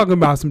 Now we talking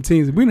about some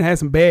teams. We done had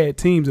some bad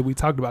teams that we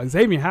talked about.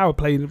 Xavier Howard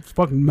played the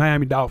fucking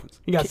Miami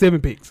Dolphins. He got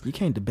 7 picks. You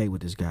can't debate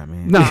with this guy,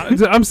 man. Nah,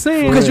 I'm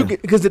saying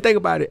because the thing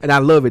about it, and I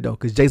love it though,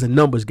 because Jay's a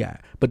numbers guy.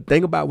 But the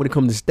thing about when it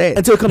comes to stats,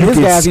 until it comes to his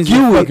guys, you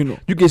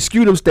can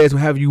skew them stats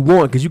however you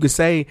want. Because you can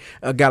say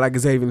a guy like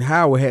Xavier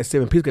Howard had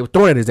 7 picks, they were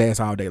throwing at his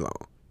ass all day long.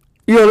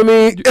 You know what I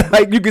mean?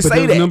 Like you can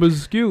say that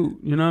numbers skewed.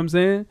 You know what I'm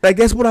saying? Like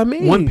that's what I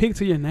mean. 1 pick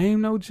to your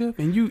name, no, Jeff,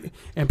 and you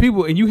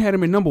had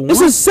him in number 1.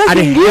 It's his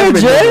second year,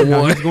 Jeff.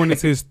 No, he's going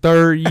into his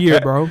 3rd year,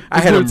 bro.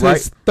 I had him right.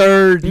 His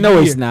 3rd year. No,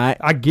 he's not.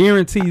 I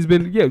guarantee he's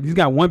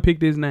got 1 pick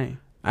to his name.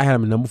 I had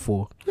him at number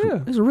 4.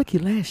 Yeah, he's a rookie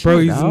last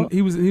year, bro.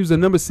 He was a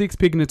number 6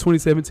 pick in the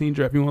 2017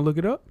 draft. You want to look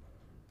it up?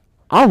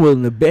 I'm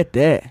willing to bet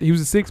that he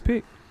was a 6th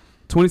pick,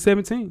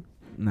 2017.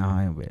 No,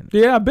 I ain't betting.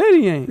 Yeah, I bet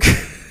he ain't.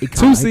 He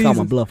called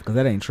my bluff because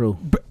that ain't true.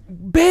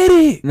 Bet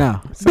it. No.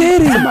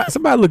 Bet it.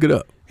 Somebody look it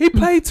up. He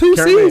played 2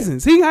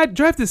 seasons. He got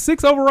drafted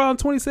 6th overall in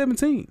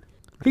 2017.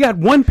 He got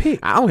 1 pick.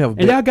 I don't have a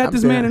bet. And y'all got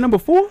this man at number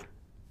 4?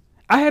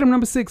 I had him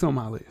number 6 on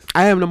my list.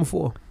 I have him number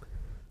 4.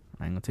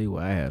 I ain't gonna tell you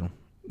why I had him.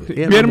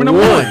 You had him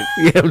number 1.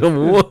 You had him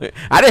number 1.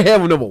 I didn't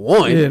have him number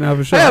 1. Yeah, no,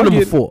 for sure. I have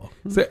number 4.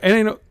 So, it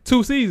ain't no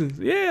 2 seasons.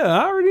 Yeah,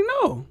 I already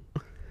know.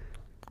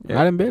 Yeah.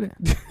 I didn't bet it.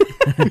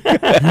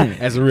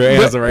 That's a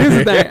real answer right here.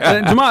 Here's the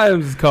thing. Jamal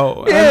Adams is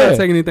cold. Yeah. I'm not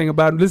taking anything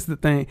about him. This is the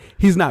thing.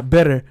 He's not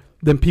better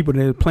than people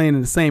that are playing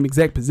in the same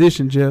exact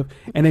position, Jeff,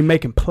 and they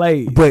making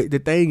plays. But the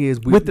thing is,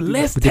 with the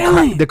less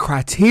talent, the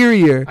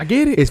criteria I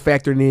get it. is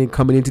factoring in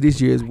coming into this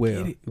year as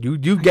well.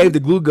 You gave the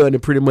glue gun to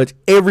pretty much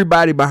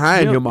everybody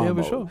behind him almost.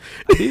 Yeah, for sure.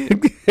 I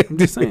did. I'm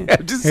just saying.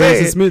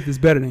 Harrison Smith is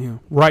better than him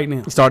right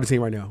now. Start the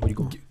team right now. Where you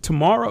going?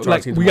 Tomorrow?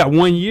 Like, we got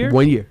 1 year?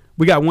 1 year.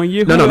 We got 1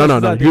 year? No.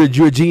 You're a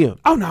GM.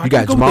 Oh, no. You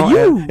got Jamal. Okay,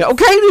 then. You got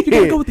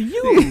to go with the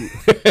U.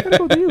 Gotta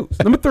go with the U's.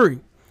 Number 3.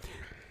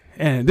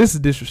 And this is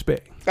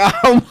disrespect.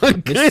 Oh, my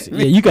goodness.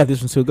 Yeah, you got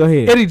this one, too. Go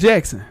ahead. Eddie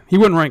Jackson. He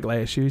wasn't ranked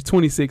last year. He's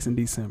 26 in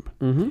December.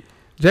 Mm-hmm.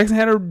 Jackson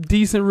had a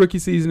decent rookie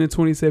season in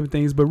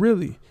 2017, but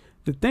really,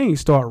 the thing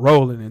started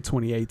rolling in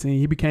 2018.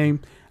 He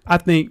became, I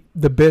think,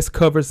 the best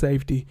cover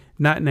safety,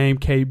 not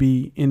named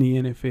KB, in the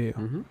NFL.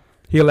 Mm-hmm.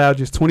 He allowed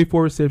just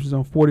 24 receptions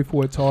on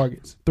 44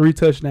 targets, 3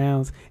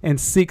 touchdowns, and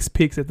 6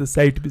 picks at the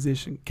safety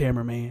position,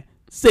 cameraman.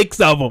 6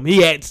 of them.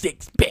 He had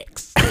 6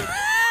 picks.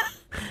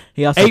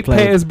 He also 8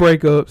 played pass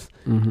breakups,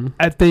 mm-hmm.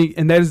 I think,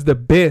 and that is the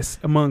best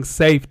among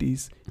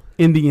safeties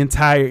in the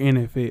entire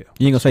NFL. You ain't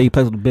gonna say he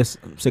plays with the best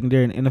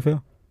secondary in the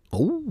NFL?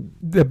 Oh,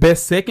 the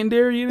best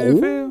secondary in the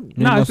NFL?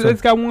 No,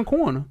 it's got 1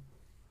 corner.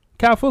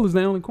 Kyle Fuller's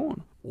the only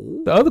corner.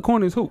 The other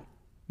corner is who?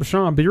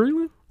 Bashawn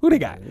Breeland? Who they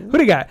got?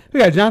 They got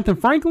Jonathan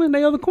Franklin,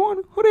 they other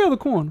corner. Who they other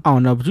corner? I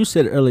don't know, but you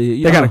said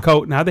earlier. They got a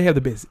coach. Now they have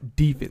the best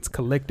defense,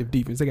 collective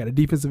defense. They got a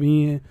defensive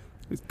end.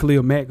 It's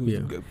Khalil Mack, who's a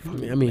good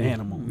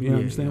animal. You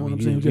understand what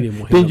I'm saying?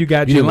 Then you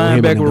got your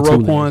linebacker with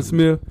Roquan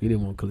Smith. You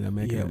didn't want Khalil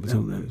Mack. Yeah,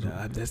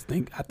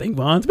 I think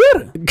Von's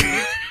better.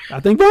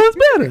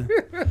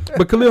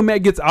 But Khalil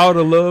Mack gets all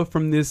the love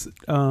from this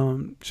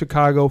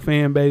Chicago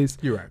fan base.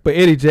 You're right. But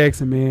Eddie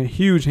Jackson, man,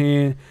 huge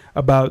hand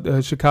about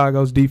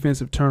Chicago's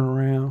defensive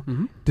turnaround.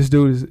 Mm-hmm. This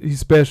dude he's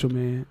special,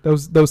 man.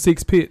 Those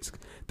 6 picks,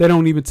 they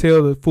don't even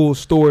tell the full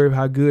story of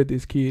how good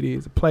this kid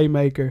is. A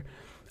playmaker.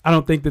 I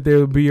don't think that there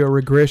will be a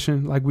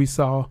regression like we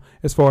saw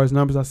as far as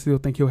numbers. I still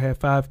think he'll have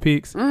 5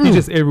 picks. He's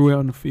just everywhere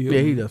on the field.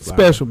 Yeah, he does.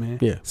 Special, man.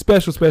 Yeah.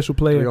 Special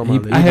player.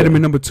 I had him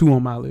at number 2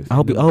 on my list. I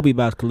hope he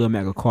buys Khalil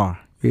Mack a car.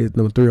 He's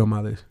number 3 on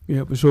my list.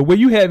 Yeah, for sure. Where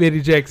you have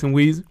Eddie Jackson,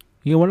 Weezy?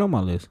 He wasn't on my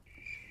list.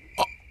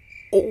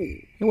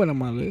 He wasn't on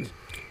my list.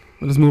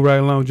 Well, let's move right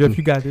along. Jeff,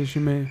 you got this,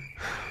 your man.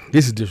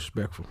 This is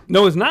disrespectful.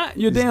 No, it's not.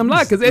 You're damn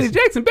lie, because Eddie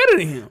Jackson better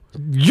than him.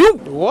 You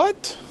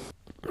what?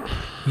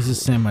 He's a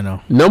Seminole.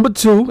 Number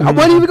 2. I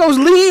wasn't even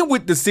gonna lead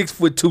with the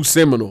 6'2"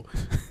 Seminole.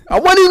 I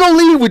wasn't even gonna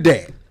lead with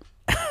that.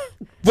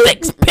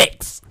 6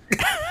 picks.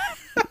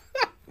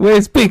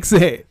 Where's Picks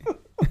at?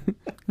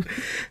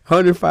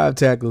 105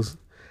 tackles,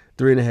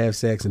 3.5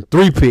 sacks, and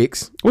 3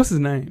 picks. What's his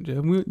name, Jeff?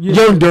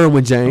 Young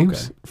Derwin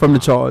James from the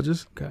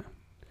Chargers. Okay.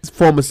 It's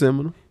former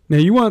Seminole. Now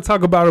you want to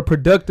talk about a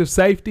productive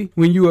safety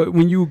when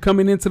you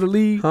coming into the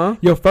league, Huh?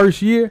 your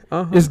first year?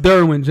 It's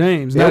Derwin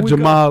James, There not we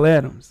Jamal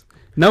Adams.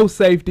 No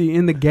safety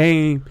in the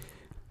game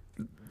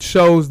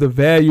shows the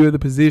value of the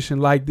position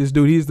like this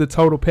dude. He's the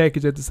total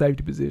package at the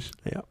safety position.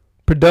 Yeah.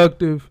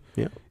 Productive.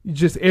 Yeah.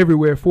 Just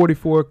everywhere.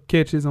 44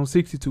 catches on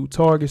 62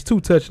 targets,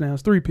 2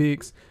 touchdowns, 3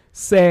 picks,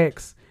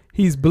 sacks.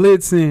 He's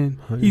blitzing.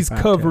 He's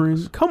covering.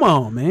 Tackles. Come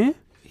on, man.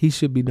 He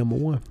should be number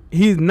 1.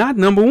 He's not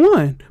number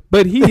 1,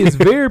 but he is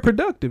very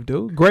productive,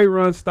 dude. Great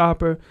run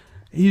stopper.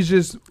 He's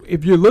just,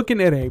 if you're looking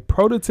at a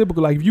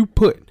prototypical, like if you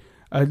put,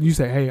 you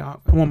say, hey, I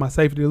want my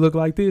safety to look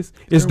like this,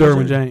 it's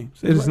Derwin James.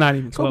 It's not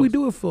even close. What we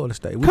do at Florida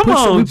State? We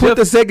We put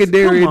the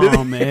secondary. Come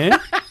on, man.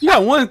 You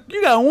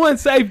got one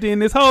safety in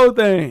this whole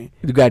thing.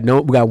 We got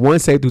one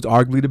safety who's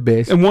arguably the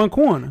best. And one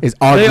corner. It's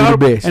arguably the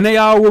best. And they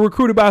all were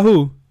recruited by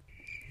who?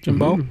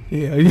 Jimbo?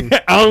 Yeah.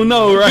 I don't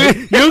know, right?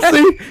 You'll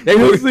see. They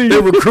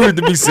recruited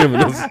to be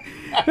Seminoles.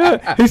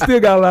 He still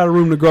got a lot of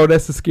room to grow.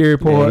 That's the scary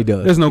part. Yeah, he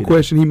does. There's no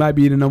question he might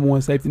be the number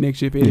 1 safety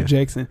next year if Eddie Yeah.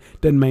 Jackson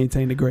doesn't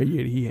maintain the great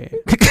year that he had.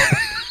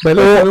 But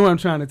let's know what I'm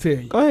trying to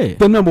tell you. Go ahead.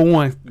 The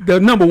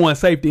number one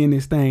safety in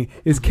this thing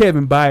is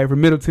Kevin Byard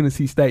from Middle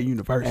Tennessee State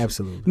University.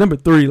 Absolutely. Number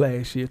 3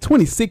 last year,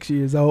 26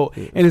 years old,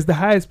 and is the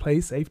highest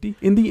paid safety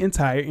in the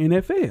entire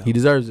NFL. He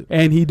deserves it.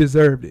 And he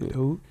deserved it,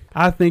 dude.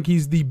 I think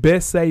he's the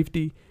best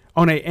safety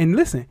and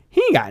listen,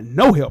 he ain't got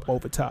no help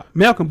over top.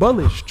 Malcolm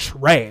Butler is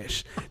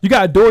trash. You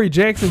got Dory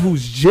Jackson,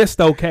 who's just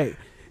okay.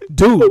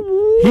 Dude,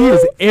 he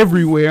is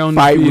everywhere on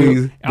the field.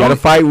 You gotta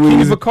fight Weezy.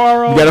 Kenny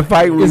Vaccaro You gotta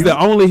fight Weezy. is the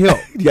only help.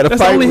 gotta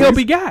That's fight the only help Weezy.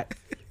 he got.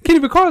 Kenny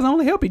Vaccaro is the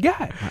only help he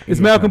got. Is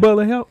he's Malcolm not.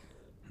 Butler help?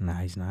 Nah,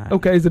 he's not.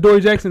 Okay, is the Dory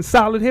Jackson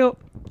solid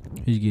help?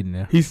 He's getting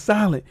there. He's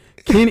solid.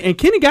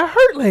 Kenny got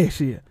hurt last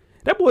year.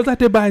 That boy's out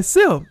there by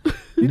himself.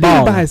 He did it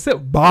Balling. by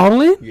himself.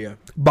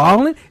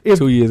 Balling. If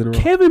 2 years in a row.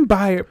 Kevin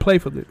Byard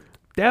played for the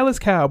Dallas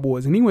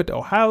Cowboys and he went to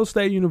Ohio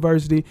State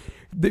University,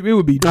 it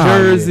would be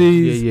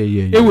jerseys.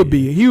 Yeah. It would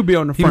be. He would be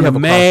on the front of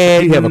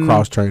Madden. He'd have a Madden.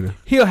 cross trainer.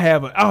 He'll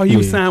have he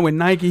was signed with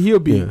Nike. He'll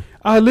be.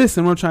 Yeah.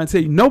 Listen, what I'm trying to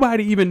tell you,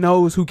 nobody even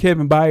knows who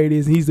Kevin Byard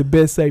is, and he's the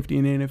best safety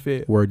in the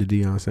NFL. Word to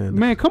Deion Sanders.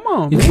 Man, come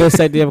on, He's man. the best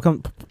safety ever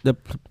come to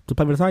play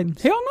for the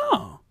Titans. Hell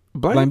no.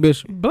 Blame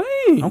Bishop.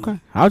 Blame. Okay.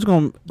 I was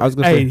gonna Hey,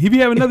 say. if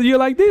you have another year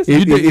like this,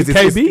 It's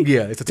KB.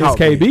 It's a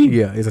talk. It's KB.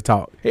 Yeah, it's a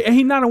talk. And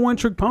he's not a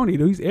one-trick pony,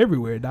 dude. He's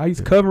everywhere, dog.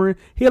 He's covering.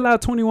 He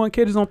allowed 21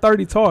 catches on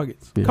 30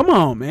 targets. Yeah. Come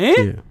on, man.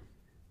 Yeah.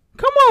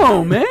 Come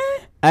on, man.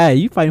 Hey,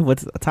 you fighting for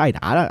a tight?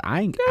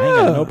 I ain't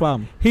got no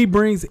problem. He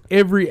brings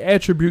every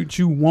attribute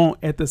you want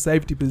at the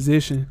safety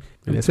position.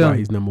 And that's telling why you,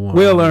 he's number 1.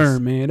 Well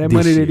earned, man. That this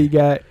money that he year.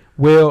 got,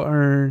 well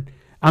earned.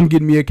 I'm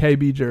getting me a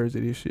KB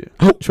jersey this year.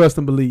 Trust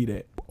and believe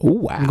that. Oh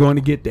wow. I'm going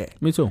to get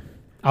that. Me too.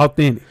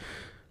 Authentic.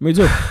 Me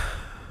too.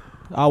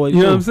 Always.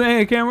 You know what I'm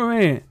saying,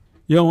 cameraman?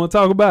 You don't want to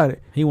talk about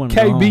it. He want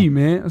KB,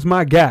 man. That's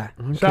my guy.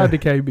 Shout out to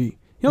KB. He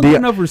don't get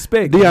enough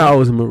respect. Deion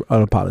owes him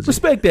an apology.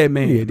 Respect that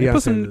man. Yeah, man. Deion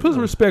Put some Sanders.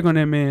 respect on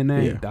that man's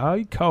name, Yeah. dog.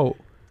 He cold.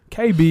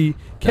 KB,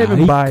 Kevin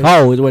he Byard.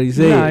 cold is what he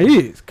said. Nah, he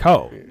is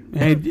cold.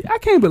 And I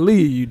can't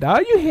believe you,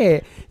 dog. You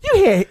had.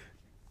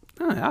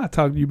 I'll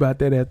talk to you about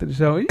that after the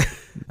show.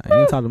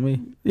 Nah, you talk to me.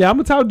 Yeah, I'm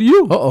gonna talk to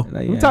you. Uh-oh.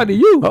 I'm gonna talk to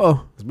you.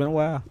 Uh-oh. It's been a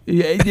while.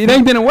 Yeah, it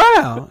ain't been a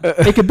while.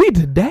 It could be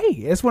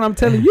today. That's what I'm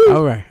telling you.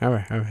 All right.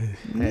 At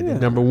the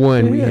number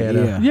 1, we had.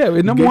 Yeah,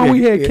 at number 1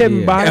 we had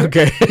Kevin Byard.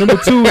 Okay. Number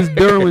 2 is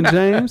Derwin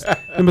James.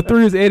 Number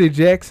 3 is Eddie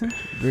Jackson.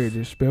 Very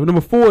disrespectful.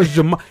 Number 4 is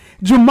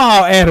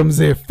Jamal Adams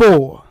at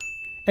 4.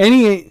 And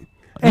he ain't.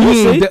 And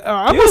he ain't.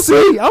 I'm gonna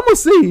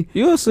see.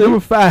 You'll see. Number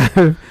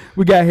 5,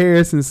 we got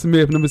Harrison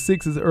Smith. Number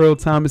 6 is Earl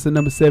Thomas, and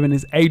number 7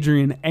 is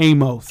Adrian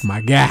Amos.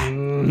 My guy.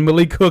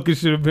 Malik Hooker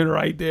should have been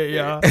right there,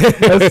 y'all.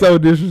 That's so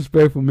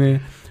disrespectful,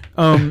 man.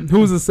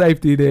 Who's a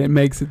safety that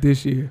makes it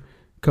this year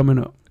coming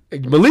up?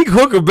 Malik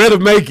Hooker better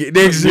make it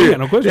next year. Yeah,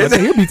 no question. I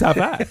think he'll be top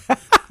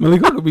 5. Malik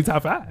Hooker will be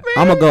top 5.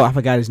 I'm gonna go. I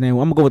forgot his name.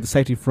 I'm gonna go with the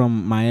safety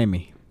from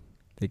Miami.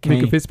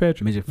 Mika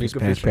Fitzpatrick. Mika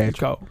Fitzpatrick.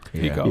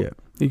 He go. Yeah.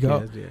 He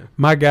go. Yeah.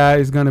 My guy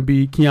is gonna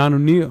be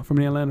Keanu Neal from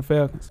the Atlanta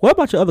Falcons. What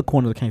about your other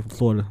corner that came from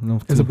Florida?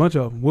 There's a bunch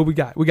of them. What we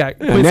got? We got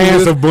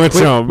There's a bunch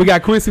of them. We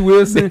got Quincy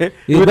Wilson.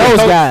 Yeah, those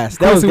guys.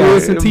 Quincy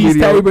Wilson, T.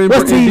 Tabor in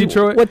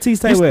Detroit. What T.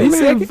 Tabor? He's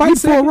fighting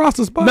for a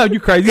roster spot. No, you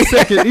crazy.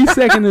 He's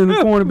second in the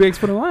cornerbacks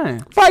for the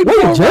Lions. Where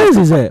your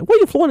jerseys at? Where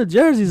your Florida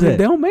jerseys at?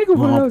 They don't make them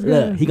for those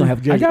guys. He gonna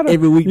have jerseys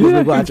every week.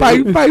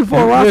 Fighting for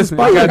a roster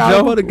spot. I got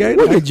Joe.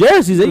 Where your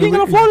jerseys at? You ain't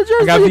got no Florida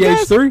jerseys. I got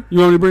VH3. You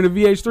want me to bring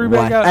the VH3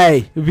 back out?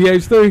 Hey,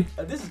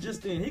 VH3. this is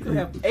just in. He could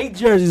have 8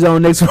 jerseys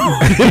on next for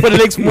the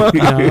next month.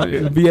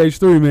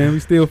 VH3, man. We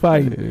still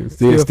fighting.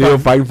 Still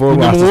fighting for a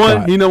roster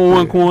spot. He number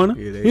one corner.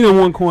 He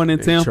number one corner in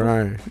Tampa.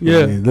 Trying.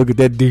 Yeah. Man, look at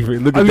that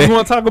defense. Look I at just that.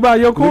 want to talk about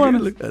your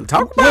corner.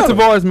 Talk about What's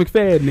Tavares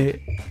McFadden at?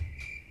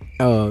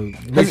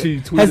 Make sure you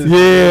tweet us.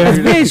 Has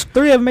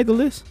VH3 ever made the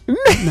list?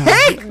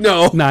 Heck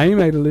no. Nah, he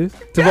made the list.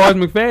 Tavares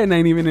McFadden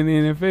ain't even in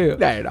the NFL.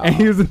 Not at all. And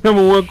he was the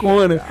number one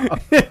corner.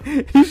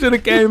 He should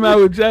have came out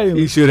with Jalen.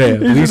 He should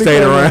have. He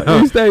stayed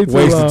around. He stayed too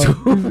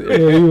Wasted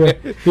long.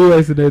 He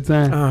wasted that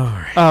time. All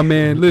right. Oh,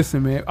 man.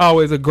 Listen, man.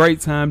 Always a great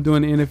time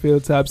doing the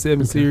NFL Top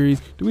 7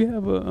 series. Do we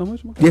have a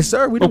much more? Yes,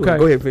 sir. We do. Okay.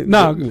 Go ahead. Finish.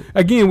 No,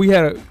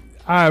 again,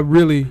 I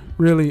really,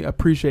 really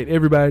appreciate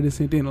everybody that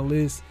sent in a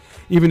list.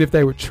 Even if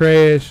they were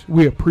trash,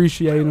 we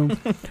appreciate them.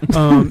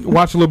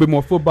 Watch a little bit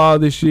more football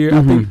this year.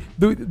 I think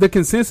the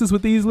consensus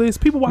with these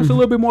lists, people watch a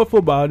little bit more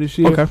football this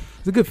year. Okay.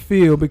 It's a good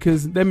feel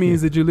because that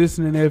means that you're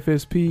listening to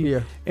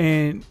FSP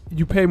and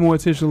you pay more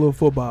attention to a little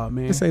football,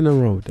 man. This ain't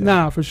nothing wrong with that.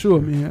 Nah, for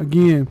sure, man.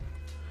 Again,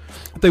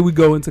 I think we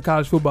go into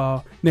college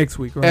football next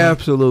week, right?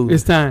 Absolutely.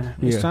 It's time.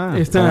 Yeah.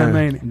 It's time,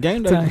 ain't it?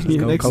 Game day. Time. Yeah,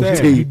 go, next Coach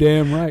Saturday. T. You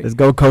damn right. Let's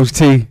go, Coach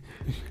T.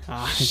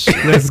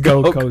 Let's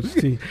go, Coach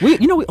T. We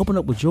opened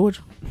up with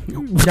Georgia.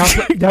 Y'all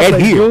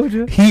play here.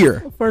 Georgia?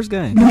 Here. First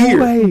game. No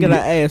way. Get our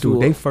ass Dude,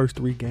 whooped. they first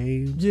 3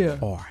 games. Yeah.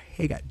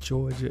 They got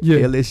Georgia, Yeah.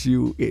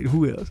 LSU, and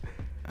who else?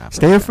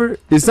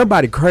 Stanford? Is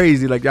somebody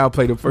crazy like y'all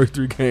play the first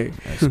 3 games?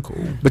 That's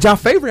cool. But y'all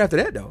favorite after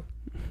that, though.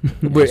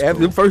 But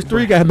after the first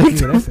 3 got make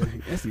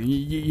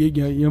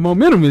Your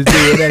momentum is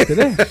dead after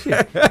that.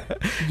 Shit.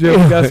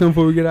 Jeff, got something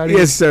before we get out of here?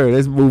 Yes, sir.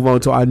 Let's move on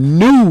to our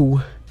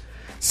new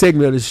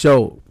segment of the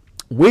show.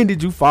 When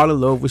did you fall in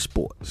love with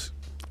sports?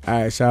 All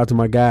right, shout out to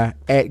my guy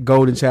at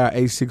Golden Child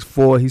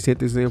 864. He sent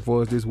this in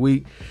for us this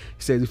week.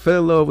 He says he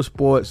fell in love with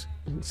sports,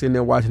 sitting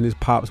there watching his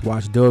pops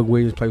watch Doug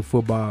Williams play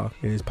football,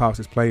 and his pops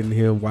explaining to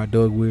him why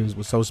Doug Williams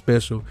was so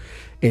special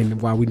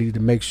and why we needed to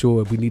make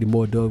sure we needed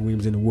more Doug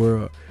Williams in the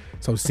world.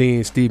 So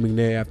seeing Steve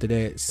McNair after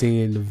that,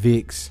 seeing the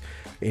Vicks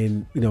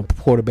and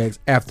quarterbacks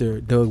after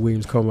Doug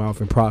Williams come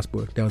off and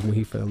prosper, that was when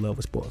he fell in love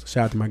with sports.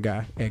 Shout out to my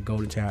guy at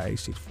Golden Child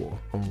 864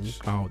 on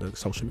all the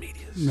social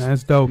medias. Nah,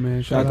 that's dope,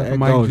 man. Shout out to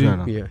Mike Gold G.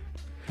 Channel. Yeah.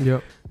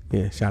 Yep.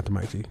 Yeah, shout out to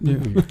Mike G. Yeah.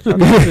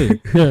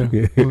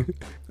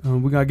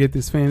 We gotta get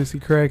this fantasy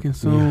cracking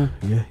soon.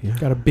 Yeah.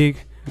 Got a big.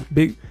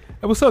 Hey,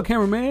 what's up,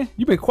 cameraman?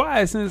 You been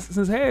quiet since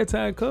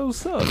halftime,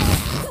 cuz. What's up?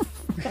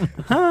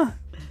 Huh?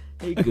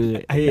 He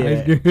good. He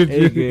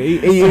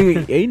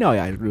good. He know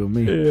y'all agree with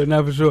me. Yeah,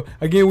 not for sure.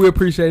 Again, we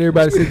appreciate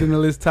everybody sitting in the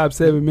list top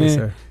 7, man. Yes,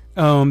 sir.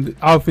 The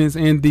offense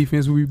and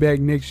defense will be back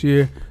next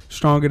year,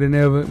 stronger than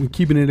ever. We're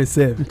keeping it at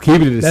 7.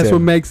 Keep it at That's 7.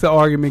 what makes the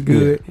argument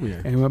good.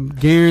 Yeah. And I'm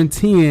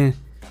guaranteeing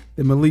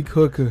that Malik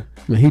Hooker.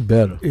 Man, he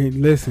better. And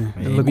listen,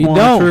 If he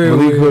don't,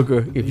 Malik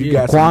Hooker, if you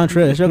got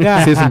Quantre, that's your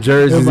guy. send some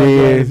jerseys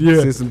in,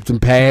 Yeah. send some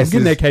passes.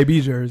 getting that KB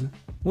jersey.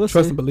 We'll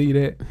Trust see. and believe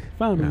that.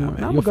 Find me one.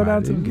 I'm gonna go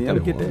down to the gotta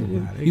get that. walk.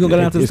 Yeah. You gonna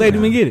go down to the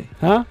stadium and get it?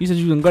 Huh? You said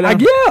you gonna go down?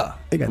 Yeah.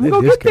 They got I'm that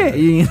gonna get discount. that.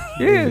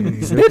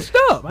 Yeah, stitched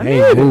up. I They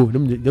need ain't it.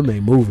 moving. Them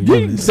ain't moving.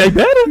 Yeah, Them say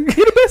better. He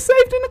the best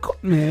safety in the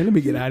court. Man, let me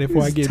get out of here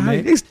before I it's get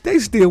tight. mad. They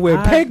still wear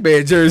I-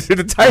 Pac-Man jerseys in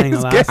the I ain't Titans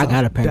gonna lie, game. I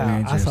got a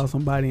Pac-Man I jersey. saw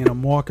somebody in a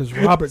Marcus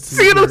Robertson.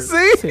 See what I'm jersey.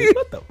 saying? I said,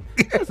 what the?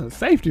 That's a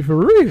safety for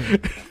real.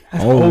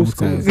 That's Old old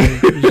school. school.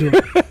 safety for sure.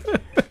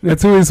 Now,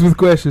 tweet us with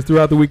questions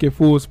throughout the week at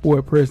Full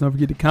Sport Press. Don't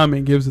forget to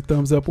comment, give us a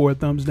thumbs up or a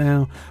thumbs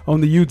down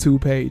on the YouTube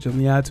page, on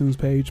the iTunes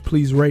page.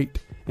 Please rate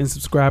and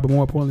subscribe. But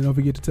more importantly, don't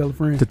forget to tell a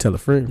friend. To tell a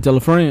friend. Tell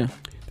a friend.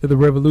 That the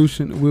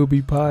revolution will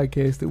be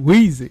podcasted.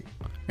 Weezy.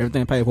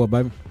 Everything paid for,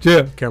 baby.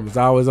 Jeff. Camera's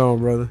always on,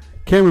 brother.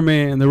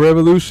 Cameraman. The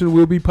revolution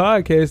will be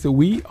podcasted.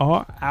 We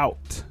are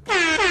out.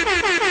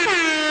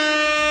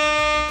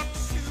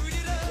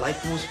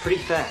 Life moves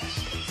pretty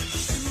fast.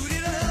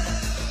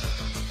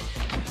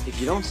 If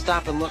you don't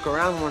stop and look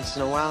around once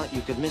in a while,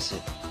 you could miss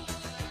it.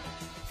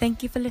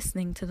 Thank you for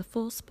listening to the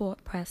Full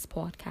Sport Press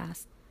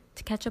podcast.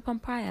 To catch up on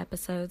prior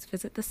episodes,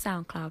 visit the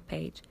SoundCloud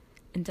page.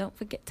 And don't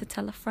forget to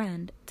tell a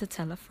friend to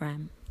tell a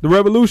friend. The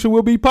revolution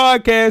will be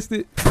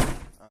podcasted.